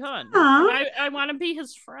that I'm done. I want to be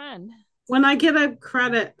his friend. When I get a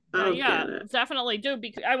credit, I'll get it. Definitely do,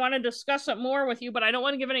 because I want to discuss it more with you, but I don't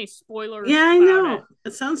want to give any spoilers. Yeah, I know.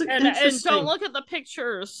 It sounds like interesting. And don't look at the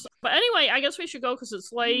pictures. But anyway, I guess we should go because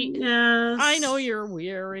it's late. Yes. I know you're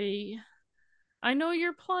weary. I know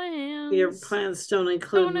your plans. Your plans don't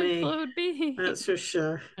include me. That's for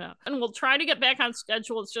sure. Yeah. And we'll try to get back on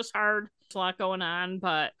schedule. It's just hard. There's a lot going on,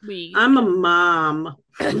 but I'm a mom.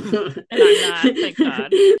 And I'm not, thank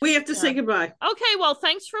God. We have to say goodbye. Okay, well,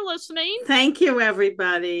 thanks for listening. Thank you,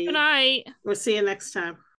 everybody. Good night. We'll see you next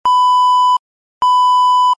time.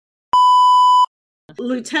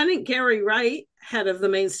 Lieutenant Gary Wright, head of the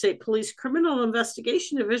Maine State Police Criminal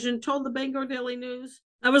Investigation Division, told the Bangor Daily News.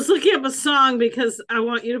 I was looking up a song because I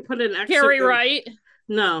want you to put an excerpt. Gary Wright?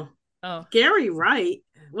 No. Oh. Gary Wright?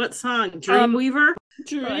 What song? Dreamweaver?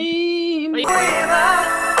 Dreamweaver.